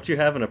 Don't you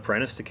have an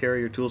apprentice to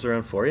carry your tools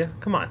around for you?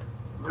 Come on.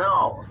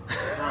 No.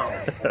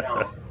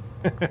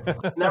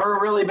 Never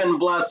really been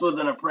blessed with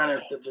an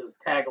apprentice to just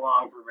tag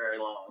along for very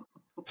long.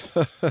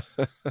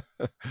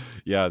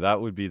 Yeah, that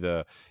would be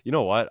you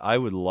know what? I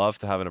would love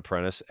to have an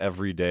apprentice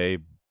every day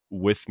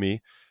with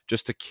me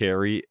just to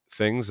carry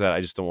things that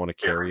I just don't want to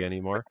carry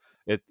anymore.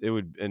 It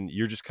would, and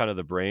you're just kind of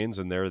the brains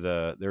and they're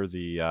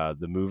the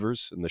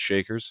movers and the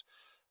shakers.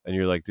 And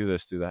you're like, do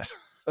this, do that.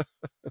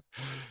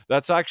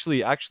 That's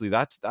actually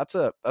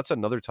that's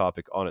another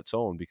topic on its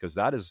own, because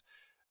that is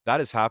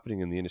happening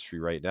in the industry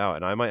right now.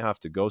 And I might have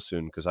to go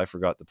soon because I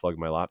forgot to plug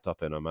my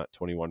laptop in. I'm at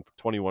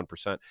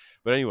 21%.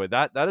 But anyway,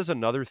 that is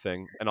another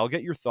thing. And I'll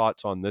get your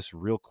thoughts on this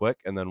real quick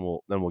and then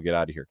we'll get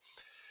out of here.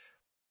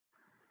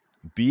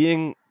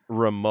 Being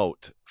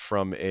remote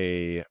from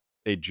a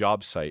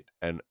job site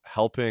and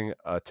helping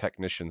a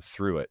technician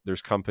through it.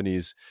 There's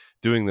companies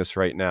doing this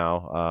right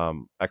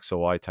now.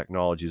 XOI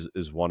Technologies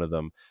is one of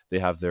them. They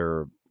have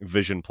their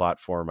Vision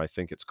platform, I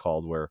think it's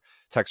called, where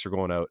techs are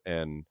going out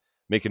and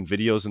making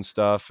videos and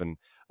stuff and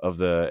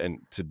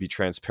to be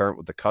transparent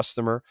with the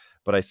customer.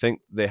 But I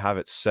think they have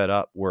it set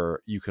up where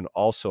you can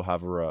also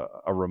have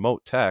a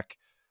remote tech,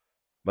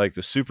 like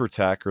the super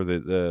tech or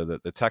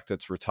the tech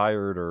that's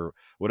retired or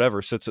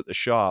whatever, sits at the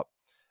shop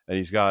and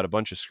he's got a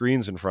bunch of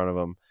screens in front of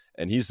him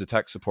and he's the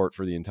tech support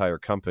for the entire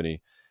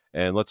company.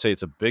 And let's say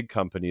it's a big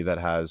company that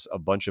has a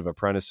bunch of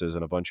apprentices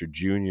and a bunch of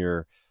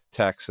junior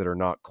techs that are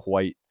not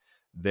quite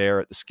there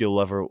at the skill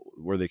level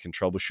where they can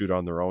troubleshoot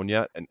on their own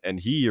yet. And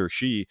he or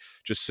she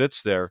just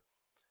sits there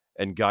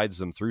and guides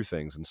them through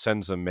things and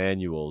sends them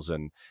manuals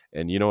and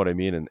you know what I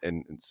mean?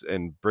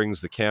 And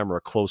brings the camera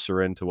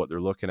closer into what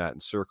they're looking at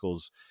and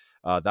circles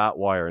that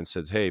wire and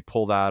says, hey,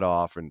 pull that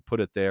off and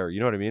put it there. You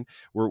know what I mean?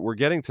 We're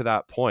getting to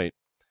that point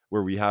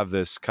where we have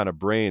this kind of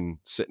brain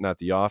sitting at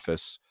the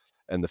office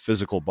and the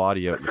physical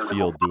body out in the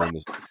field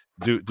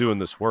doing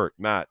this work.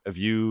 Matt, have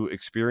you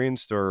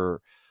experienced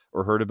or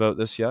heard about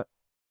this yet?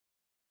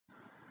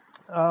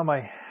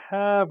 I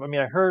have. I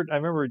mean, I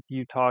remember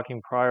you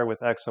talking prior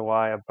with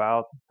XOI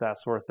about that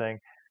sort of thing.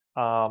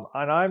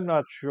 And I'm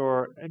not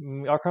sure, I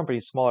mean, our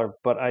company's smaller,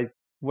 but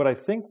what I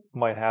think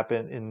might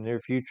happen in the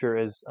near future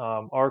is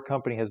our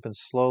company has been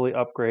slowly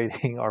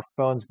upgrading our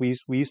phones. We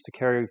used to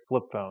carry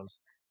flip phones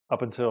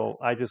up until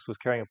I just was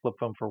carrying a flip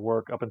phone for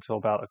work up until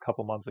about a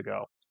couple months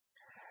ago.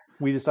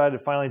 We decided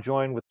to finally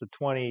join with the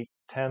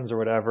 2010s or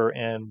whatever,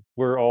 and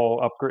we're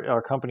all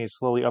our company is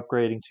slowly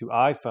upgrading to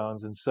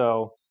iPhones. And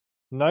so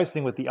the nice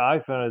thing with the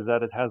iPhone is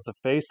that it has the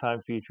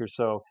FaceTime feature.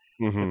 So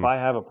if I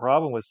have a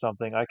problem with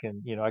something, I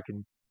can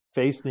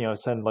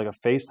send like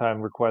a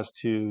FaceTime request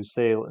to,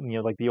 say,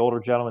 like the older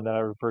gentleman that I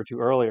referred to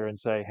earlier and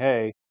say,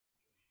 hey,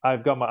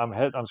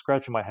 I'm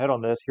scratching my head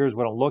on this. Here's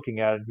what I'm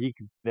looking at. And he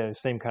could, the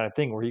same kind of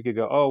thing where he could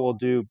go, oh, we'll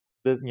do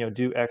this,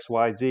 do X,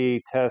 Y,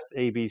 Z, test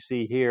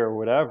ABC here or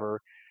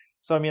whatever.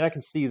 So, I mean, I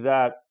can see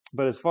that.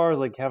 But as far as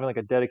like having like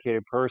a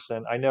dedicated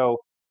person, I know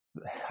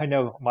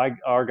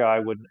our guy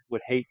would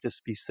hate to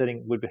be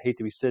sitting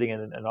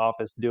in an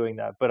office doing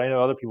that. But I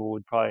know other people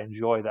would probably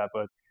enjoy that.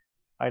 But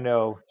I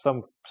know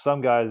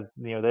some guys,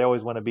 they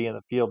always want to be in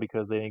the field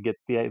because they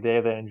have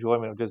that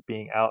enjoyment of just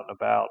being out and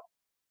about.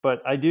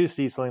 But I do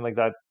see something like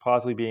that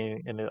possibly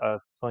being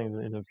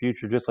something in the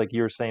future, just like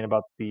you were saying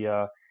about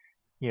the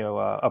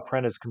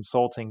apprentice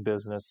consulting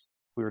business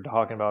we were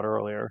talking about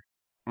earlier.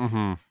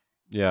 Mm-hmm.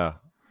 Yeah.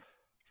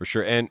 For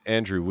sure. And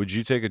Andrew, would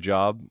you take a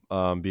job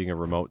being a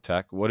remote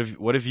tech? What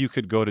if you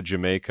could go to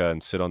Jamaica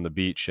and sit on the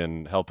beach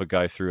and help a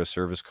guy through a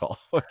service call?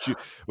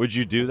 Would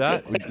you do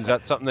that? Is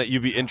that something that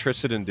you'd be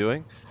interested in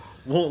doing?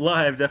 Won't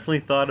lie, I've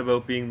definitely thought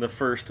about being the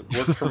first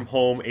work from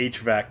home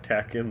HVAC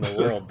tech in the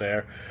world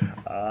there.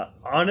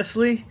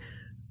 Honestly,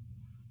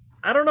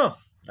 I don't know.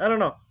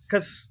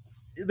 Because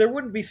there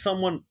wouldn't be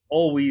someone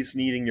always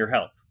needing your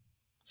help.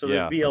 So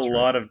there'd be a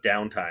lot of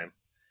downtime.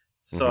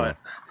 So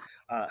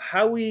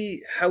how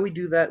we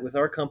do that with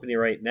our company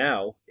right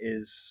now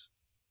is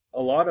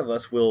a lot of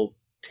us will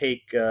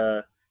take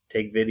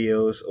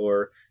videos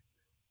or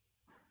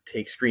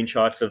take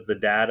screenshots of the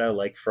data,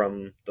 like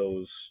from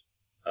those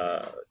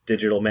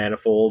digital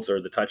manifolds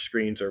or the touch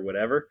screens or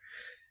whatever,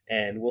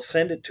 and we'll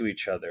send it to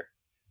each other.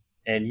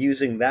 And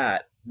using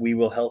that, we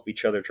will help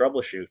each other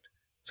troubleshoot.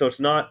 So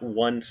it's not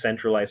one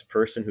centralized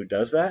person who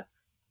does that,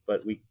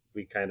 but we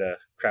kind of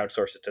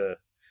crowdsource it to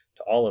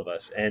all of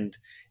us, and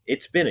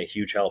it's been a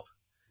huge help.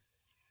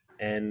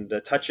 And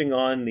touching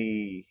on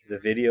the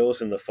videos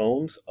and the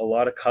phones, a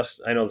lot of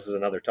I know this is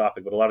another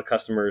topic, but a lot of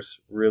customers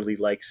really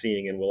like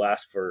seeing and will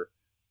ask for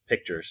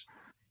pictures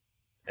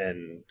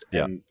and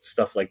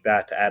stuff like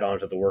that to add on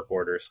to the work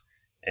orders.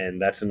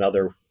 And that's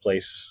another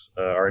place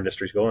our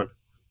industry's going.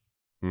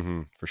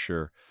 For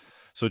sure.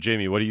 So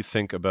Jamie, what do you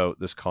think about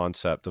this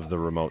concept of the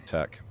remote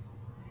tech?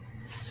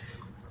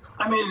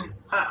 I mean,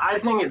 I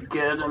think it's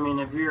good. I mean,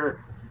 I don't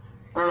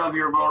know if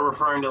you're more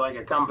referring to like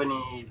a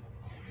company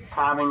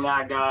having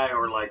that guy,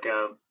 or like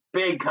a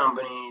big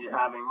company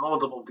having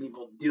multiple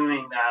people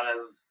doing that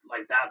as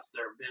like that's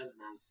their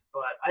business.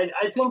 But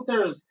I think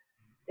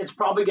it's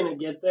probably going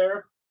to get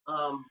there.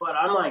 But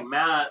I'm like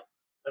Matt.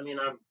 I mean,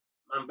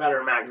 I'm better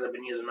than Matt because I've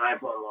been using an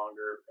iPhone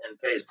longer and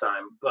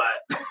FaceTime.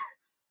 But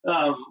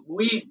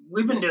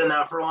we've been doing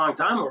that for a long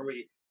time, where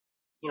we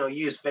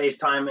use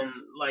FaceTime, and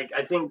like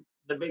I think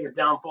the biggest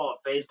downfall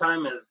of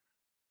FaceTime is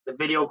the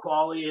video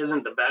quality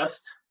isn't the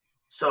best.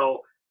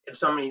 So if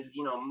somebody's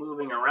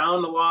moving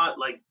around a lot,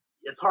 like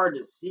it's hard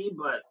to see.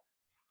 But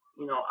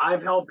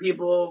I've helped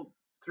people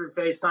through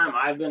FaceTime.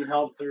 I've been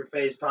helped through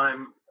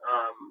FaceTime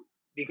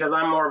because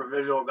I'm more of a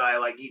visual guy.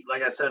 Like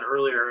I said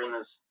earlier in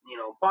this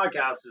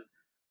podcast, is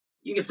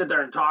you can sit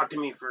there and talk to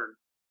me for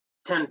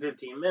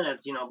 10-15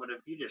 minutes, but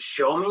if you just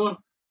show me,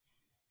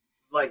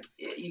 like,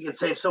 you could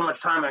save so much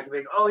time. I could be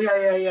like, oh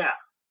yeah,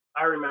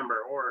 I remember.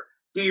 Or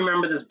do you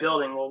remember this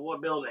building? Well,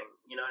 what building?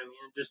 You know what I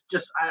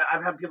mean?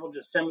 I've had people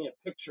just send me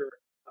a picture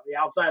of the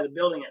outside of the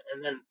building,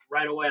 and then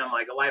right away I'm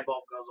like, a light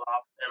bulb goes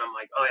off, and I'm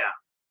like, oh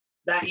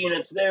yeah, that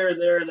unit's there.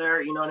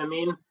 You know what I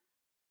mean?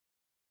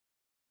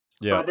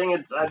 Yeah. So I think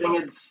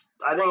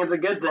it's a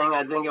good thing.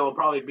 I think it will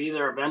probably be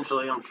there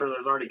eventually. I'm sure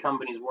there's already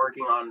companies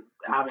working on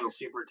having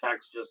super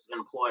techs just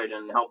employed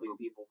and helping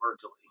people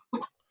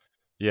virtually.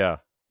 Yeah.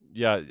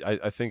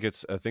 I think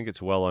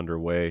it's well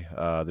underway.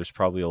 There's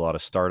probably a lot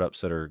of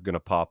startups that are going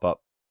to pop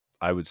up,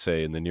 I would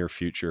say, in the near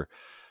future,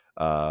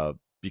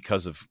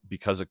 because of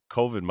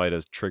COVID might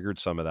have triggered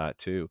some of that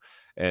too.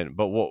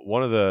 But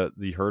one of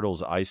the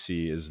hurdles I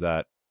see is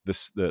that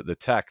the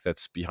tech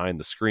that's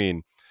behind the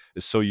screen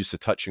is so used to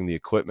touching the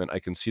equipment. I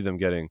can see them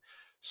getting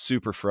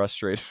super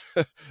frustrated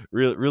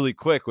really, really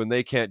quick when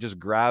they can't just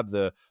grab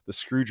the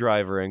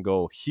screwdriver and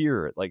go,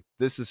 here, like,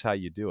 this is how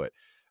you do it.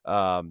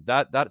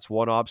 That's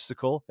one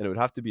obstacle, and it would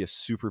have to be a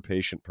super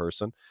patient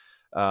person.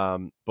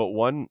 But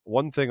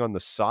one thing on the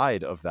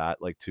side of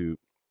that, like to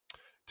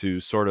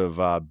sort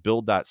of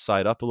build that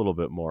side up a little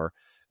bit more,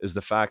 is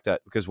the fact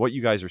that, because what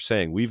you guys are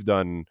saying, we've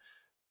done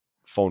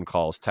phone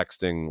calls,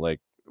 texting, like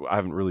I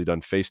haven't really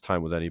done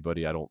FaceTime with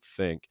anybody, I don't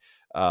think.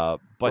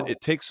 But it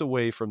takes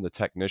away from the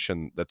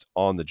technician that's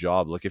on the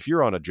job. Like if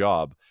you're on a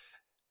job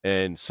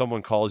and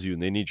someone calls you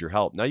and they need your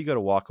help, now you got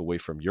to walk away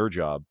from your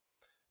job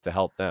to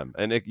help them.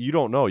 And you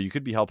don't know, you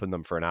could be helping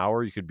them for an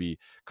hour. You could be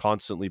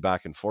constantly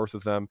back and forth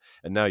with them.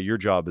 And now your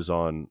job is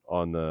on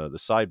the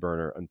side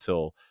burner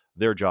until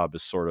their job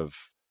is sort of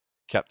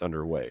kept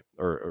underway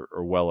or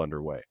well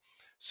underway.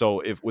 So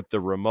if with the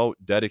remote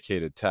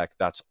dedicated tech,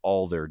 that's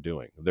all they're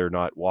doing. They're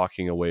not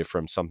walking away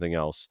from something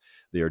else.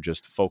 They are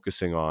just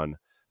focusing on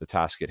the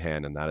task at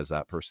hand, and that is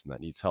that person that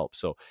needs help.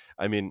 So,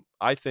 I mean,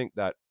 I think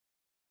that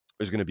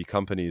there's going to be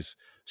companies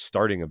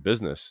starting a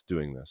business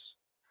doing this.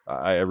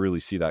 I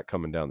really see that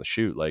coming down the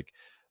chute. Like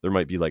there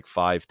might be like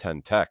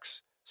 5-10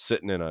 techs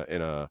sitting in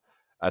a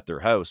at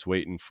their house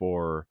waiting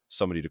for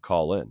somebody to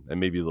call in,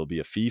 and maybe there'll be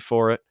a fee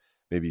for it,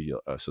 maybe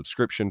a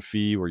subscription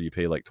fee where you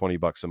pay like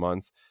 $20 a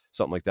month,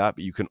 something like that.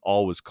 But you can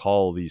always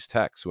call these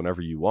techs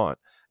whenever you want,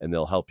 and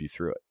they'll help you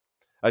through it.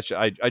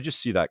 I just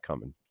see that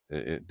coming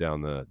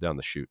down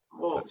the chute.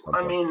 Well,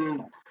 I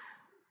mean,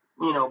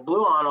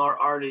 Bluon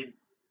already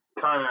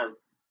kind of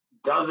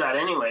does that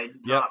anyway,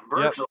 not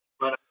virtually,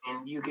 but I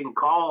mean, you can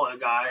call a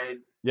guy.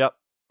 Yep.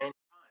 Anytime.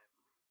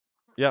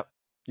 Yep.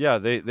 Yeah,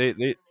 they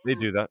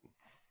do that.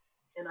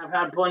 And I've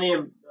had plenty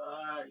of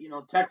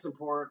tech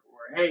support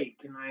where, hey,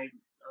 can I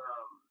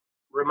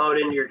remote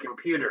into your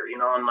computer,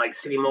 and like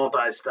City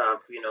Multi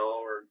stuff,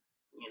 or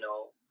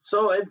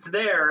So it's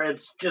there.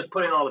 It's just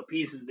putting all the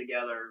pieces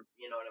together.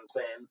 You know what I'm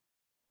saying?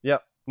 Yeah.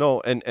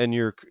 No, and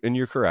you're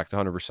correct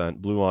 100%.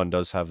 Blue On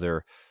does have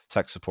their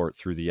tech support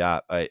through the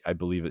app. I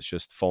believe it's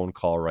just phone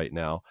call right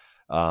now.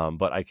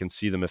 But I can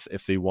see them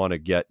if they want to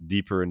get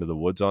deeper into the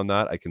woods on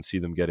that, I can see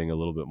them getting a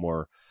little bit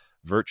more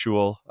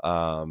virtual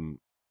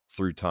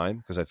through time,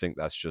 because I think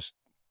that's just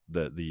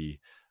the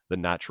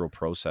natural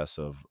process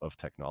of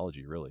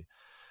technology, really.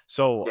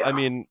 So yeah. I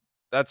mean,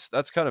 that's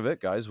kind of it,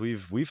 guys.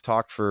 We've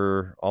talked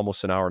for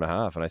almost an hour and a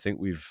half, and I think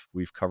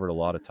we've covered a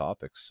lot of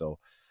topics. So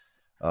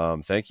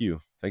thank you,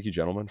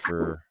 gentlemen,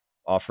 for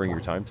offering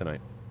your time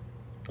tonight.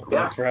 Well,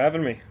 thanks for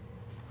having me.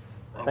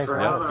 Thanks for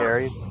having us,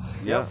 Gary.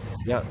 Yeah.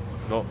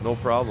 No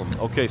problem.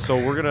 Okay, so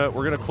we're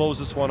gonna close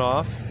this one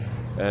off,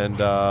 and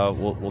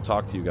we'll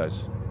talk to you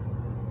guys.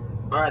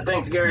 All right,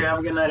 thanks, Gary. Have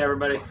a good night,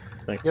 everybody.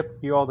 Thanks. Yep,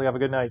 you all have a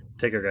good night.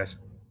 Take care, guys.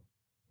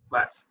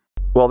 Bye.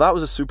 Well, that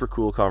was a super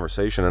cool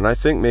conversation, and I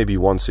think maybe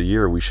once a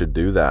year we should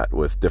do that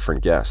with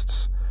different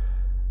guests,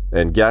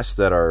 and guests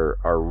that are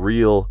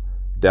real,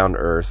 down to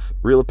earth,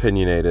 real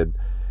opinionated,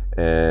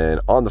 and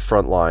on the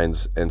front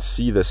lines, and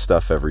see this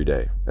stuff every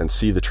day, and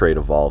see the trade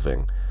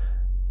evolving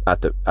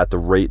at the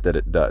rate that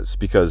it does.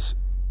 Because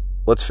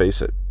let's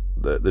face it,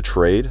 the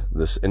trade,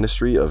 this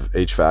industry of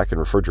HVAC and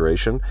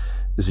refrigeration,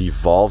 is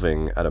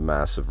evolving at a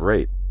massive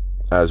rate.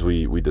 As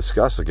we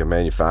discussed, like a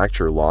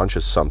manufacturer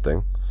launches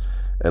something,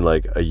 and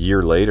like a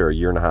year later, a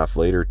year and a half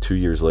later, 2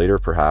 years later,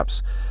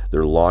 perhaps,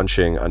 they're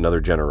launching another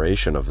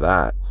generation of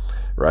that,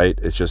 right?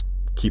 It just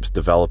keeps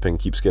developing,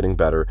 keeps getting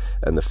better.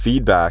 And the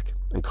feedback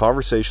and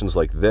conversations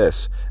like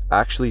this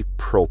actually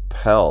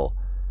propels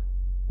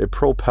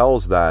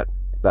that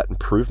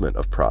improvement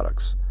of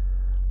products,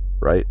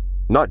 right?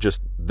 Not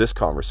just this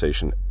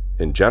conversation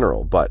in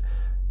general, but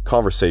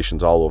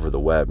conversations all over the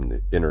web and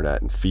the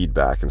internet and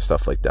feedback and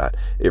stuff like that.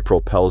 It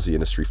propels the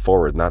industry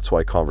forward. And that's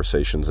why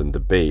conversations and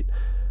debate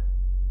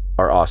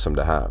are awesome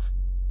to have,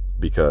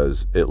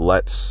 because it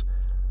lets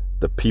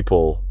the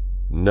people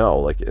know,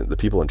 like the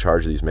people in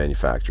charge of these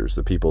manufacturers,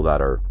 the people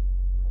that are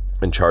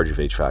in charge of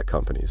HVAC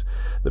companies,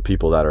 the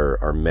people that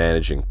are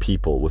managing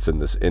people within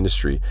this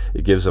industry,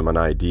 it gives them an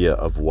idea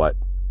of what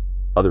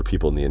other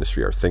people in the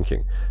industry are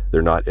thinking.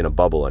 They're not in a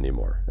bubble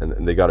anymore,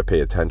 and they got to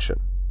pay attention.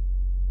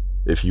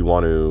 If you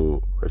want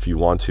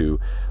to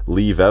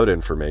leave out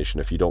information,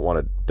 if you don't want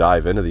to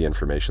dive into the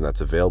information that's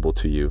available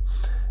to you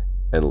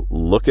and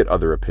look at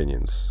other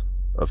opinions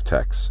of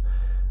techs,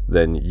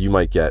 then you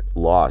might get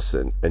lost,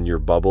 and your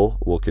bubble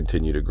will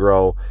continue to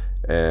grow,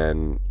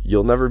 and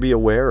you'll never be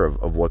aware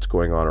of what's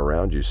going on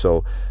around you.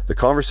 So the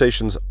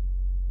conversations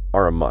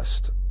are a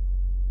must.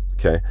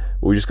 Okay,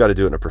 we just got to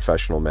do it in a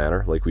professional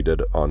manner, like we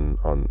did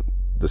on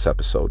this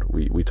episode.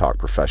 We talk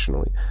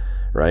professionally,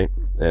 right?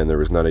 And there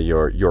was none of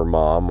your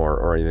mom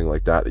or anything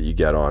like that you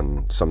get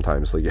on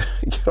sometimes, like you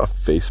get on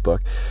Facebook.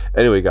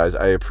 Anyway, guys,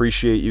 I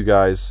appreciate you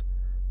guys,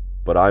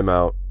 but I'm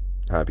out.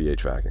 Happy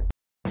HVACing.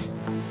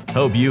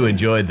 Hope you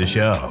enjoyed the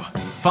show.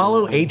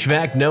 Follow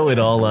HVAC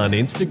Know-It-All on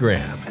Instagram,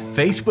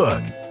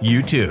 Facebook,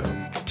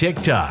 YouTube,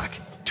 TikTok,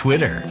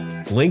 Twitter,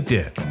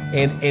 LinkedIn,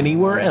 and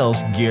anywhere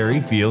else Gary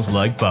feels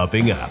like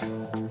popping up.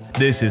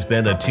 This has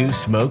been a Two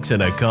Smokes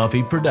and a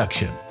Coffee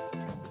production.